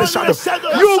abide under the shadow.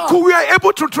 You were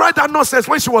able to try that nonsense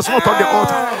when she was not on the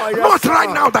altar. Not right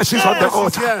now that she's on the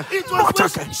altar. Not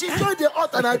again. She joined the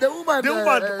altar and the woman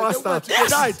pastor.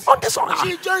 Yes, on this altar.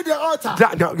 She joined the altar.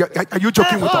 Are you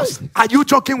joking with us? Are you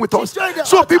joking with us?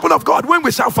 So people of God, when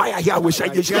we shall fire here, we shall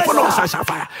follow us and shall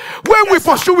fire. When we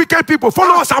pursue wicked people,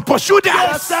 follow us and pursue them.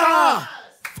 Yes, sir.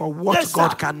 For what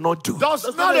God cannot do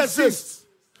does not exist.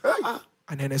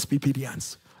 And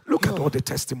Nsppdians. Look at all the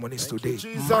testimonies today.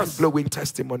 Mind-blowing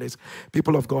testimonies.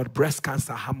 People of God, breast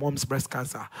cancer, her mom's breast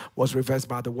cancer was reversed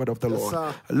by the word of the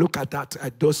Lord. Look at that,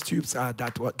 those tubes,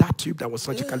 that tube that was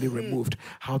surgically removed,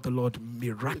 how the Lord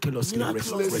miraculously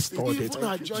restored it. Even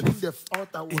her joining the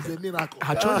altar was a miracle.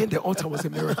 Her joining the altar was a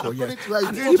miracle, yeah.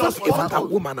 And even that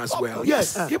woman as well.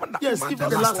 Yes, even that woman, the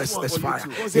last fire.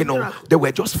 You know, they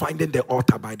were just finding the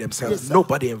altar by themselves.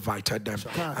 Nobody invited them.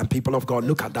 And people of God,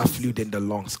 look at that fluid in the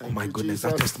lungs. Oh my goodness,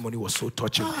 that testimony was so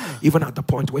touching. Even at the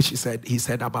point where he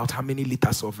said about how many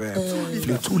liters of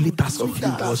fluid, 2 liters of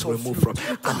fluid was removed from.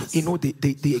 And you know,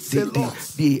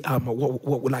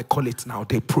 what will I call it now?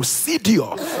 The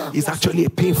procedure is actually a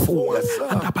painful one.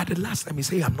 And by the last time he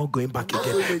said, I'm not going back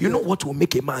again. You know what will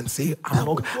make a man say, I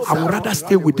would rather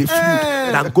stay with the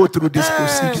fluid than go through this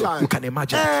procedure. You can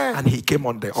imagine. And he came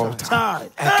on the altar.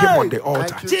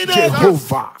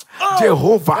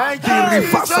 Jehovah, the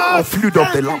reversal of fluid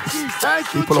of the lungs.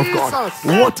 People of God,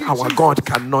 what our God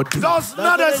cannot do does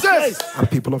not exist. And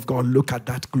people of God, look at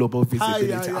that global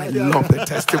visibility. I love the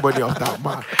testimony of that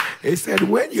man. He said,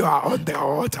 when you are on the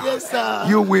altar,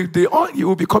 you will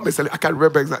become a celebrity. I can't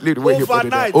remember exactly the way he put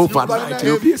it there. Overnight.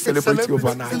 You'll be a celebrity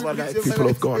overnight. People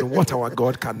of God, what our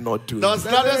God cannot do does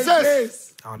not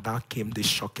exist. And that came the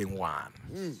shocking one.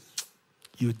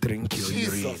 You drink your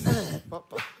urine.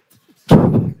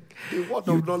 The word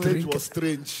of knowledge was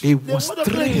strange. It was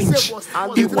strange.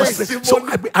 It was so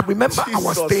I remember I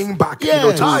was staying back,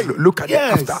 to look at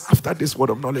it after this word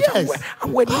of knowledge. And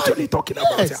we're literally talking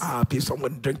about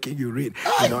someone drinking urine,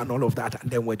 and all of that. And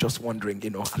then we're just wondering,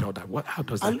 and all that. How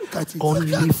does that? Look at it.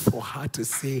 Only for her to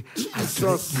say,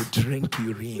 you drink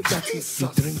urine. You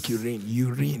drink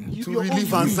urine. To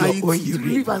relieve anxiety.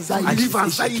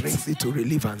 She drinks it to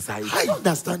relieve anxiety. I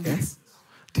understand this.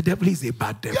 The devil is a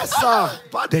bad devil. Yes, sir.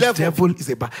 The devil is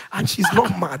a bad, and she's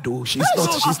not mad though. She's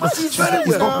not mental.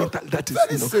 That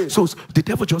is, so the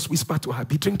devil just whispered to her,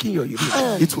 "Be drinking your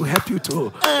urine. It will help you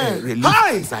to relieve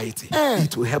anxiety.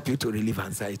 It will help you to relieve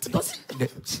anxiety."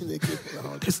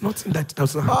 There's nothing that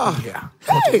does not happen here.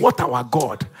 But what our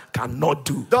God cannot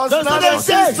do does not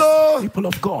exist. People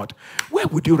of God, where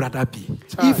would you rather be?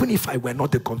 Even if I were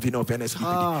not the convener of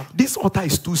Nsppd, this altar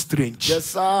is too strange. Yes,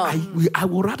 sir. I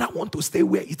would rather want to stay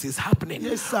where it is happening,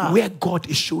 where God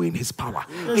is showing his power.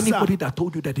 Anybody that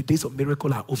told you that the days of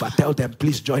miracle are over, tell them,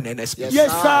 please join Nsppd.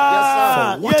 Yes,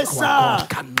 sir. For what our God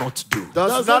cannot do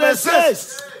does not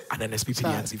exist. And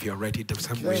Nsppdians, if you're ready, the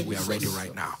same way we are ready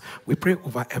right now. We pray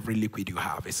over every liquid you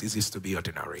have. It ceases to be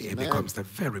ordinary. It becomes the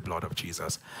very blood of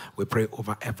Jesus. We pray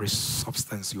over every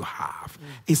substance you have.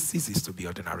 It ceases to be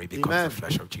ordinary. It becomes the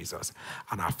flesh of Jesus.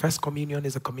 And our first communion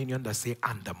is a communion that says,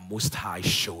 and the Most High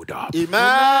showed up. Amen.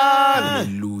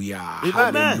 Hallelujah.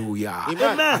 Amen. Hallelujah.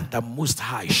 Amen. And the Most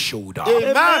High showed up.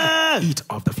 Amen. Eat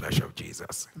of the flesh of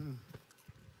Jesus.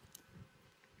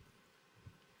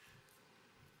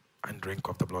 And drink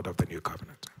of the blood of the new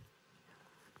covenant.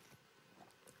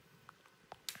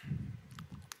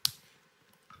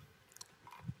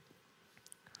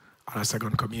 And our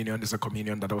second communion is a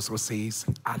communion that also says,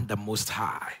 and the Most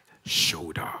High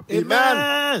showed up.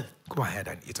 Amen. Go ahead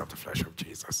and eat of the flesh of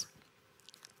Jesus.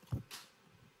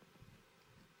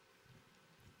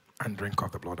 And drink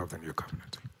of the blood of the new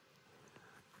covenant.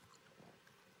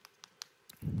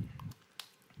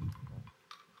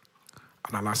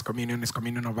 And our last communion is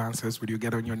communion of answers. Will you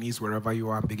get on your knees wherever you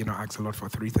are and begin to ask the Lord for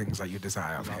three things that you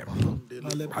desire of Him? I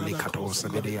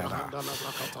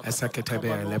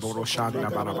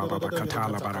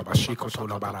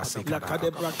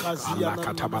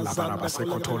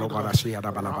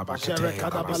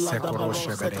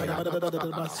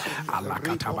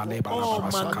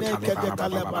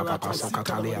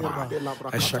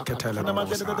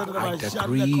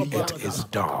decree it is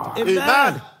done.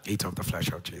 Amen. Eat of the flesh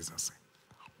of Jesus.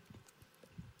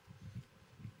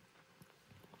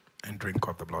 And drink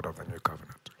of the blood of the new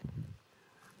covenant.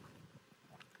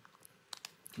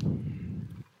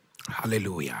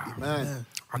 Hallelujah. Amen.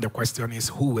 And the question is,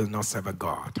 who will not serve a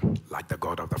God like the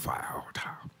God of the fire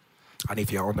altar? And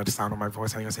if you're under the sound of my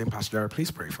voice and you're saying, Pastor Jerry,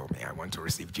 please pray for me. I want to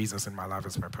receive Jesus in my life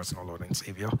as my personal Lord and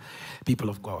Savior. People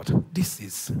of God, this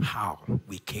is how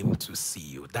we came to see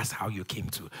you. That's how you came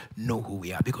to know who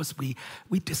we are. Because we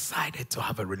decided to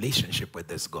have a relationship with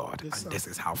this God. Yes, and this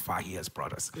is how far He has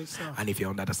brought us. Yes, and if you're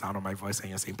under the sound of my voice and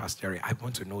you're saying, Pastor Jerry, I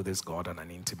want to know this God on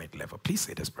an intimate level. Please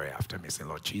say this prayer after me. Say,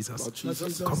 Lord Jesus,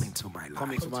 come into my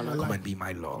life. Come and be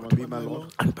my Lord.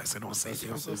 And personal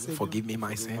Savior. Forgive me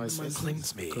my sins.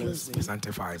 Cleanse me.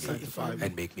 Sanctify me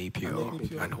and make me pure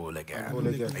and whole again.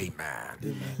 Amen.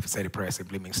 If you say the prayer,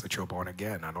 simply means that you're born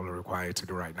again, and all you require to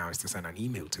do right now is to send an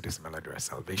email to this email address,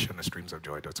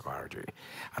 salvation@streamsofjoy.org.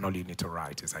 And all you need to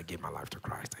write is, I gave my life to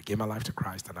Christ. I gave my life to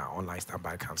Christ, and our online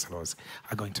standby counselors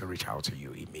are going to reach out to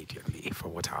you immediately. For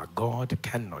what our God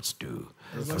cannot do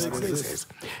does not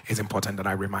exist. It's important that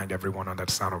I remind everyone under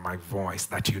the sound of my voice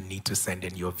that you need to send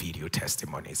in your video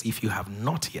testimonies. If you have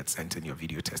not yet sent in your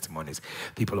video testimonies,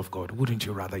 people of God, wouldn't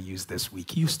you rather use this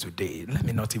week? Use today. Let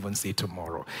me not even say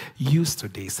tomorrow. Use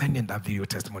today. Send in that video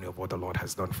testimony of what the Lord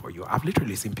has done for you. I've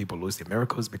literally seen people lose their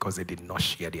miracles because they did not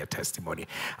share their testimony.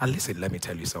 And listen, let me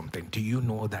tell you something. Do you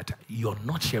know that you're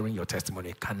not sharing your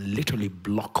testimony can literally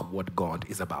block what God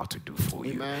is about to do for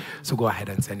you? Amen. So go ahead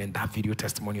and send in that video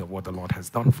testimony of what the Lord has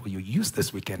done for you. Use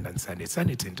this weekend and send it. Send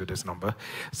it into this number,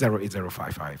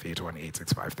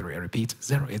 08055818653. I repeat,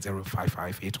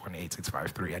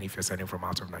 08055818653. And if you're sending from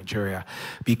out of Nigeria,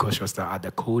 be cautious to add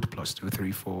the code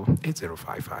 +234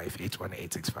 8055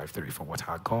 818653. For what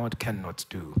our God cannot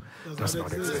do does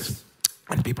not exist.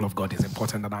 And people of God, it's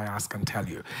important that I ask and tell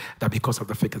you that because of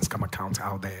the fake and scam accounts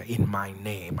out there in my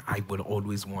name, I will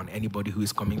always warn anybody who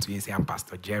is coming to you and say, I'm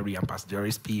Pastor Jerry, I'm Pastor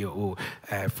Jerry's PO,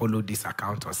 follow this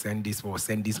account or send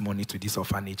this money to this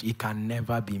orphanage. It can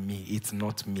never be me. It's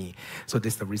not me. So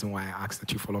this is the reason why I ask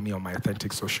that you follow me on my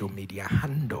authentic social media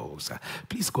handles.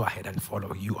 Please go ahead and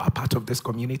follow. You are part of this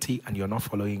community and you're not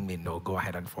following me. No, go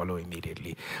ahead and follow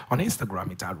immediately. On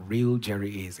Instagram, it's at Real Jerry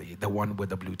Easy, the one with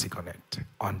the blue tick on it.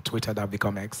 On Twitter, that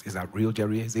become X, is at Real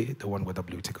Jerry Easy, the one with the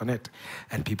blue tick on it.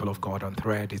 And people of God on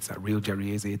Thread, it's at Real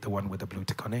Jerry Easy, the one with the blue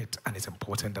tick on it. And it's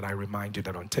important that I remind you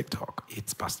that on TikTok,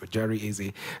 it's Pastor Jerry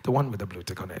Easy, the one with the blue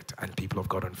tick on it. And people of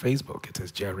God on Facebook, it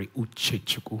is Jerry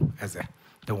Uchichuku Eze,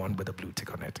 the one with the blue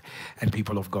tick on it. And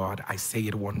people of God, I say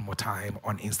it one more time.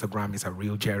 On Instagram, it's a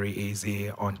Real Jerry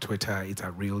Easy. On Twitter, it's a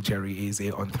Real Jerry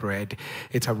Easy. On Thread,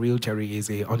 it's a Real Jerry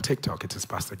Easy. On TikTok, it is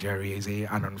Pastor Jerry Easy.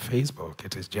 And on Facebook,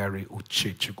 it is Jerry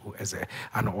Uchichuku Eze.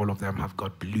 And all of them have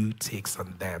got blue ticks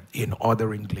on them. In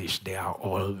other English, they are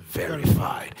all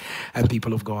verified. And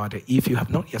people of God, if you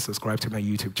have not yet subscribed to my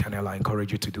YouTube channel, I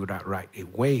encourage you to do that right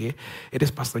away. It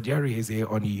is Pastor Jerry Easy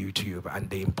on YouTube. And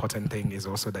the important thing is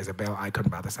also there's a bell icon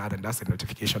by the side, and that's the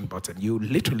notification button. You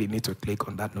literally need to click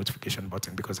on that notification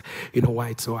button because you know why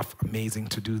it's so amazing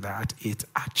to do that? It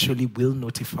actually will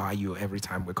notify you every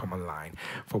time we come online.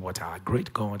 For what our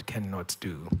great God cannot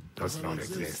do does not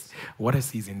exist. What a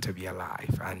season to be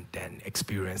alive and then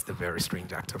experience the very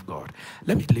strange act of God.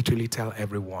 Let me literally tell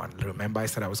everyone. Remember I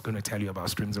said I was going to tell you about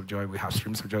Streams of Joy. We have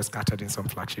Streams of Joy scattered in some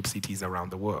flagship cities around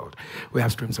the world. We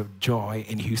have Streams of Joy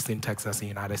in Houston, Texas, in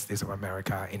the United States of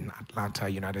America, in Atlanta,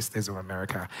 United States of America,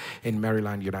 in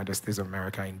Maryland, United States of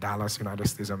America, in Dallas, United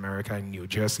States of America, in New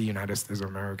Jersey, United States of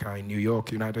America, in New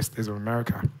York, United States of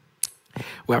America.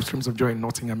 We have Streams of Joy in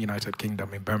Nottingham, United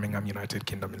Kingdom, in Birmingham, United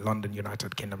Kingdom, in London,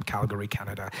 United Kingdom, Calgary,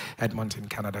 Canada, Edmonton,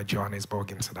 Canada,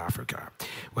 Johannesburg, in South Africa.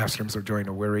 We have Streams of Joy in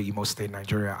Owerri, Imo State,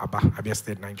 Nigeria, Abia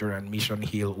State, Nigeria, and Mission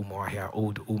Hill, Umuahia,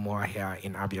 Old Umuahia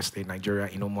in Abia State, Nigeria,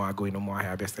 in Umuago, in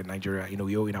Umuahia, Abia State, Nigeria, in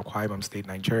Uyo, in Akwa Ibom State,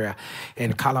 Nigeria,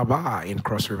 in Calabar, in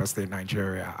Cross River State,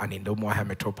 Nigeria, and in the Umuahia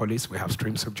Metropolis, we have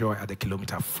Streams of Joy at the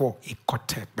kilometer 4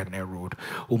 Ikotek Benin Road,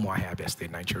 Umuahia, Abia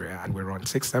State, Nigeria, and we run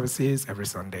 6 services every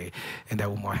Sunday in the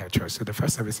Umuahia Church. So the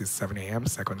first service is 7 a.m.,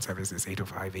 second service is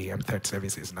 8:05 a.m., third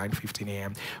service is 9:15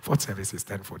 a.m., fourth service is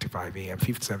 10:45 a.m.,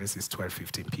 fifth service is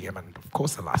 12:15 p.m., and of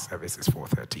course the last service is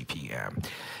 4:30 p.m.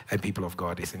 And people of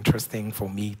God, it's interesting for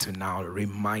me to now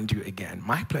remind you again,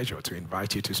 my pleasure to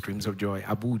invite you to Streams of Joy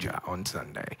Abuja on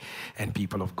Sunday. And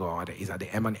people of God, is at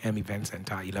the M&M Event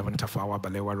Center, 11 Tafawa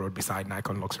Balewa Road, beside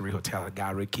Nikon Luxury Hotel,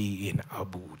 Gariki in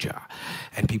Abuja.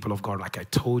 And people of God, like I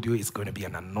told you, it's going to be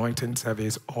an anointing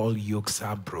service. All yokes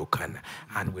are broken,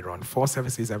 and we run 4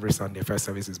 services every Sunday. First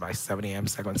service is by 7 a.m.,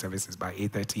 second service is by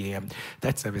 8:30 a.m.,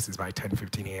 third service is by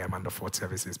 10:15 a.m., and the fourth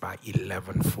service is by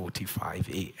 11:45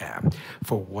 a.m.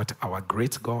 For what our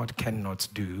great God cannot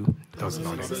do does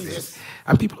not exist.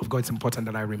 And people of God, it's important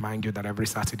that I remind you that every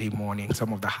Saturday morning,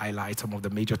 some of the highlights, some of the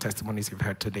major testimonies you've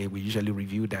heard today, we usually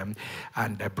review them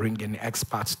and bring in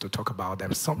experts to talk about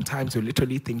them. Sometimes you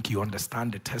literally think you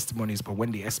understand the testimonies, but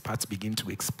when the experts begin to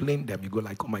explain them, you go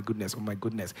like, oh my goodness,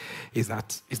 is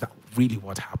that really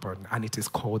what happened? And it is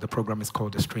called, the program is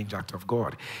called The Strange Act of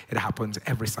God. It happens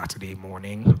every Saturday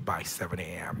morning by 7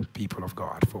 a.m. People of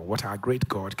God, for what our great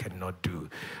God cannot do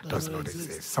does not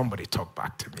exist. Somebody talk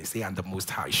back to me. Say, and the Most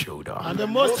High showed up. And the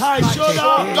Most High showed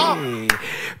up. Hey.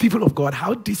 People of God,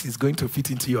 how this is going to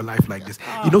fit into your life like this?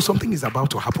 You know, something is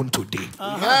about to happen today.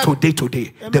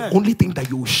 Today. Amen. The only thing that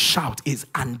you shout is,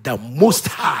 and the Most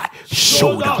High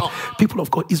showed up. People of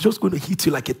God, it's just going to hit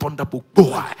you like a thunderbolt.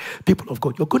 Boy, people of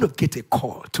God, you're going to get a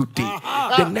call today.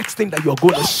 The next thing that you're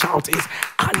going to shout is,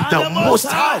 and the Most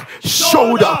High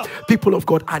showed up. People of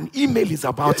God, an email is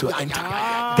about to enter.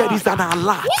 There is an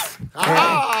alert.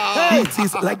 It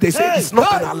is like they say, it's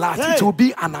not an alert. It will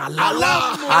be an alarm.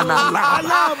 An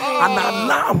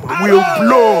alarm will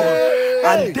blow.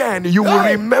 And then you will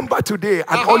remember today,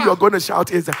 and all you're going to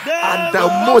shout is, and the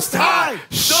Most High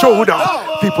showed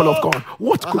up. People of God,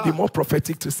 what could be more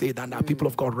prophetic to say than that? People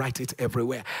of God, write it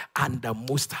everywhere. And the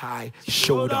Most High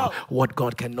showed up. What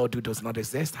God cannot do does not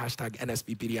exist. Hashtag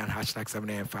Nsppd and hashtag 7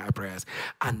 a.m. fire prayers.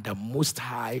 And the Most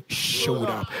High showed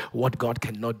up. What God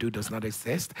cannot do does not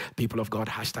exist. People of God,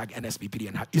 hashtag Nsppd.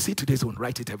 And you see today's one,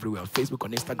 write it everywhere. On Facebook,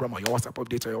 on Instagram, on your WhatsApp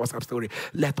update, or your WhatsApp story.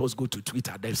 Let us go to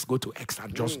Twitter. Let's go to X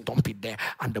and just dump it there.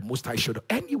 And the Most High showed up.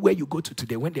 Anywhere you go to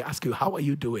today, when they ask you, how are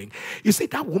you doing? You see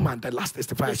that woman, the last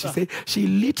testifier, she said she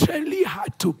literally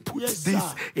had to put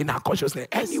this in her consciousness.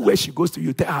 Anywhere she goes to,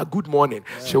 you tell her good morning.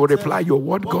 She will reply, your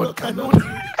word God cannot.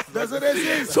 Doesn't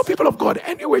exist. So people of God,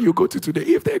 anywhere you go to today,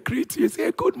 if they greet you,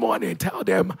 say good morning, tell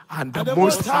them, and the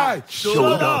Most High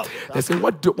showed up. They say,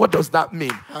 what does that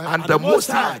mean? And the Most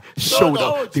High showed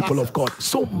up. People of God,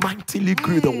 so mightily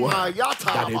grew the word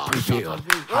that it prevailed.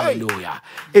 Hallelujah.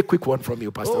 A quick one from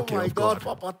you, Pastor. Oh my God,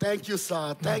 Papa, thank you,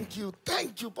 sir. Thank you,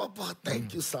 Papa.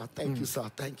 Thank you, sir. Thank you, sir.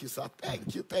 Thank you, sir.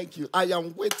 Thank you. I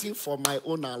am waiting for my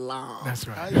own alarm. That's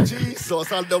right.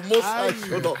 Jesus, and the Most High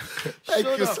showed up.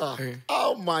 Thank you, sir.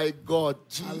 Oh my God,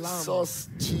 Jesus.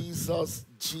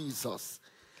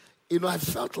 You know, I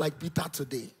felt like Peter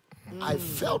today.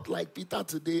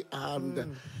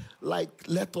 And like,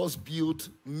 let us build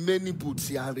many booths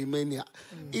here in Romania.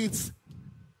 It's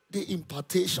the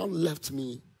impartation left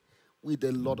me with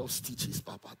a lot of stitches,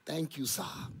 Papa. Thank you, sir.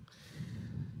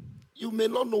 You may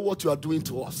not know what you are doing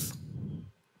to us,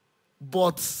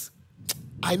 but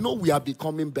I know we are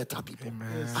becoming better people.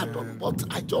 But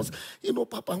I just,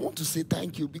 Papa, I want to say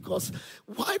thank you, because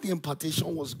while the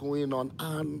impartation was going on,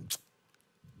 and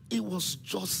it was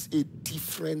just a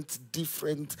different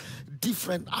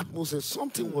atmosphere.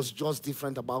 Something was just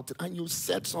different about it. And you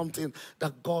said something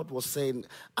that God was saying,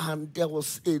 and there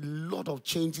was a lot of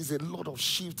changes, a lot of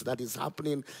shift that is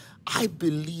happening. I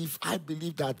believe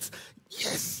that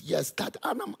yes, that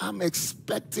I'm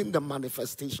expecting the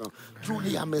manifestation.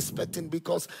 Truly, I'm expecting,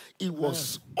 because it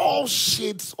was all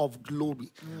shades of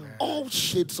glory. All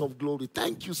shades of glory.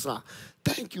 Thank you, sir.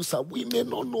 Thank you, sir. We may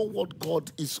not know what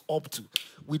God is up to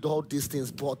with all these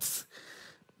things, but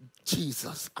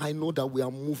Jesus, I know that we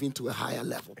are moving to a higher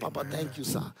level. Papa, thank you,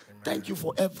 sir. Thank you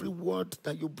for every word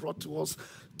that you brought to us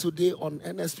today on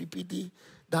Nsppd,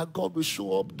 that God will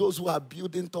show up those who are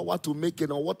building toward to make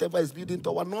it, or whatever is building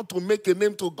toward, not to make a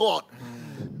name to God.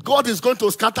 God is going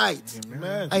to scatter it.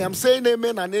 Amen. I am saying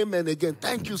amen and amen again.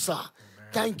 Thank you, sir.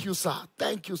 Thank you, sir.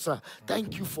 Thank you, sir.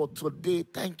 Thank you for today.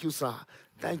 Thank you, sir.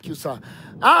 Thank you, sir.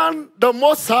 And the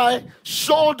Most High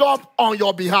showed up on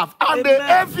your behalf. And the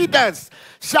evidence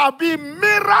shall be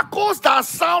miracles that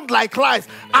sound like lies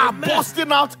are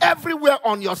busting out everywhere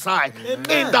on your side. In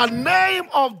the name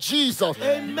of Jesus.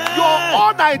 Your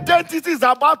own identity is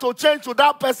about to change to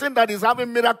that person that is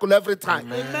having miracle every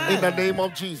time. In the name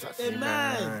of Jesus.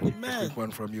 Amen. Quick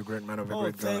one from you, great man of a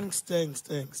great God.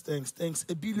 Thanks.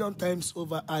 A billion times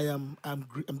over, I'm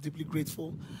deeply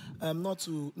grateful. Not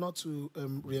to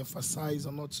re-emphasize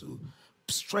or not to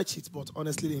stretch it, but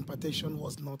honestly, the impartation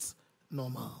was not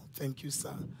normal. Thank you,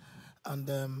 sir. And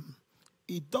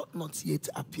it doth not yet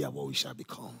appear what we shall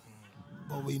become,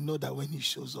 but we know that when he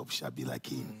shows up, we shall be like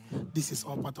him. This is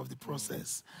all part of the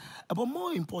process. But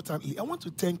more importantly, I want to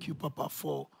thank you, Papa,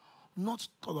 for not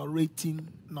tolerating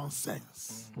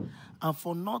nonsense and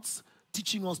for not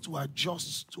teaching us to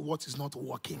adjust to what is not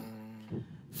working.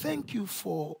 Thank you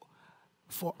for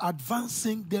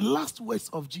advancing the last words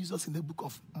of Jesus in the book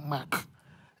of Mark.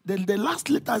 The last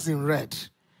letters in red.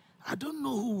 I don't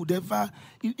know who would ever,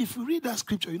 if you read that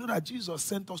scripture, you know that Jesus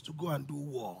sent us to go and do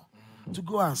war, to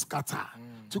go and scatter,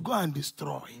 to go and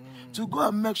destroy, to go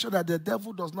and make sure that the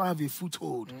devil does not have a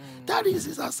foothold. That is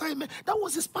his assignment. That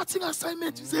was his parting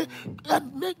assignment. He said,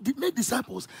 and make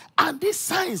disciples, and these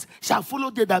signs shall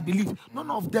follow they that believe. None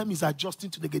of them is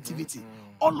adjusting to negativity.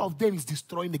 All of them is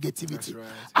destroying negativity. Right.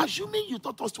 Assuming you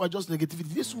taught us to adjust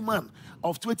negativity, this woman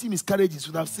of 20 miscarriages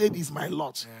would have said, "Is my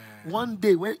lot." One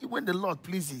day, when the Lord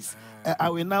pleases, I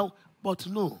will now. But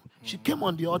no, she came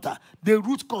on the altar. The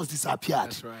root cause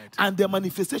disappeared. Right. And the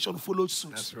manifestation followed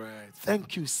suit. That's right.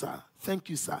 Thank you, sir. Thank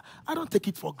you, sir. I don't take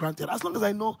it for granted. As long as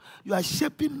I know you are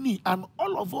shaping me and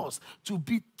all of us to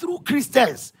be true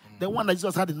Christians, the one that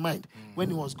Jesus had in mind when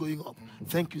he was going up.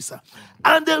 Thank you, sir.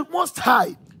 And the Most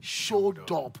High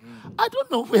showed up. I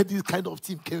don't know where this kind of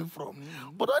team came from.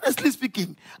 But honestly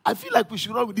speaking, I feel like we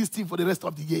should run with this team for the rest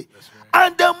of the year. Right.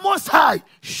 And the Most High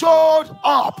showed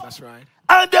up. That's right.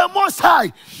 And the Most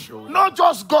High, not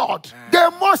just God,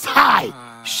 the Most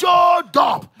High showed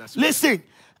up. Listen,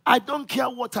 I don't care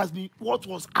what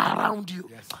was around you.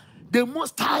 Yes. The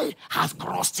Most High has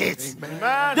crossed it.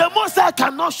 Amen. The Most High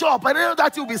cannot show up, and I know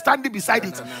that you'll be standing beside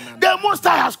it. The Most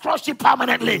High has crushed it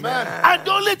permanently. Amen. And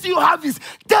the only thing you have is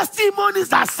testimonies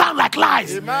that sound like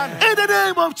lies. Amen. In the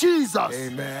name of Jesus.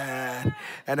 Amen.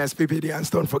 And Nsppd,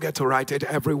 don't forget to write it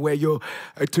everywhere you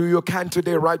can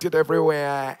today. Write it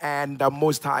everywhere. And the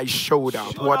Most High showed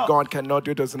up. What God cannot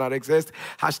do does not exist.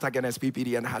 Hashtag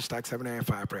Nsppd and hashtag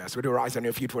 795 prayers. Would you rise on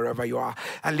your feet wherever you are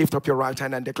and lift up your right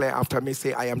hand and declare after me,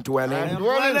 say, I am dwelling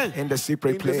in the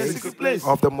secret place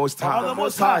of the Most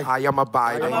High. I am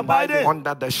abiding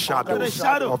under the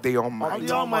shadow of the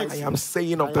Almighty. I am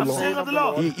saying of the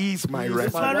Lord, He is my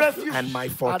refuge and my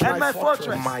fortress.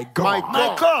 My God.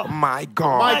 My God. My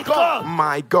God. My God.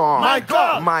 My God. My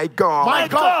God. My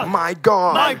God. My God. My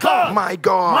God. My God. My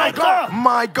God. My God.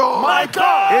 My God. My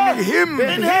God. In Him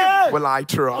will I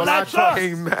trust. Will I trust.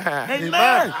 Amen.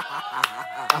 Amen.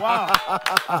 Wow.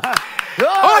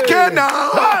 Okay,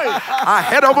 now,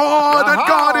 ahead of all that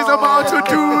God is about to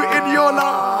do in your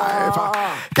life,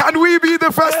 can we be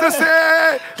the first to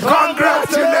say,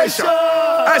 congratulations?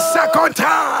 A second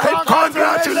time,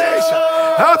 congratulations.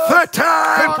 A third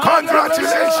time,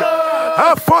 congratulations.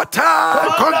 A fourth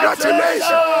time, congratulations.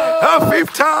 A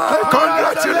fifth time,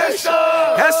 congratulations.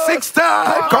 A sixth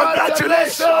time,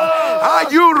 congratulations. Are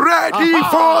you ready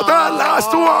for the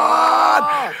last one?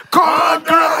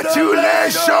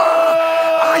 Congratulations.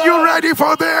 Are you ready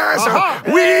for this?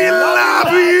 We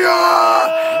love you.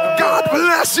 God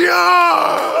bless you.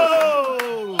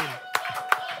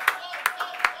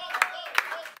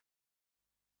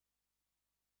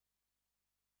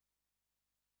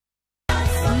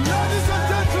 Ladies and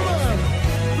gentlemen,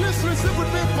 please receive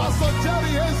with me Pastor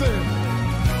Jerry Hazen.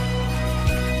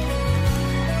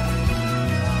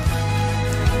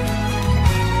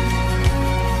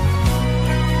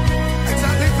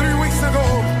 Exactly 3 weeks ago,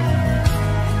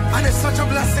 and it's such a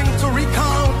blessing to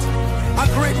recount a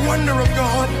great wonder of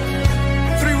God.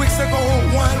 3 weeks ago,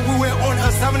 while we were on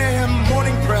our 7 a.m.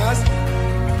 morning prayers,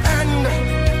 and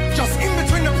just in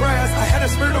between the prayers, I had a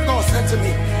Spirit of God said to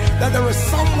me that there is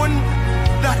someone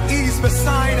that is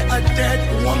beside a dead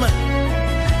woman.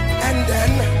 And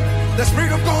then the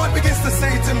Spirit of God begins to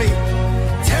say to me,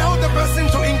 tell the person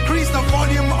to increase the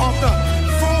volume of the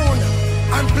phone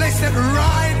and place it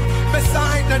right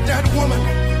beside the dead woman.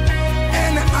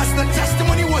 And as the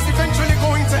testimony was eventually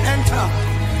going to enter,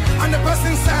 and the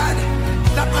person said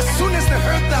that as soon as they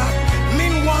heard that,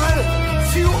 meanwhile,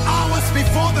 few hours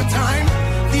before the time,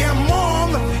 their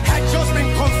mom had just been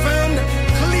confirmed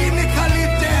clinically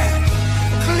dead.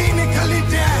 Clinically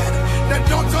dead. The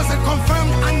doctors had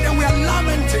confirmed, and they were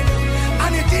lamenting.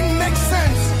 And it didn't make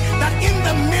sense that in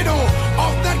the middle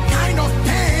of that kind of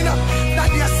pain,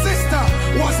 that their sister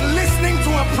was listening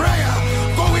to a prayer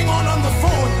going on the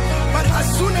phone. But as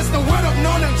soon as the word of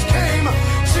knowledge came,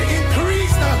 she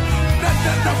increased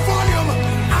the volume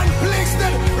and placed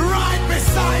it right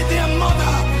beside their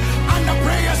mother. And the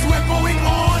prayers were going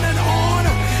on and on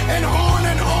and on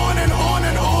and on and on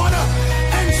and on.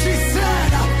 And she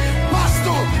said,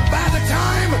 Pastor, by the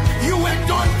time you were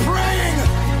done praying,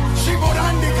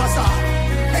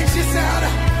 and she said,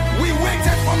 we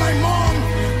waited for my mom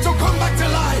to come back to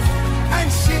life. And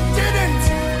she didn't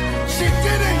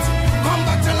come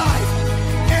back to life.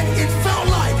 And it felt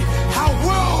like her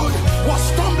world was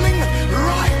stumbling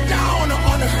right down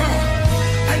on her.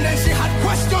 And then she had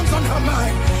questions on her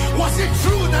mind. Was it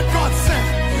true that God said?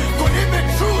 Could it be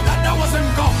true that that wasn't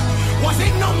God? Was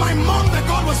it not my mom that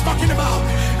God was talking about?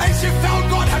 And she felt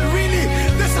God had really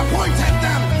disappointed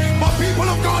them. But people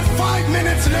of God, 5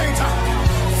 minutes later,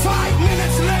 5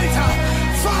 minutes later,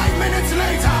 5 minutes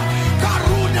later,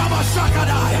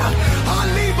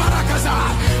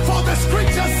 for the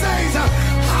scripture says,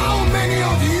 how many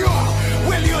of you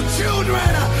will your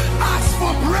children ask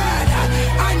for bread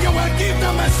and you will give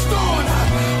them a stone?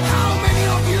 How many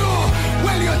of you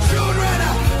will your children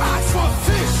ask for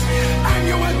fish and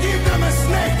you will give them a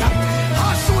snake?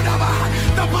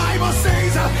 The Bible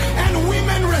says, and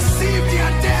women receive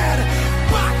their dead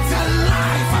back to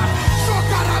life.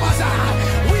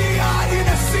 We are in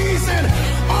a season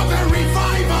of a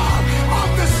revival of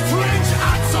the strange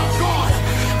acts of God.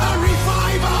 A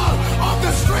revival of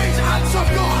the strange acts of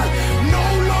God. No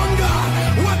longer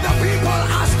would the people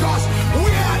ask us,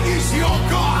 where is your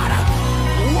God?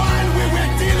 While we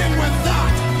were dealing with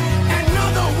that,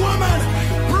 another woman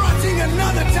brought in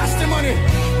another testimony,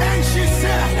 and she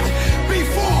said,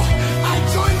 before I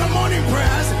joined the morning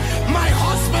prayers, my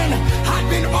husband had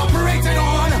been operated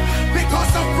on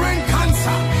because of brain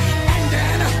cancer. And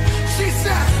then she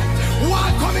said,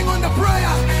 while coming on the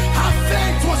prayer, her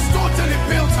faith was totally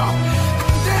built up.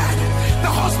 And then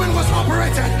the husband was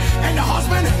operated, and the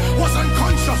husband was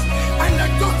unconscious. And the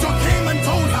doctor came and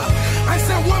told her, I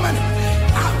said, woman,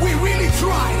 we really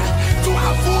tried to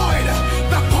avoid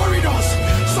the corridors,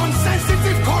 some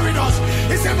sensitive corridors.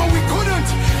 He said, but we couldn't.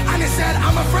 And he said,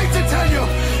 I'm afraid to tell you,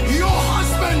 your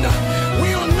husband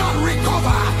will not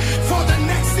recover for the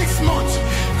next 6 months.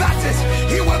 That is,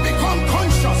 he will become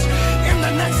conscious in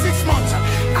the next 6 months.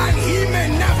 And he may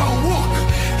never walk.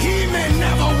 He may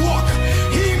never walk.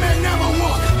 He may never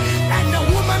walk. And the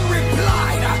woman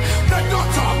replied, the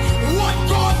doctor, what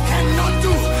God cannot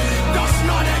do does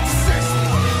not exist.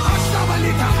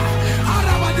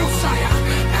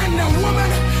 And the woman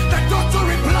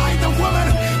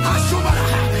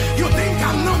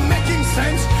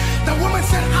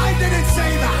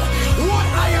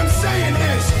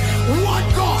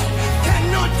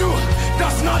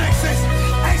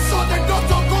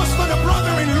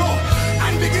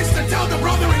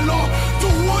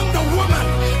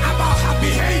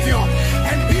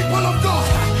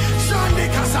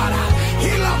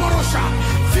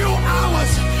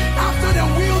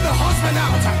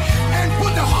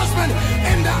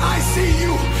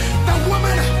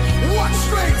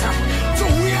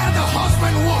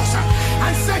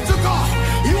I said to